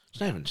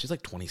 She's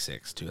like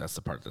 26 too. That's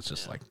the part that's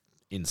just like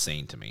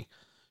insane to me.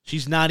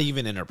 She's not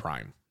even in her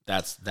prime.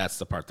 That's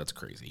the part that's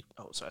crazy.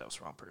 Oh, sorry, that was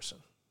the wrong person.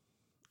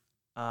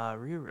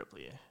 Rhea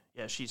Ripley.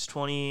 Yeah, she's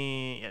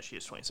 20. Yeah, she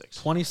is 26.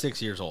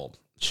 26 years old.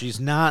 She's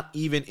not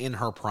even in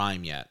her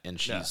prime yet, and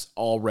she's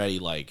already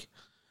like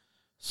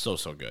so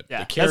good.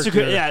 Yeah,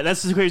 the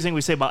that's the crazy thing we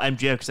say about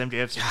MJF because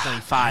MJF's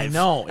 25. I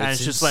know, and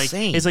it's just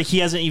insane. like it's like he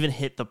hasn't even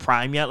hit the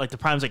prime yet. Like the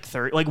prime's like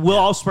 30. Like Will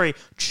Ospreay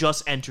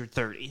just entered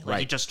 30. Like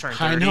he just turned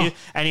 30,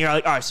 and you're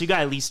like, all right, so you got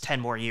at least 10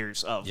 more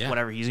years of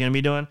whatever he's gonna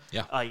be doing.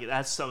 Yeah,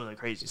 that's some of the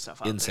crazy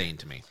stuff. Insane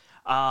to me.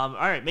 All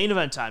right, main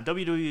event time.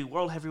 WWE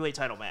World Heavyweight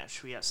Title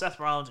match. We got Seth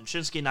Rollins and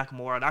Shinsuke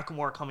Nakamura.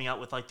 Nakamura coming out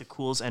with like the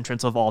coolest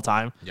entrance of all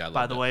time. Yeah,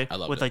 by the way,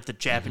 with like the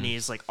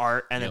Japanese like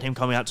art, and then him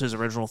coming out to his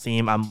original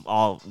theme. I'm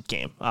all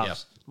game.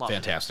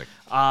 Fantastic.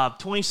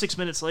 26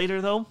 minutes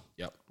later, though.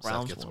 Yep.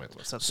 Rollins Seth gets won.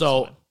 away. Seth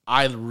So gets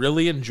I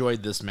really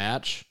enjoyed this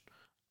match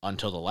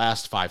until the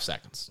last 5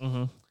 seconds.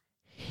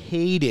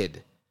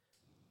 Hated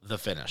the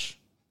finish.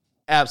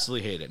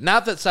 Absolutely hated it.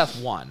 Not that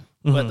Seth won,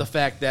 but the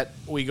fact that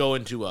we go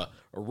into a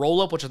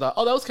roll up, which I thought,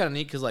 oh, that was kind of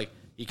neat because like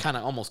he kind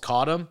of almost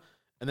caught him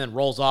and then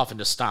rolls off and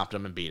just stomped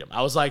him and beat him.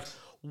 I was like,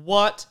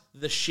 what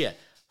the shit?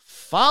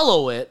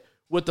 Follow it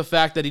with the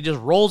fact that he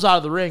just rolls out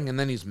of the ring and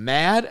then he's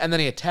mad and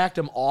then he attacked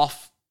him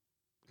off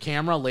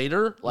camera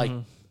later, like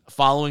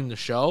following the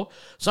show.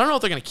 So I don't know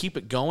if they're going to keep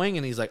it going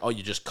and he's like, oh,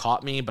 you just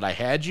caught me, but I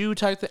had you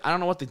type thing. I don't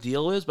know what the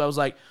deal is, but I was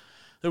like,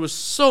 there was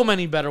so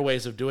many better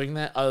ways of doing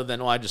that other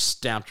than, oh, I just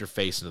stamped your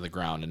face into the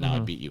ground and now I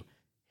beat you.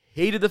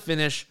 Hated the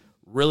finish.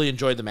 Really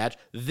enjoyed the match.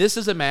 This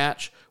is a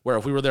match where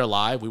if we were there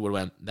live, we would have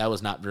went, that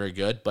was not very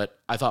good. But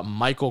I thought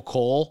Michael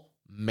Cole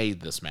made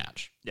this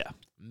match. Yeah.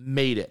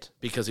 Made it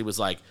because he was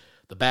like,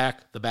 the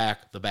back, the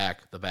back, the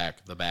back, the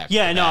back, the back.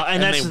 Yeah, the no, back.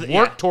 and that's they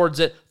worked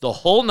towards it the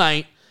whole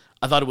night.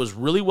 I thought it was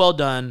really well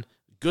done,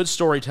 good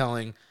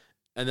storytelling.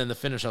 And then the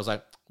finish, I was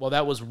like, well,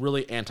 that was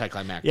really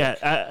anticlimactic.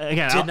 Yeah,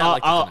 again,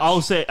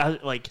 I'll say,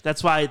 like,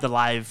 that's why the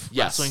live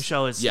wrestling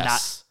show is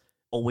not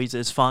always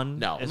as fun.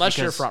 No, unless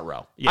you're front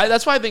row. Yeah.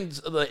 That's why I think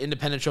the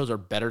independent shows are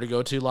better to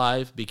go to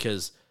live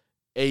because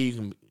it's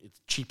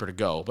cheaper to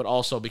go, but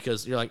also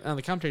because you're like, oh,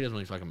 the commentary doesn't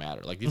really fucking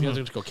matter. Like these guys are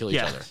going to go kill each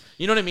other.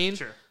 You know what I mean?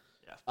 Sure.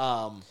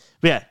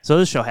 Yeah. So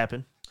this show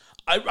happened.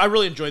 I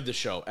really enjoyed the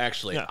show,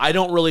 actually. Yeah. I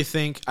don't really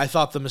think... I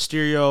thought the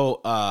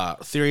Mysterio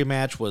Theory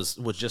match was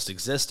just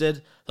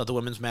existed. Thought the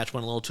women's match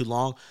went a little too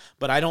long.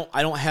 But I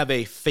don't have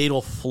a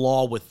fatal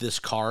flaw with this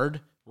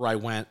card where I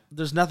went,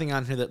 there's nothing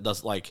on here that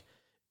does like...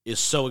 is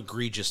so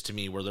egregious to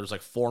me where there's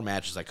like 4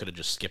 matches I could have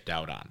just skipped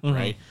out on,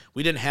 right?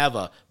 We didn't have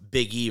a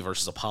Big E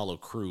versus Apollo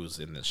Crews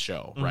in this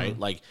show, right?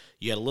 Like,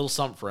 you had a little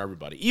something for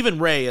everybody. Even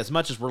Ray, as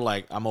much as we're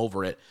like, I'm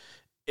over it,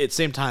 at the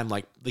same time,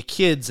 like, the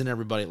kids and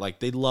everybody, like,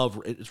 they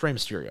love, it's Rey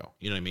Mysterio,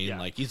 you know what I mean? Yeah.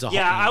 Like, he's a...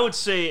 I would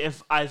say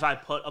if I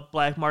put a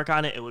black mark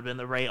on it, it would have been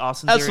the Ray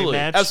Austin Theory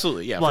match.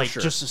 Absolutely, yeah, like, for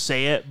sure. just to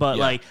say it, but,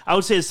 like, I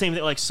would say the same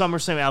thing, like,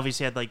 SummerSlam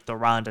obviously had, like, the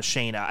Ronda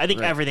Shayna. I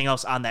think everything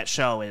else on that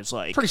show is,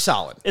 like... pretty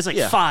solid. It's, like,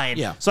 fine.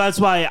 Yeah. So that's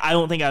why I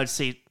don't think I would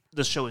say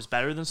the show is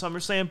better than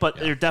SummerSlam, but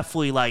they're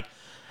definitely, like...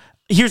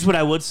 Here's what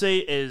I would say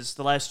is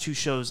the last 2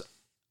 shows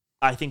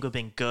I think have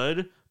been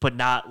good, but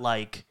not,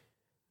 like...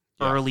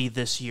 early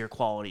this year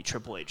quality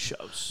Triple H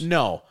shows.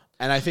 No.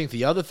 And I think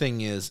the other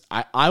thing is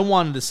I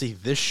wanted to see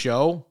this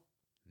show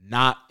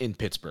not in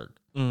Pittsburgh.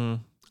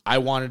 I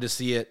wanted to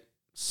see it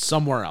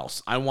somewhere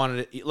else. I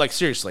wanted it, like,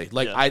 seriously,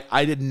 like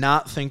I did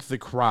not think the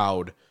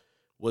crowd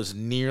was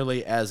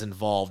nearly as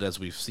involved as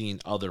we've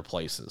seen other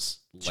places.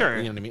 Like, sure.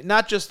 You know what I mean?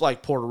 Not just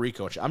like Puerto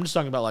Rico. I'm just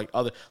talking about like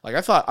other, like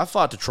I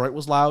thought Detroit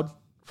was loud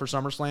for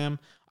SummerSlam.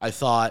 I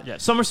thought, Yeah,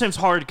 SummerSlam's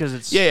hard because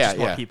it's yeah, just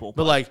more people.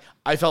 But like,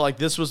 I felt like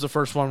this was the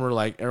first one where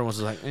like everyone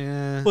was like,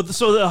 eh. But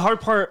so the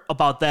hard part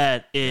about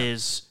that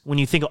is when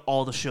you think of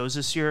all the shows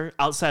this year,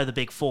 outside of the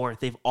big four,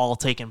 they've all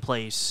taken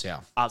place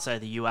outside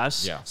of the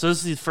U.S. Yeah. So this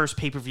is the first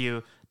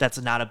pay-per-view that's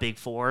not a big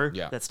four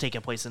that's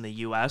taking place in the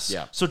U.S.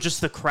 Yeah. So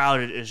just the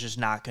crowd is just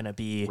not going to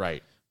be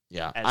right.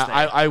 Yeah,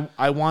 as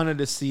I wanted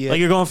to see it. like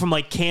you're going from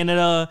like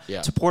Canada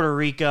to Puerto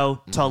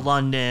Rico to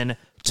London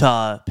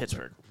to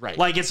Pittsburgh. Right.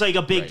 Like it's like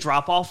a big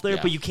drop off there,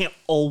 Yeah. but you can't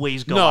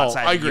always go no,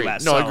 outside I the agree.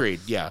 US. No, So agreed.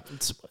 Yeah.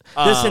 this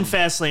and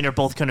Fastlane are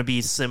both going to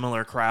be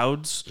similar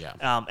crowds. Yeah.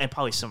 And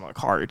probably similar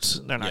cards.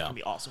 They're not Yeah. going to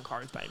be awesome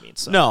cards by any means.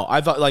 So. No, I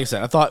thought, like I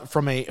said, I thought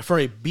for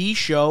a B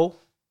show,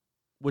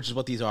 which is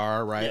what these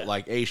are, right? Yeah.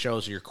 Like A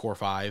shows are your core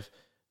 5.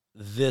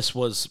 This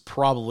was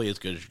probably as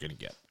good as you're going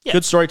to get. Yeah.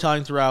 Good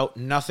storytelling throughout.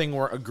 Nothing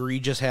where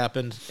egregious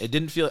happened. It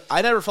didn't feel.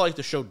 I never felt like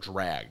the show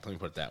dragged. Let me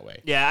put it that way.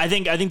 Yeah, I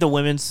think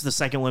the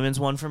second women's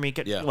one for me,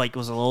 like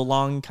was a little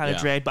long, kind of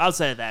dragged. But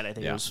outside of that, I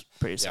think it was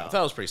pretty solid. I thought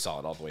it was pretty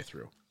solid all the way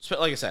through.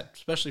 Like I said,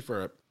 especially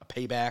for a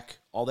payback,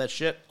 all that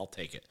shit, I'll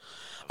take it.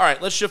 All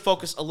right, let's shift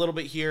focus a little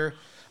bit here.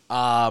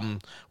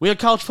 We had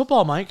college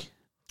football, Mike.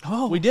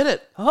 Oh, We did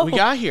it. Oh. We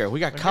got here. We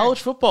got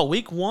college football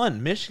week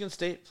 1. Michigan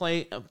State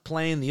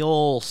playing the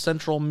old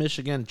Central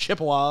Michigan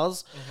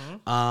Chippewas.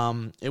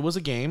 It was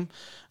a game.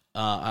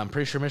 I'm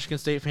pretty sure Michigan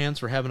State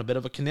fans were having a bit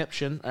of a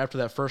conniption after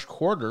that first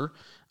quarter.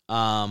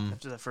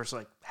 after the first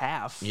like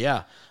half.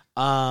 Yeah.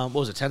 What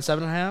was it? 10-7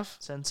 and a half?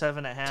 10-7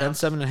 and a half.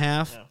 10-7 and a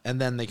half. Yeah.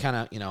 And then they kind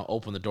of,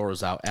 opened the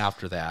doors out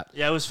after that.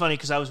 Yeah, it was funny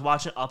because I was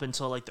watching up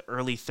until like the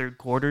early third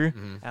quarter,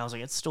 and I was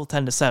like, it's still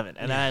 10-7.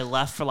 And then I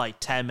left for like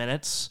 10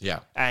 minutes. Yeah.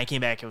 And I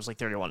came back, it was like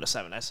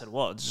 31-7. I said,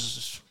 well, it's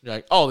just You're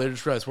like, oh, they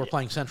just realized we're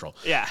playing Central.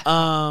 yeah.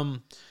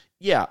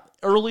 Yeah.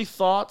 Early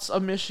thoughts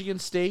of Michigan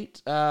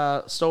State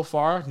so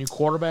far. New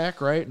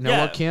quarterback, right?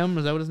 Noah Kim,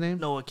 is that what his name?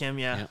 Noah Kim,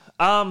 yeah.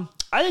 I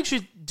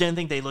actually didn't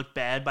think they looked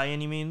bad by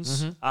any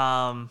means.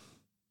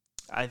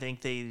 I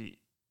think they,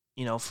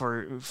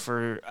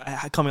 for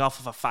coming off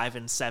of a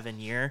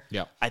 5-7 year,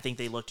 I think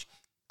they looked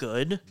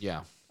good.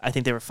 Yeah. I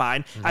think they were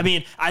fine. I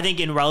mean, I think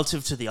in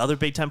relative to the other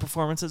Big Ten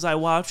performances I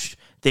watched,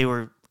 they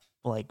were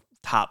like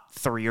top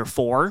 3 or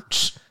 4.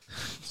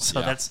 So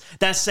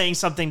that's saying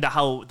something to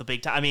how the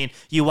Big Ten. I mean,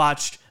 you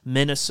watched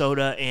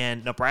Minnesota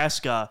and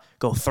Nebraska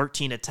go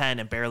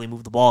 13-10 and barely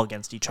move the ball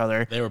against each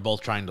other. They were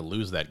both trying to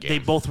lose that game. They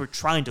both were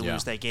trying to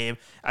lose that game.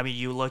 I mean,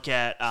 you look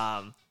at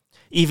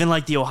even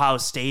like the Ohio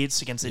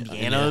States against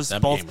Indiana's.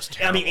 that both. game was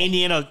terrible. I mean,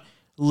 Indiana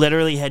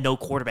literally had no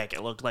quarterback.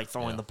 It looked like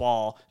throwing the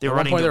ball. They were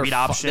running the read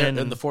option.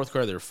 In the fourth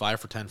quarter, they were 5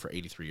 for 10 for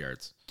 83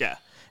 yards. Yeah,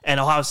 and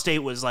Ohio State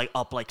was like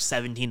up like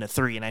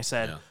 17-3, and I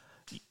said.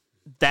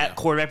 That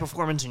quarterback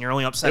performance, and you're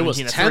only up 17-3. It was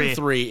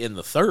 10-3 in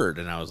the third,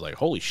 and I was like,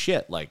 "Holy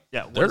shit!" Like,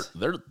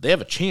 they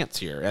have a chance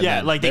here. And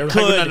yeah, like they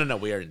could. Like, no,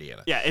 we are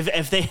Indiana. Yeah,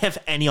 if they have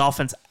any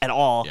offense at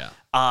all,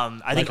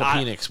 I think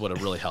Penix would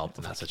have really helped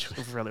in that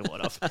situation. Really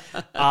would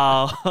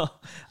have.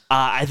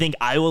 I think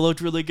Iowa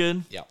looked really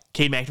good. Yeah,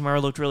 Cade McNamara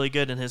looked really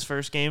good in his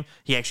first game.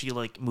 He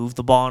actually moved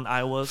the ball in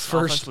Iowa's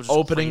first offense, which is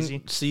opening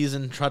crazy.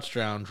 season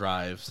touchdown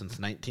drive since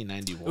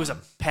 1991. It was a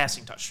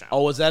passing touchdown.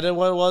 Oh, was that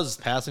what it was?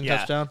 Passing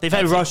touchdown? They've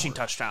had rushing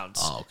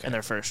touchdowns in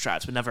their first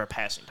shots, but never a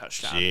passing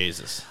touchdown.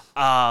 Jesus.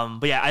 But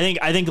yeah,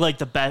 I think like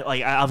the best,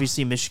 like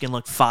obviously Michigan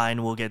looked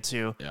fine. We'll get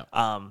to. Yeah.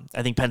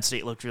 I think Penn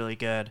State looked really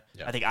good.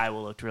 Yeah. I think Iowa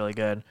looked really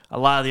good. A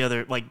lot of the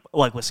other like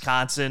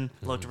Wisconsin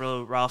looked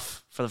really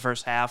rough for the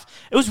first half.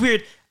 It was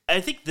weird. I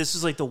think this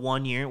is like the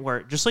one year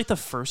where just like the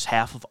first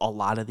half of a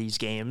lot of these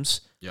games,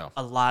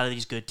 a lot of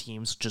these good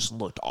teams just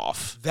looked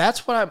off.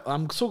 That's what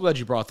I'm so glad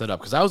you brought that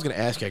up, because I was going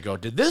to ask you,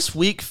 did this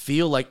week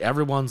feel like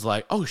everyone's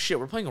like, oh shit,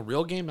 we're playing a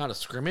real game, not a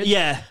scrimmage?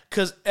 Yeah.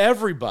 Because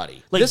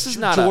everybody, like this is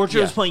not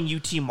Georgia was playing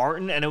UT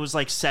Martin, and it was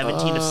like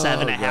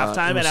 17-7 at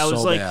halftime, and I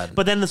was like, bad.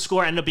 But then the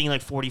score ended up being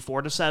like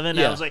 44-7, and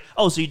I was like,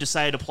 oh, so you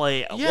decided to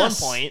play at one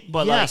point,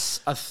 but like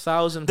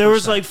 1,000%. There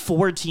was like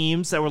 4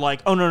 teams that were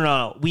like, oh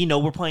no, we know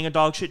we're playing a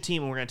dog shit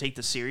team, and we're gonna take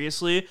this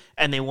seriously,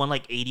 and they won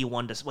like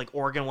 81 to like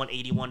Oregon won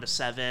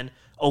 81-7.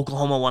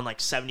 Oklahoma won like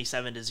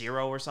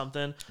 77-0 or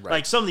something. Right.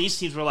 Like some of these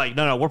teams were like,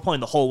 no, we're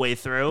playing the whole way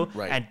through,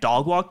 and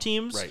dog walk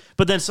teams. Right.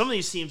 But then some of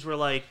these teams were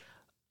like,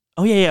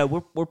 oh yeah,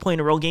 we're playing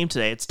a real game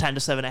today. It's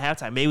 10-7 at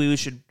halftime. Maybe we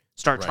should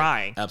start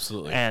trying.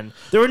 Absolutely. And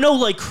there were no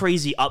like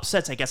crazy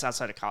upsets, I guess,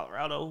 outside of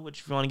Colorado, which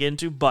if you want to get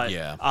into. But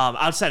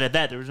outside of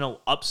that, there was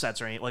no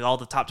upsets or anything. Like all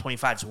the top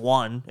 25s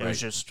won. It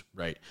was just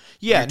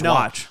Yeah, to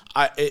watch.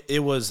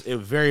 It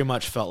very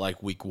much felt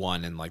like week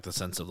 1 in like the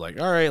sense of like,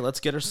 all right,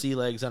 let's get our sea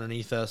legs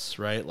underneath us,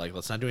 right? Like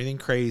let's not do anything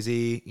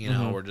crazy. You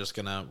know, we're just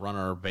gonna run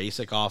our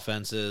basic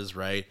offenses,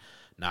 right?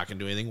 Not gonna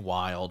do anything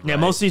wild. Yeah,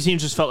 most of these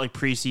teams just felt like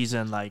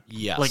preseason, like a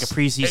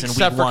preseason.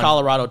 Except week for 1.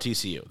 Colorado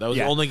TCU, that was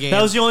the only game.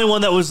 That was the only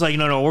one that was like,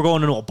 no, we're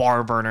going into a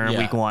bar burner in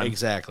week 1.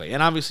 Exactly,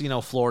 and obviously,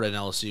 Florida and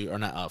LSU, or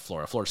not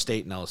Florida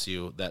State and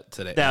LSU that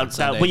today. But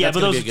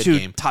those are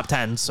 2 top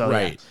 10. So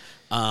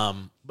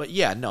But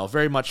yeah, no,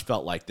 very much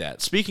felt like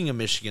that. Speaking of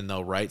Michigan,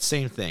 though, right?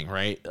 Same thing,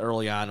 right?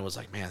 Early on, it was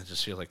like, man, it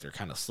just feels like they're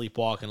kind of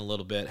sleepwalking a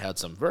little bit. Had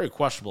some very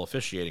questionable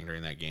officiating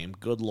during that game.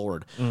 Good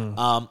Lord.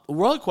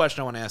 One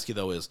question I want to ask you,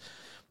 though, is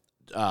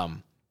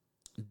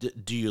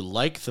do you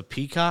like the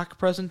Peacock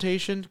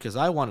presentation? Because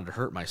I wanted to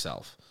hurt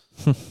myself.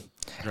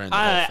 During the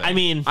whole thing. I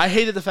mean, I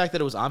hated the fact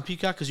that it was on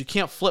Peacock because you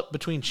can't flip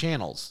between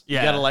channels. Yeah.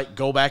 You got to like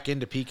go back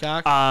into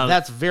Peacock.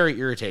 That's very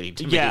irritating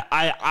to me. yeah,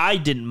 I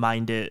didn't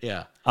mind it.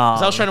 Yeah.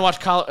 'Cause I was trying to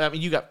watch I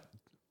mean, you got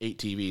 8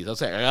 TVs.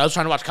 I was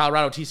trying to watch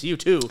Colorado TCU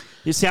too.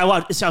 You see, I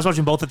was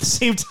watching both at the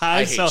same time.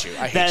 I hate you.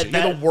 I hate you.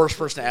 You're the worst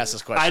person to ask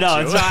this question. I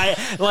know.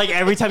 to. So like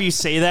every time you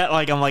say that,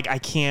 like I'm like I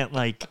can't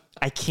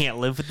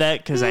live with that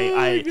because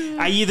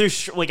I either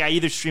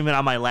stream it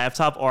on my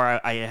laptop or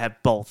I have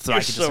both, so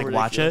I can just like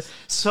watch it.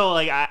 So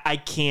like I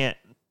can't.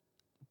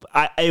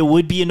 It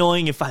would be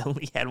annoying if I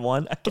only had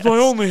one. If I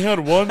only had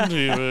one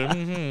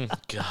TV.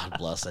 God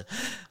bless it.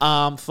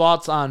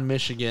 Thoughts on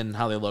Michigan?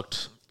 How they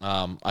looked?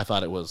 I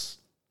thought it was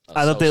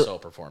so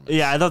performance.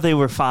 Yeah, I thought they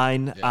were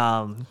fine.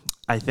 Yeah.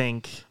 I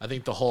think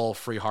the whole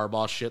free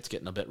Harbaugh shit's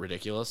getting a bit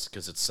ridiculous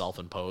because it's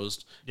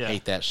self-imposed. Yeah.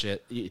 Hate that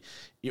shit.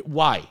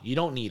 Why? You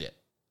don't need it.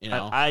 You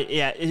know.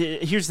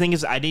 Here's the thing: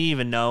 is I didn't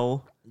even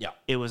know Yeah.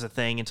 it was a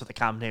thing until the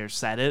commentators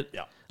said it.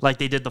 Yeah. Like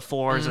they did the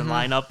fours and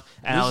lineup,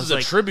 and I This was is a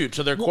like, tribute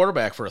to their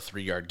quarterback for a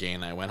 3-yard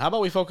gain. I went, how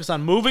about we focus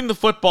on moving the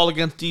football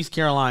against East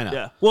Carolina?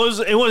 yeah. Well,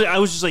 it was. I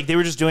was just like they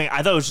were just doing.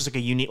 I thought it was just like a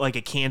unique, like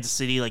a Kansas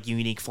City like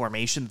unique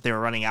formation that they were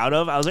running out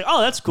of. I was like,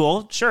 oh, that's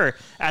cool, sure.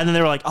 And then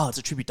they were like, oh, it's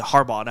a tribute to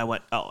Harbaugh, and I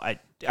went, oh, I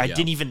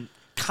didn't even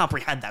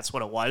comprehend that's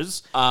what it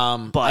was.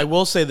 But I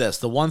will say this: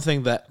 the one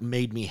thing that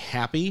made me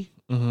happy,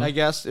 I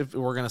guess, if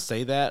we're gonna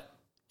say that,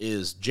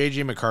 is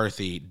J.J.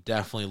 McCarthy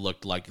definitely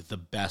looked like the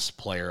best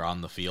player on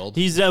the field.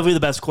 He's definitely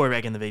the best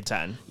quarterback in the Big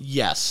Ten.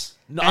 Yes.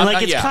 No, And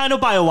like it's kind of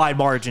by a wide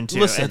margin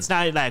too. Listen, it's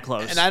not that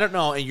close. And I don't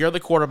know, and you're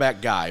the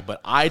quarterback guy, but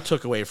I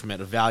took away from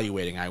it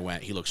evaluating. I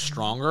went, he looks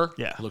stronger.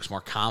 Yeah. He looks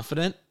more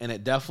confident, and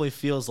it definitely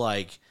feels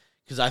like,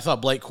 because I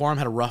thought Blake Corum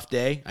had a rough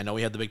day. I know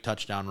he had the big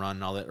touchdown run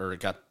and all that, or it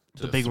got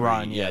to The big 3.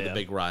 run, Yeah, yeah. the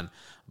big run.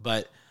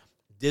 But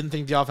didn't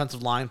think the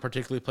offensive line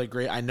particularly played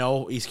great. I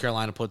know East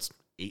Carolina puts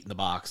 8 in the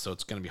box, so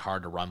it's going to be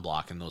hard to run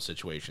block in those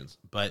situations.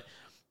 But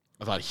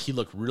I thought he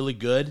looked really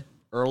good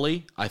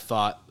early. I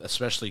thought,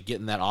 especially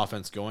getting that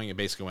offense going, it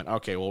basically went,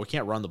 okay, well, we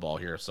can't run the ball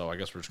here, so I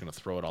guess we're just going to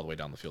throw it all the way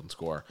down the field and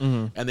score.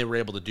 And they were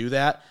able to do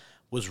that.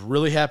 Was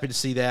really happy to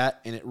see that,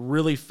 and it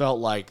really felt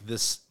like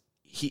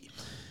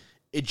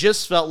it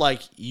just felt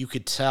like you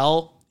could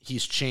tell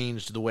he's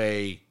changed the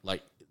way,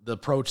 like, the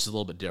approach is a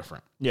little bit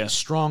different. Yeah. He's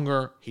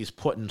stronger. He's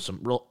putting some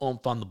real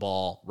oomph on the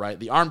ball, right?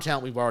 The arm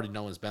talent we've already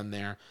known has been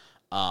there.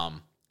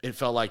 It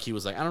felt like he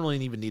was like, I don't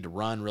really even need to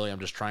run, really. I'm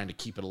just trying to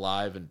keep it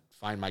alive and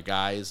find my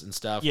guys and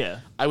stuff. Yeah.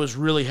 I was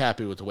really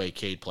happy with the way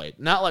Cade played.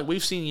 Not like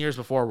we've seen years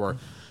before where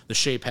the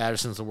Shea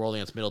Pattersons of the world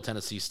against Middle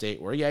Tennessee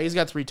State, where, yeah, he's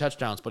got 3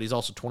 touchdowns, but he's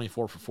also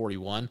 24 for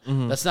 41.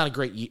 That's not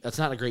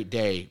a great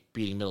day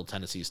beating Middle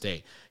Tennessee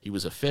State. He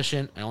was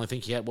efficient. I only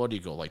think he had, what did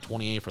he go, like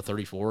 28 for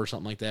 34 or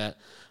something like that?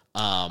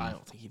 I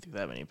don't think he threw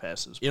that many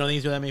passes. You don't think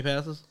he threw that many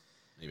passes?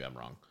 Maybe I'm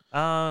wrong.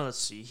 Let's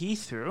see. He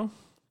threw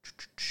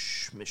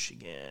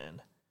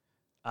Michigan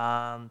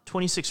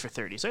 26 for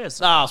 30. So it's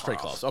it's pretty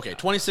close. Okay,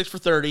 26 for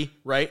 30,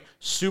 right?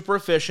 Super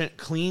efficient,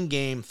 clean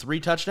game, 3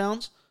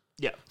 touchdowns.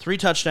 Yeah. 3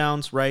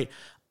 touchdowns, right?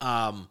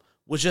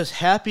 Was just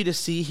happy to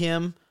see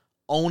him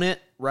own it,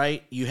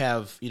 right? You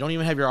don't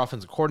even have your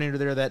offensive coordinator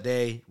there that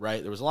day,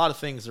 right? There was a lot of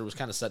things that was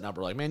kind of setting up.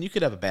 We're like, man, you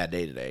could have a bad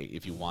day today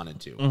if you wanted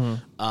to.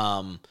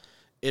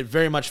 It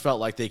very much felt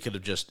like they could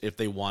have just, if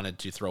they wanted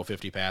to throw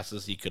 50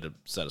 passes, he could have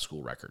set a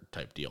school record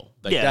type deal.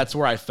 Like, Yeah. that's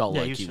where I felt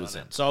Yeah, like he was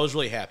in. So I was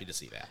really happy to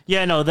see that.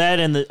 Yeah, no, that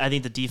and I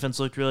think the defense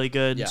looked really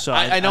good. Yeah. So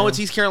I know it's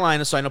East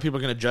Carolina, so I know people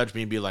are going to judge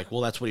me and be like, well,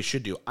 that's what he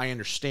should do. I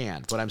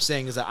understand. What I'm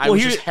saying is that I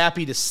was just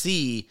happy to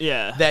see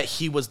that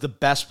he was the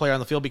best player on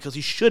the field because he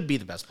should be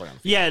the best player on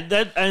the field.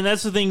 Yeah,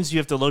 that's the things you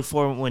have to look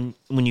for when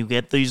you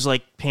get these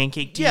like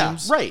pancake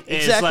teams. Yeah, right.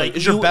 It's Exactly. like,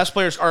 Is your best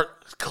players are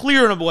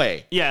clear and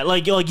away. Yeah,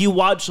 like you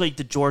watch like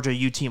the Georgia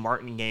UT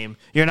Martin game,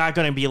 you're not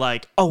going to be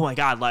like, oh my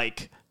god,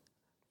 like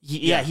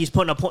he's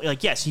putting a point.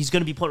 Like, yes, he's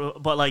going to be putting,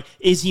 but like,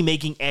 is he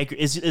making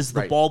accurate? Is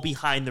the ball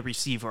behind the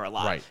receiver a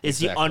lot? Right, Is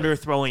he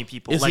underthrowing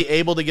people? Is he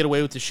able to get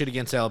away with the shit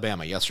against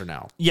Alabama? Yes or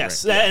no?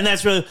 Yes, Right. and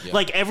that's really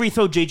like every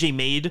throw JJ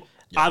made.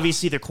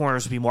 Obviously, their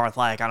corners would be more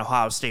athletic on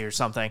Ohio State or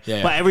something.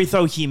 Yeah. But every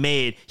throw he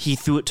made, he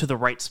threw it to the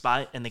right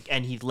spot,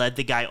 and he led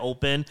the guy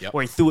open,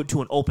 or he threw it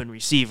to an open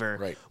receiver.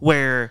 Right.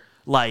 Where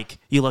like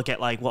you look at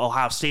like what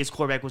Ohio State's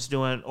quarterback was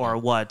doing, or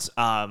what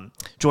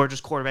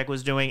Georgia's quarterback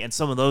was doing, and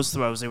some of those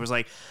throws, it was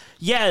like,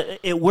 yeah,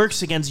 it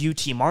works against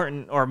UT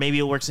Martin, or maybe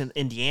it works in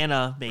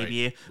Indiana,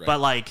 maybe. Right. But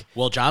like,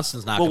 Will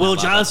Johnson's not. Will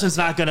Johnson's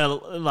not gonna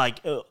like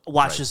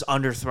watch his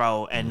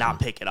underthrow and not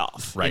pick it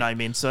off. Right. You know what I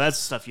mean? So that's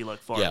the stuff you look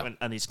for Yeah.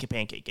 on these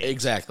pancake games.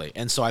 Exactly.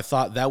 And so I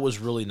thought that was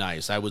really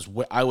nice. I was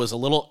a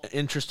little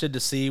interested to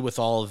see with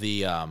all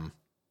the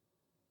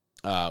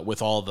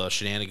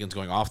shenanigans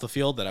going off the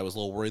field that I was a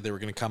little worried they were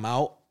going to come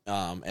out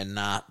and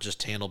not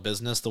just handle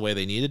business the way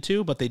they needed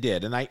to, but they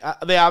did. And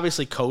they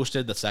obviously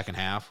coasted the second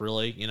half,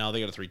 really. You know, they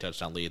got a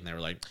 3-touchdown lead, and they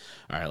were like,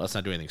 all right, let's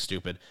not do anything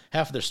stupid.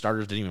 Half of their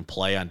starters didn't even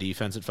play on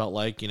defense, it felt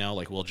like. You know,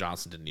 like Will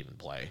Johnson didn't even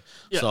play.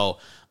 Yeah. So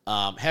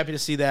happy to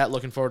see that.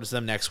 Looking forward to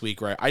them next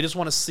week, right? I just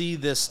want to see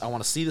this. I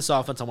want to see this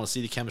offense. I want to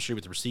see the chemistry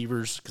with the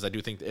receivers, because I do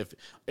think that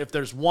if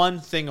there's one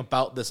thing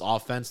about this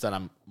offense that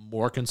I'm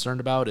more concerned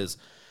about is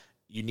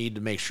you need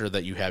to make sure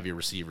that you have your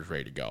receivers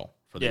ready to go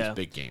for these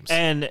big games.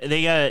 And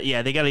they got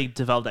to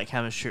develop that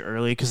chemistry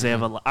early, because they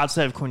have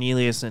outside of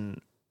Cornelius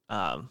and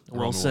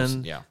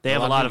Wilson, they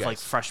have a lot of like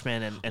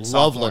freshmen and sophomores.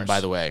 Loveland,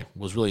 by the way,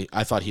 was really,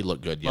 I thought he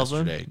looked good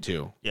yesterday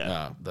too.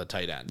 Yeah, the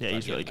tight end. Yeah,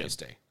 he's really good. Nice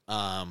day.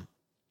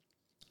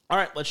 All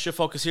right, let's shift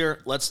focus here.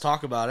 Let's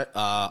talk about it.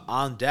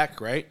 On deck,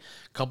 right?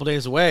 A couple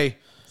days away.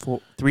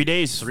 3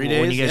 days. 3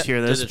 days. When you guys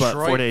hear this, but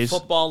 4 days.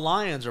 Football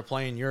Lions are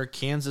playing your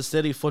Kansas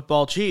City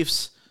Football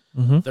Chiefs.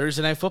 Mm-hmm.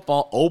 Thursday Night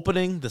Football,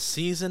 opening the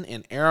season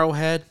in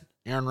Arrowhead.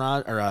 Jared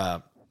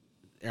Goff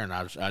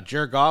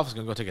is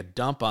going to go take a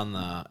dump on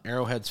the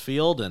Arrowhead's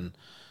field and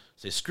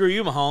say, screw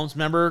you, Mahomes.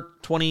 Remember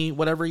 20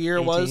 whatever year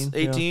 18, it was?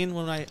 18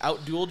 when I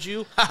out-dueled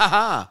you? Ha ha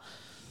ha.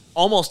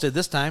 Almost did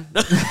this time.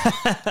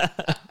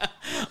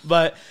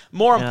 But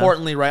more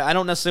importantly, right, I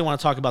don't necessarily want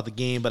to talk about the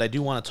game, but I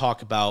do want to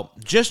talk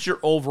about just your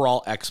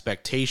overall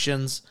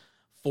expectations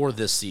for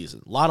this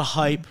season. A lot of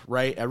hype,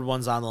 right?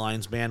 Everyone's on the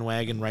Lions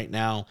bandwagon right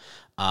now.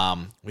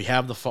 We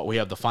have the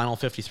final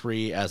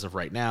 53 as of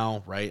right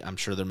now, right? I'm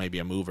sure there may be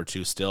a move or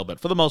two still, but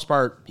for the most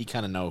part, you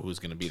kind of know who's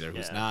going to be there,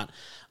 who's not.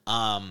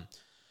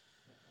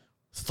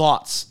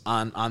 Thoughts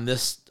on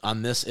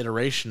this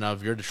iteration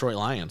of your Detroit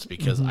Lions,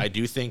 because I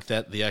do think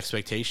that the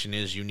expectation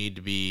is you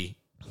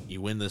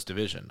win this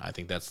division. I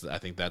think that's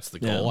the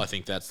goal. I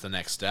think that's the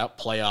next step.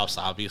 Playoffs,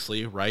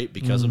 obviously, right?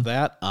 Because of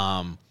that.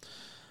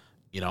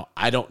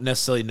 I don't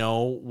necessarily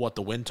know what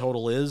the win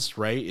total is,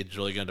 right? It's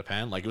really going to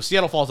depend. Like, if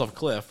Seattle falls off a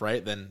cliff,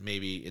 right, then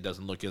maybe it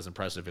doesn't look as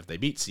impressive if they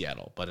beat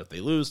Seattle. But if they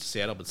lose to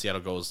Seattle, but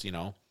Seattle goes,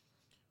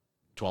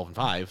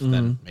 12-5,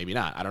 then maybe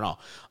not. I don't know.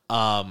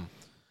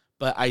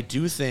 But I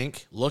do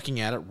think,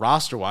 looking at it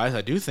roster-wise,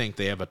 I do think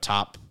they have a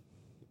top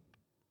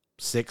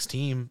 6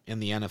 team in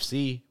the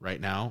NFC right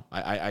now.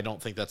 I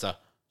don't think that's a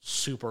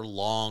super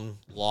long,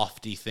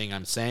 lofty thing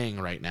I'm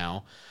saying right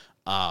now.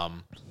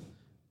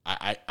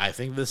 I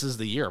think this is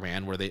the year,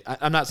 man, where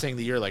I'm not saying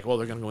the year like, well,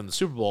 they're going to go win the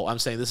Super Bowl. I'm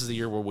saying this is the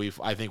year where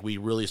I think we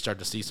really start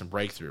to see some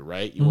breakthrough,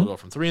 right? You will go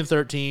from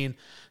 3-13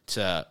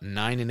 to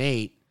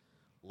 9-8.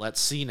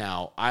 Let's see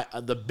now.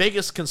 The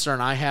biggest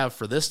concern I have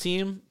for this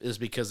team is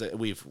because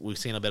we've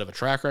seen a bit of a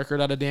track record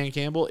out of Dan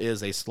Campbell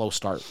is a slow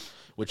start,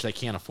 which they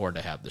can't afford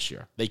to have this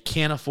year. They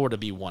can't afford to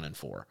be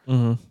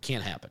 1-4.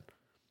 Can't happen.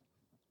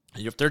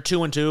 And if they're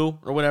 2-2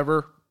 or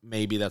whatever,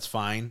 maybe that's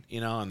fine,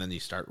 and then you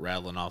start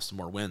rattling off some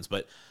more wins.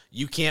 But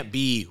you can't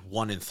be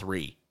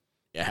 1-3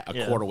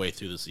 a quarter way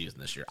through the season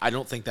this year. I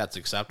don't think that's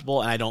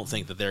acceptable, and I don't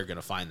think that they're going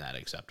to find that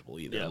acceptable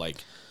either. Yeah. Like,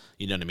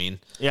 you know what I mean?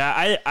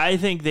 Yeah, I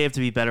think they have to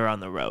be better on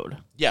the road.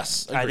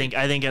 Yes, agreed.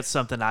 I think that's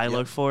something I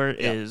look for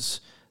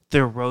is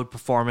their road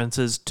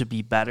performances to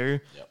be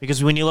better. Yep.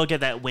 Because when you look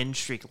at that win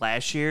streak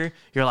last year,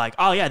 you're like,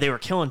 oh yeah, they were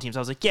killing teams. I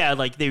was like, yeah,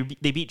 like they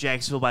beat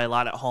Jacksonville by a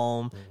lot at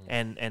home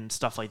and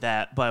stuff like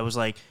that. But I was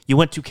like, you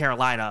went to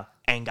Carolina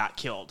and got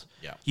killed.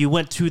 Yeah. You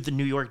went to the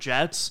New York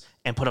Jets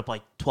and put up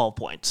like 12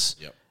 points.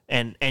 Yep.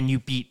 And you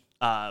beat.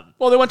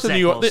 Well, they went to New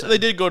York. They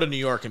did go to New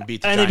York and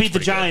beat the Giants. And they beat the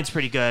Giants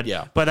pretty good.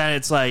 Yeah. But then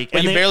it's like.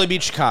 But you barely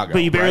beat Chicago.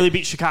 But you barely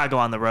beat Chicago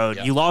on the road.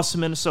 Yeah. You lost to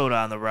Minnesota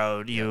on the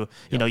road. You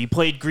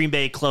played Green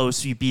Bay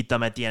close. You beat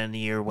them at the end of the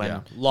year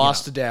when.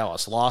 Lost to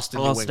Dallas. Lost to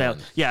New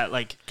England.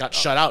 Got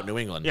shut out in New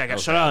England. Yeah,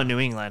 shut out in New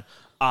England.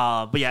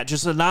 But yeah,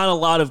 just not a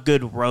lot of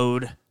good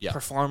road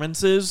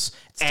performances.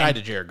 It's tied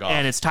to Jared Goff.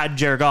 And it's tied to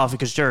Jared Goff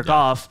because Jared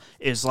Goff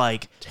is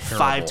like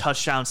terrible. 5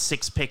 touchdowns,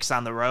 6 picks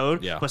on the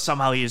road, but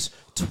somehow he's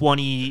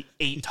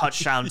 28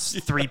 touchdowns,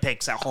 3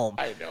 picks at home.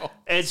 I know.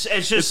 It's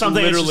just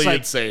something literally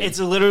insane. It's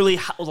literally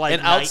like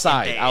and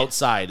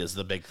outside is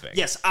the big thing.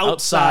 Yes,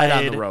 outside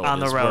on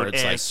the road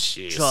is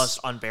like, just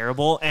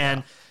unbearable.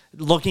 And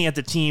looking at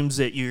the teams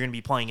that you're going to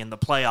be playing in the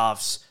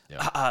playoffs,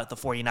 the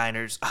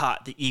 49ers,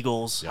 the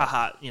Eagles,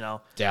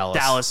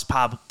 Dallas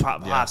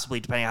possibly,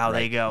 depending on how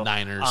they go.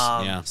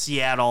 Niners,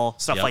 Seattle,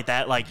 stuff like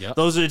that. Like,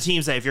 those are the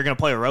teams that if you're going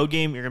to play a road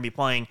game, you're going to be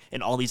playing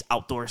in all these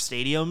outdoor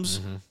stadiums.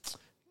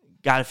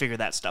 Got to figure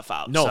that stuff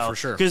out. No, for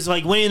sure. Because,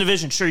 like, winning the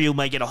division, sure, you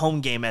might get a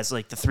home game as,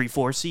 like, the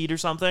 3-4 seed or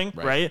something,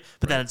 right?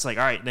 But then it's like,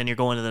 all right, then you're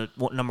going to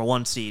the number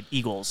 1 seed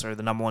Eagles or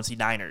the number 1 seed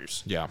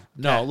Niners. Yeah.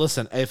 No,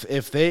 listen,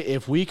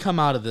 if we come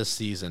out of this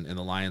season and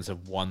the Lions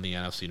have won the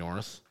NFC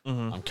North,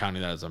 I'm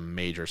counting that as a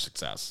major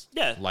success.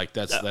 Yeah. Like,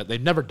 that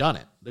they've never done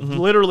it. They've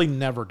literally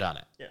never done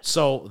it. Yeah.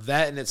 So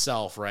that in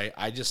itself, right,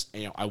 I just,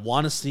 I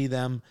want to see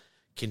them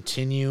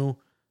continue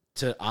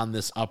on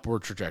this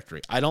upward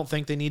trajectory. I don't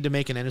think they need to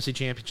make an NFC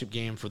Championship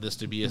game for this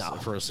to be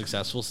for a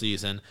successful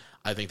season.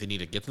 I think they need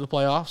to get to the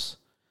playoffs,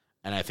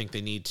 and I think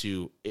they need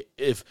to.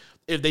 If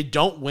they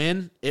don't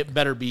win, it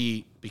better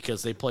be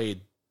because they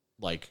played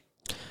like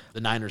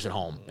the Niners at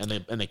home, and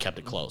they kept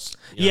it close.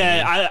 You know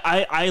Yeah, what I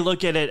mean? I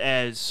look at it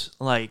as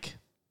like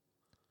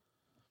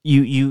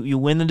you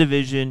win the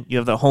division, you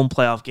have the home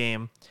playoff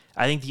game.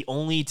 I think the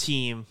only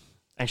team,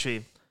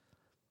 actually,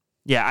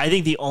 yeah, I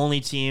think the only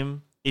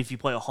team, if you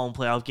play a home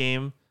playoff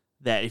game,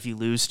 that if you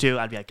lose to,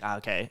 I'd be like,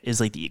 okay, is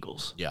like the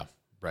Eagles. Yeah,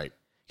 right.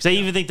 Because I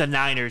even think the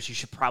Niners, you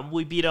should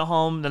probably beat at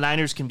home. The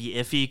Niners can be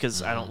iffy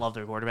because I don't love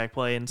their quarterback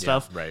play and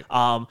stuff. right.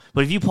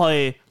 But if you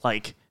play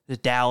like the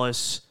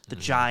Dallas, the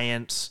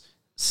Giants,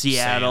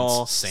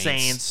 Seattle,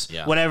 Saints,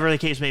 yeah. whatever the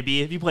case may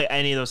be, if you play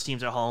any of those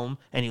teams at home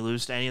and you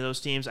lose to any of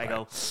those teams, I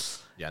go,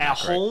 Yeah, at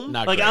home,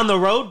 Not like great. on the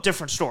road,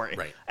 different story.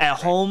 Right. At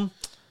home,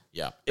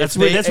 Yeah, That's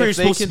where you're if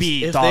supposed to can-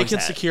 be If they dogs can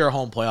at. secure a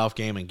home playoff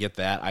game and get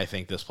that, I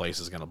think this place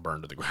is going to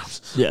burn to the ground.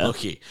 Yeah.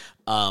 Okay.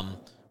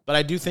 But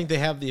I do think they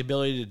have the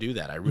ability to do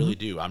that. I really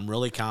Mm-hmm. do. I'm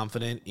really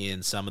confident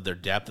in some of their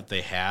depth that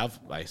they have.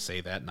 I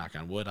say that, knock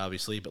on wood,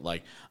 obviously, but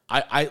like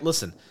I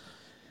listen.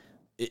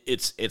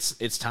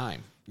 It's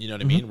time. You know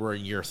what I mean? We're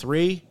in year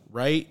 3,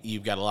 right?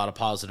 You've got a lot of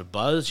positive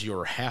buzz.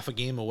 You're half a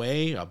game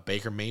away, a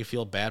Baker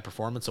Mayfield bad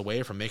performance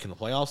away from making the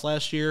playoffs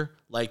last year.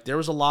 Like, there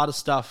was a lot of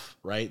stuff,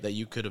 right, that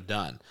you could have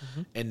done.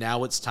 And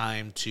now it's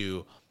time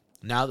to,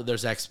 now that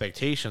there's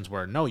expectations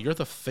where, no, you're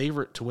the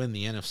favorite to win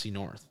the NFC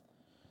North.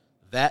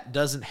 That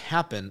doesn't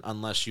happen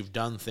unless you've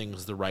done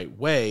things the right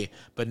way.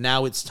 But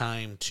now it's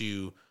time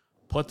to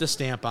put the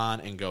stamp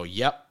on and go,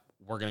 yep,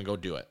 we're going to go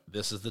do it.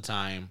 This is the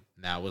time.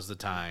 Now is the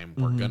time.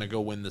 We're going to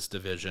go win this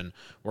division.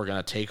 We're going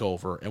to take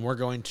over. And we're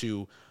going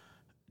to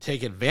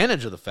take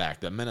advantage of the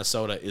fact that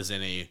Minnesota is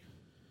in a,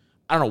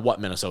 I don't know what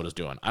Minnesota's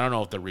doing. I don't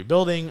know if they're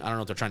rebuilding. I don't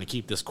know if they're trying to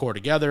keep this core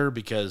together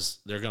because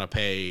they're going to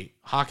pay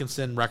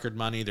Hawkinson record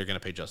money. They're going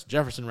to pay Justin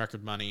Jefferson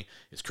record money.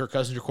 Is Kirk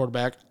Cousins your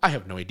quarterback? I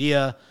have no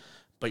idea.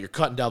 But you're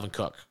cutting Dalvin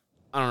Cook.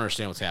 I don't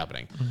understand what's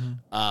happening.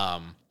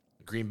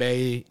 Green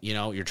Bay, you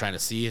know, you're trying to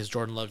see, is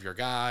Jordan Love your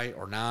guy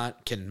or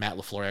not? Can Matt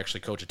LaFleur actually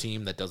coach a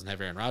team that doesn't have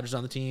Aaron Rodgers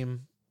on the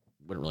team?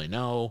 Wouldn't really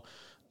know.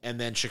 And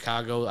then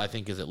Chicago, I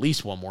think, is at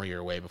least one more year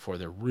away before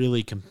they're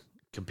really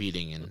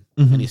competing in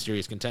any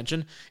serious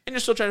contention. And you're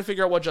still trying to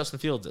figure out what Justin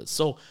Fields is.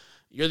 So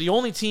you're the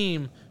only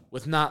team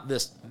with not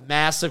this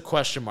massive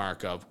question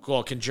mark of,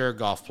 well, can Jared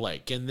Goff play?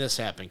 Can this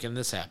happen? Can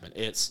this happen?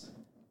 It's,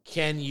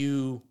 can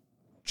you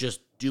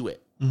just do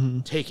it?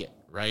 Take it,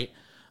 right?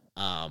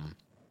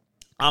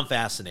 I'm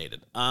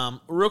fascinated.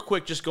 Real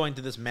quick, just going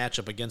to this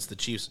matchup against the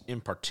Chiefs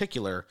in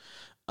particular,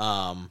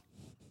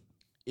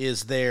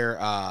 is there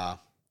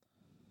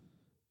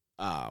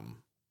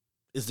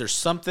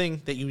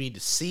something that you need to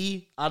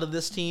see out of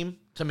this team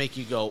to make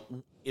you go,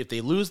 if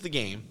they lose the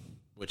game,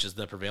 which is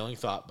the prevailing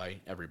thought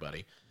by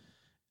everybody,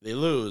 they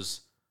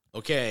lose,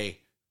 okay,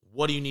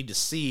 what do you need to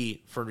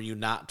see for you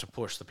not to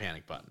push the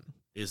panic button?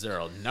 Is there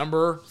a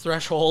number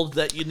threshold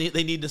that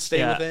they need to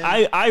stay within?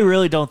 I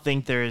really don't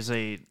think there's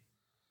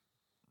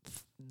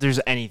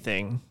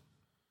anything.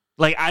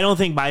 Like, I don't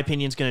think my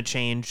opinion's going to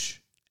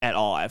change at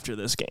all after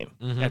this game,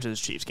 after this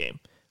Chiefs game,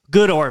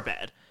 good or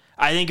bad.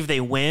 I think if they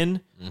win,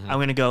 I'm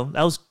going to go,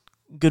 that was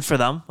good for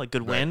them, like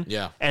good win.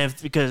 Yeah. And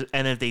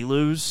if they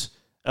lose,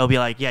 it'll be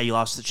like, yeah, you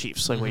lost to the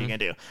Chiefs. Like, what are you going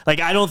to do? Like,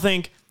 I don't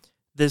think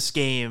this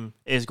game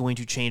is going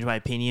to change my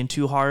opinion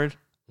too hard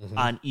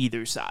on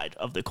either side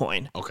of the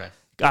coin. Okay.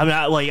 I'm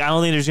not like, I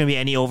don't think there's gonna be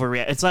any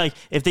overreact. It's like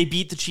if they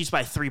beat the Chiefs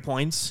by 3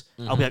 points,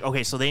 I'll be like,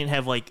 okay, so they didn't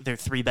have like their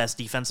 3 best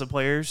defensive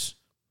players.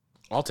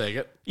 I'll take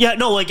it. Yeah,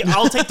 no, like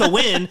I'll take the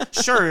win,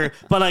 sure,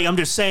 but like I'm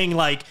just saying,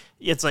 like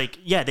it's like,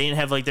 yeah, they didn't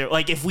have like their,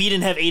 like if we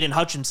didn't have Aiden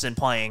Hutchinson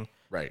playing,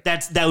 right?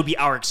 That would be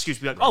our excuse.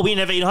 Be like, oh, we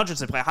didn't have Aiden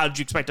Hutchinson play. How did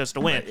you expect us to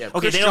win? Right, yeah.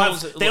 Okay, Chris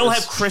they don't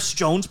have Chris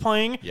Jones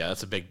playing. Yeah,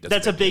 that's a big.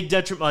 That's a big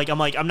detriment.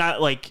 Like I'm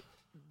not like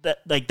that.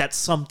 Like that's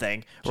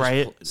something,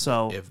 right?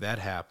 So if that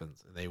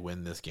happens and they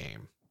win this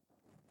game,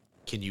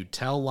 can you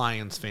tell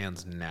Lions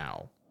fans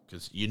now,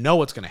 because you know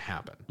what's going to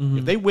happen,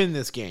 if they win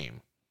this game,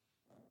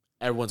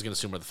 everyone's going to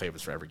assume we're the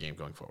favorites for every game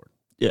going forward.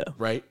 Yeah.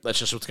 Right? That's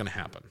just what's going to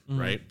happen,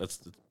 right?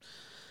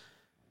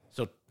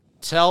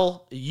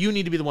 So you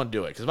need to be the one to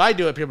do it. Because if I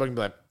do it, people are going to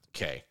be like,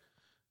 okay,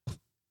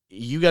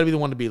 you got to be the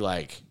one to be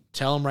like,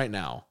 tell them right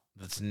now,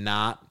 does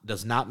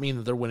not mean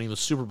that they're winning the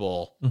Super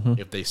Bowl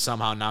if they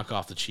somehow knock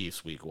off the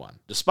Chiefs week 1.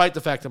 Despite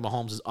the fact that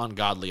Mahomes is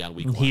ungodly on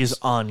week 1. He is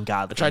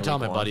ungodly. I tried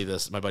telling my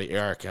buddy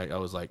Eric, I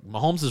was like,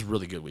 Mahomes is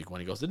really good week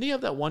 1. He goes, didn't he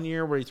have that one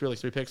year where he threw like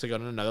 3 picks? I go,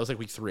 no, that was like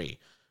week 3.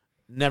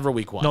 Never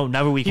week 1. No,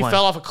 never week 1. He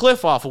fell off a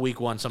cliff off of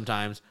week 1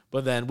 sometimes,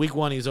 but then week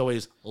 1 he's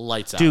always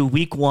lights out. Dude,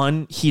 week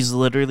 1, he's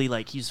literally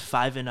like, he's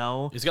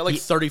 5-0. He's got like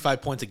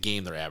 35 points a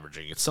game they're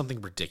averaging. It's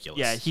something ridiculous.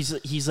 Yeah,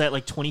 he's at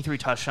like 23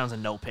 touchdowns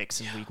and no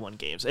picks in week 1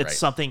 games. It's Right.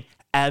 something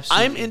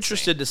absolutely I'm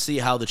interested to see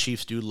how the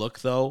Chiefs do look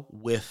though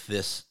with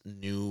this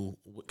new,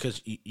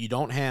 because you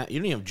don't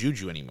even have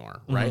Juju anymore,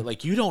 right?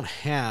 Like you don't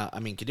have. I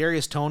mean,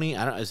 Kadarius Toney.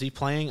 Is he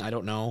playing? I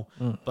don't know.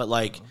 But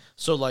like,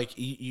 so like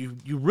you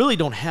really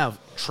don't have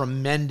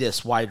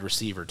tremendous wide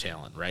receiver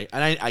talent, right?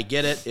 And I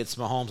get it. It's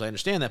Mahomes. I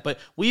understand that. But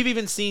we've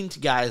even seen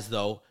guys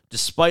though,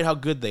 despite how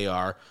good they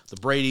are, the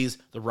Bradys,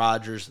 the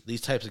Rodgers,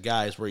 these types of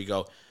guys, where you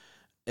go,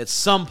 at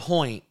some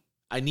point,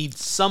 I need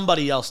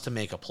somebody else to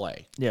make a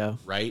play. Yeah.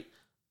 Right?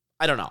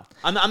 I don't know.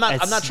 I'm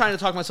not trying to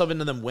talk myself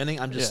into them winning.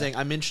 I'm just saying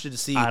I'm interested to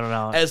see I don't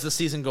know. as the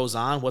season goes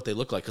on what they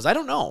look like because I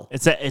don't know.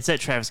 It's that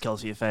Travis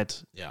Kelce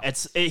effect. Yeah.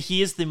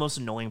 He is the most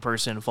annoying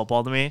person in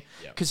football to me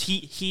because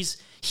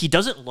he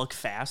doesn't look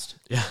fast.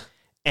 Yeah.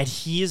 And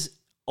he is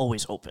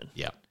always open.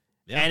 Yeah.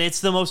 And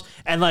it's the most,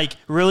 and like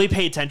really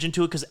pay attention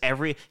to it because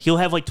he'll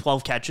have like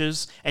 12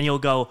 catches and you'll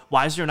go,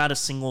 why is there not a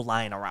single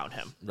line around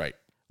him? Right.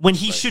 When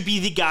he should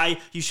be the guy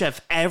you should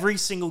have every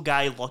single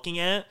guy looking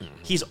at,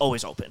 he's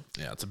always open.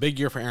 Yeah, it's a big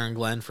year for Aaron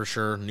Glenn for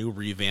sure. New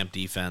revamped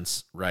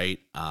defense, right?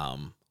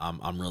 I'm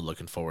really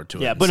looking forward to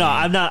it. Yeah, but no,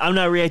 I'm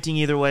not reacting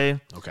either way.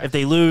 Okay. If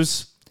they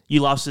lose, you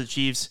lost to the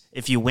Chiefs.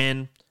 If you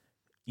win,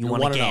 you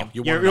won a game.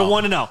 You're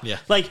 1-0. Yeah.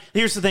 Like,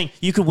 here's the thing.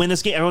 You could win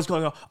this game. Everyone's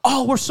going to go,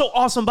 oh, we're so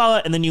awesome about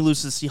it. And then you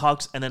lose to the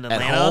Seahawks and then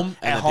Atlanta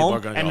at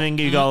home. And then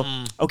you go,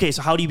 okay,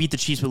 so how do you beat the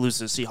Chiefs but lose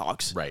to the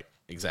Seahawks? Right.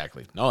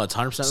 Exactly. No, it's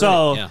 100%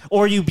 so, right. Yeah.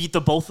 or you beat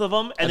the both of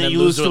them, and then you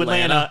lose to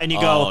Atlanta, and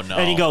you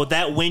go,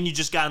 that win you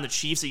just got on the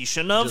Chiefs that you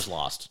shouldn't have.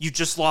 You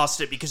just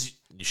lost it because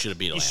you should have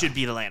beat Atlanta. You should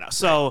beat Atlanta.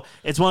 So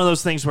it's one of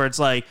those things where it's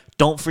like,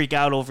 don't freak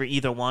out over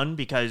either one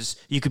because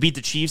you could beat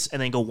the Chiefs and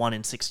then go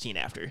 1-16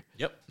 after.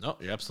 Yep. No,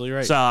 you're absolutely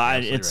right. So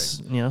it's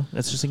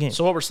just a game.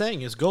 So what we're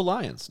saying is go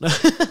Lions.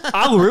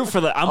 I'll root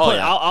for the.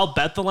 I'll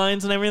bet the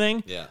Lions and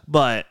everything. Yeah.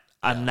 But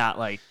I'm not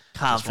like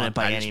confident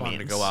by any means. I just want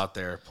them to go out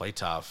there, play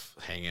tough,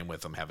 hang in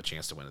with them, have a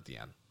chance to win at the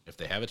end. If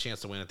they have a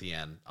chance to win at the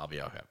end, I'll be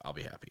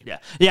happy. Yeah.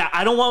 Yeah.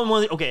 I don't want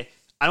one.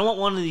 I don't want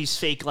one of these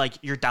fake like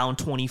you're down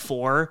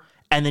 24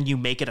 and then you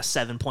make it a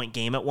 7-point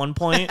game at one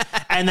point,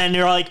 and then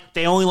you're like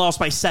they only lost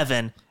by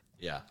 7.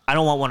 Yeah. I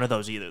don't want one of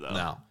those either though.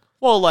 No.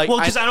 Well,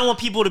 because I don't want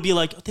people to be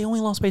like they only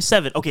lost by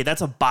 7. Okay,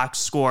 that's a box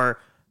score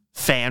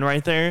fan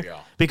right there. Yeah.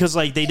 Because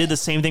like they did the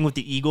same thing with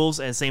the Eagles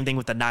and same thing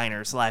with the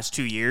Niners the last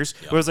 2 years.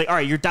 Where it's like, all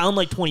right, you're down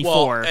like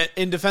 24. Well,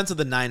 in defense of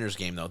the Niners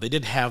game though, they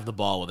did have the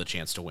ball with a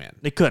chance to win.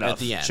 They could have at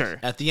the end. Sure.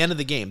 At the end of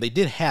the game, they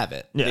did have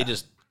it. Yeah. They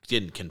just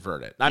didn't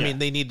convert it. I mean,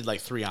 they needed like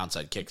 3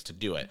 onside kicks to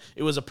do it.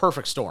 It was a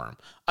perfect storm.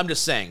 I'm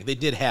just saying they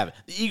did have it.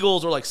 The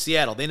Eagles were like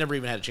Seattle. They never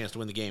even had a chance to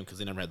win the game because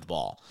they never had the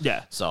ball.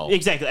 Yeah. So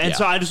exactly. And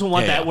so I just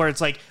want that where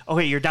it's like,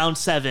 okay, you're down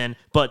 7,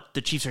 but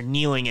the Chiefs are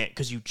kneeling it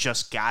because you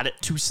just got it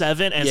to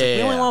 7, and it's like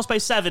we only lost by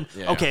 7.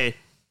 Yeah. Okay.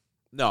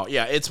 No,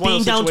 yeah, it's one being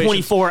of those down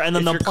 24 and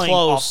then them playing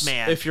off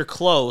man. If you're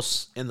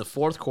close in the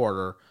fourth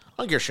quarter,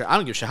 I don't give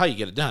a shit how you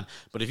get it done.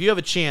 But if you have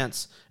a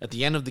chance at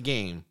the end of the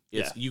game,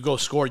 you go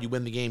score, you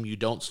win the game. You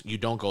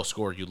don't go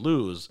score, you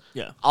lose.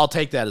 Yeah, I'll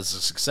take that as a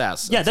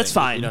success. Yeah, that's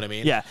fine. You know what I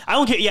mean? Yeah, I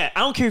don't care. Yeah,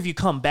 I don't care if you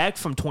come back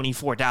from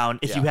 24 down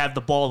if you have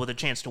the ball with a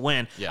chance to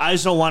win. Yeah. I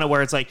just don't want it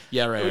where it's like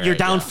you're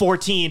down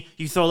 14,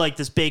 you throw like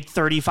this big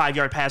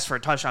 35-yard pass for a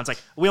touchdown. It's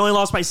like we only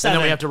lost by 7.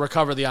 And then we have to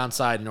recover the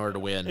onside in order to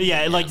win.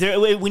 Yeah, like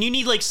when you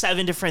need like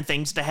 7 different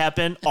things to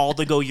happen, all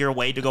to go your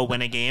way to go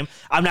win a game.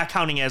 I'm not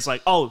counting it as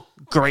like, oh,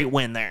 great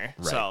win there.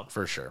 Right, so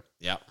for sure.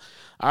 Yeah.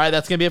 All right,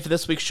 that's going to be it for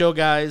this week's show,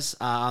 guys.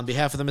 On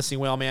behalf of the Missing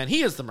Whale Man,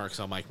 he is the Merc,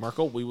 so Mike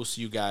Merkel. We will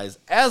see you guys,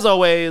 as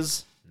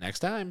always, next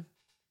time.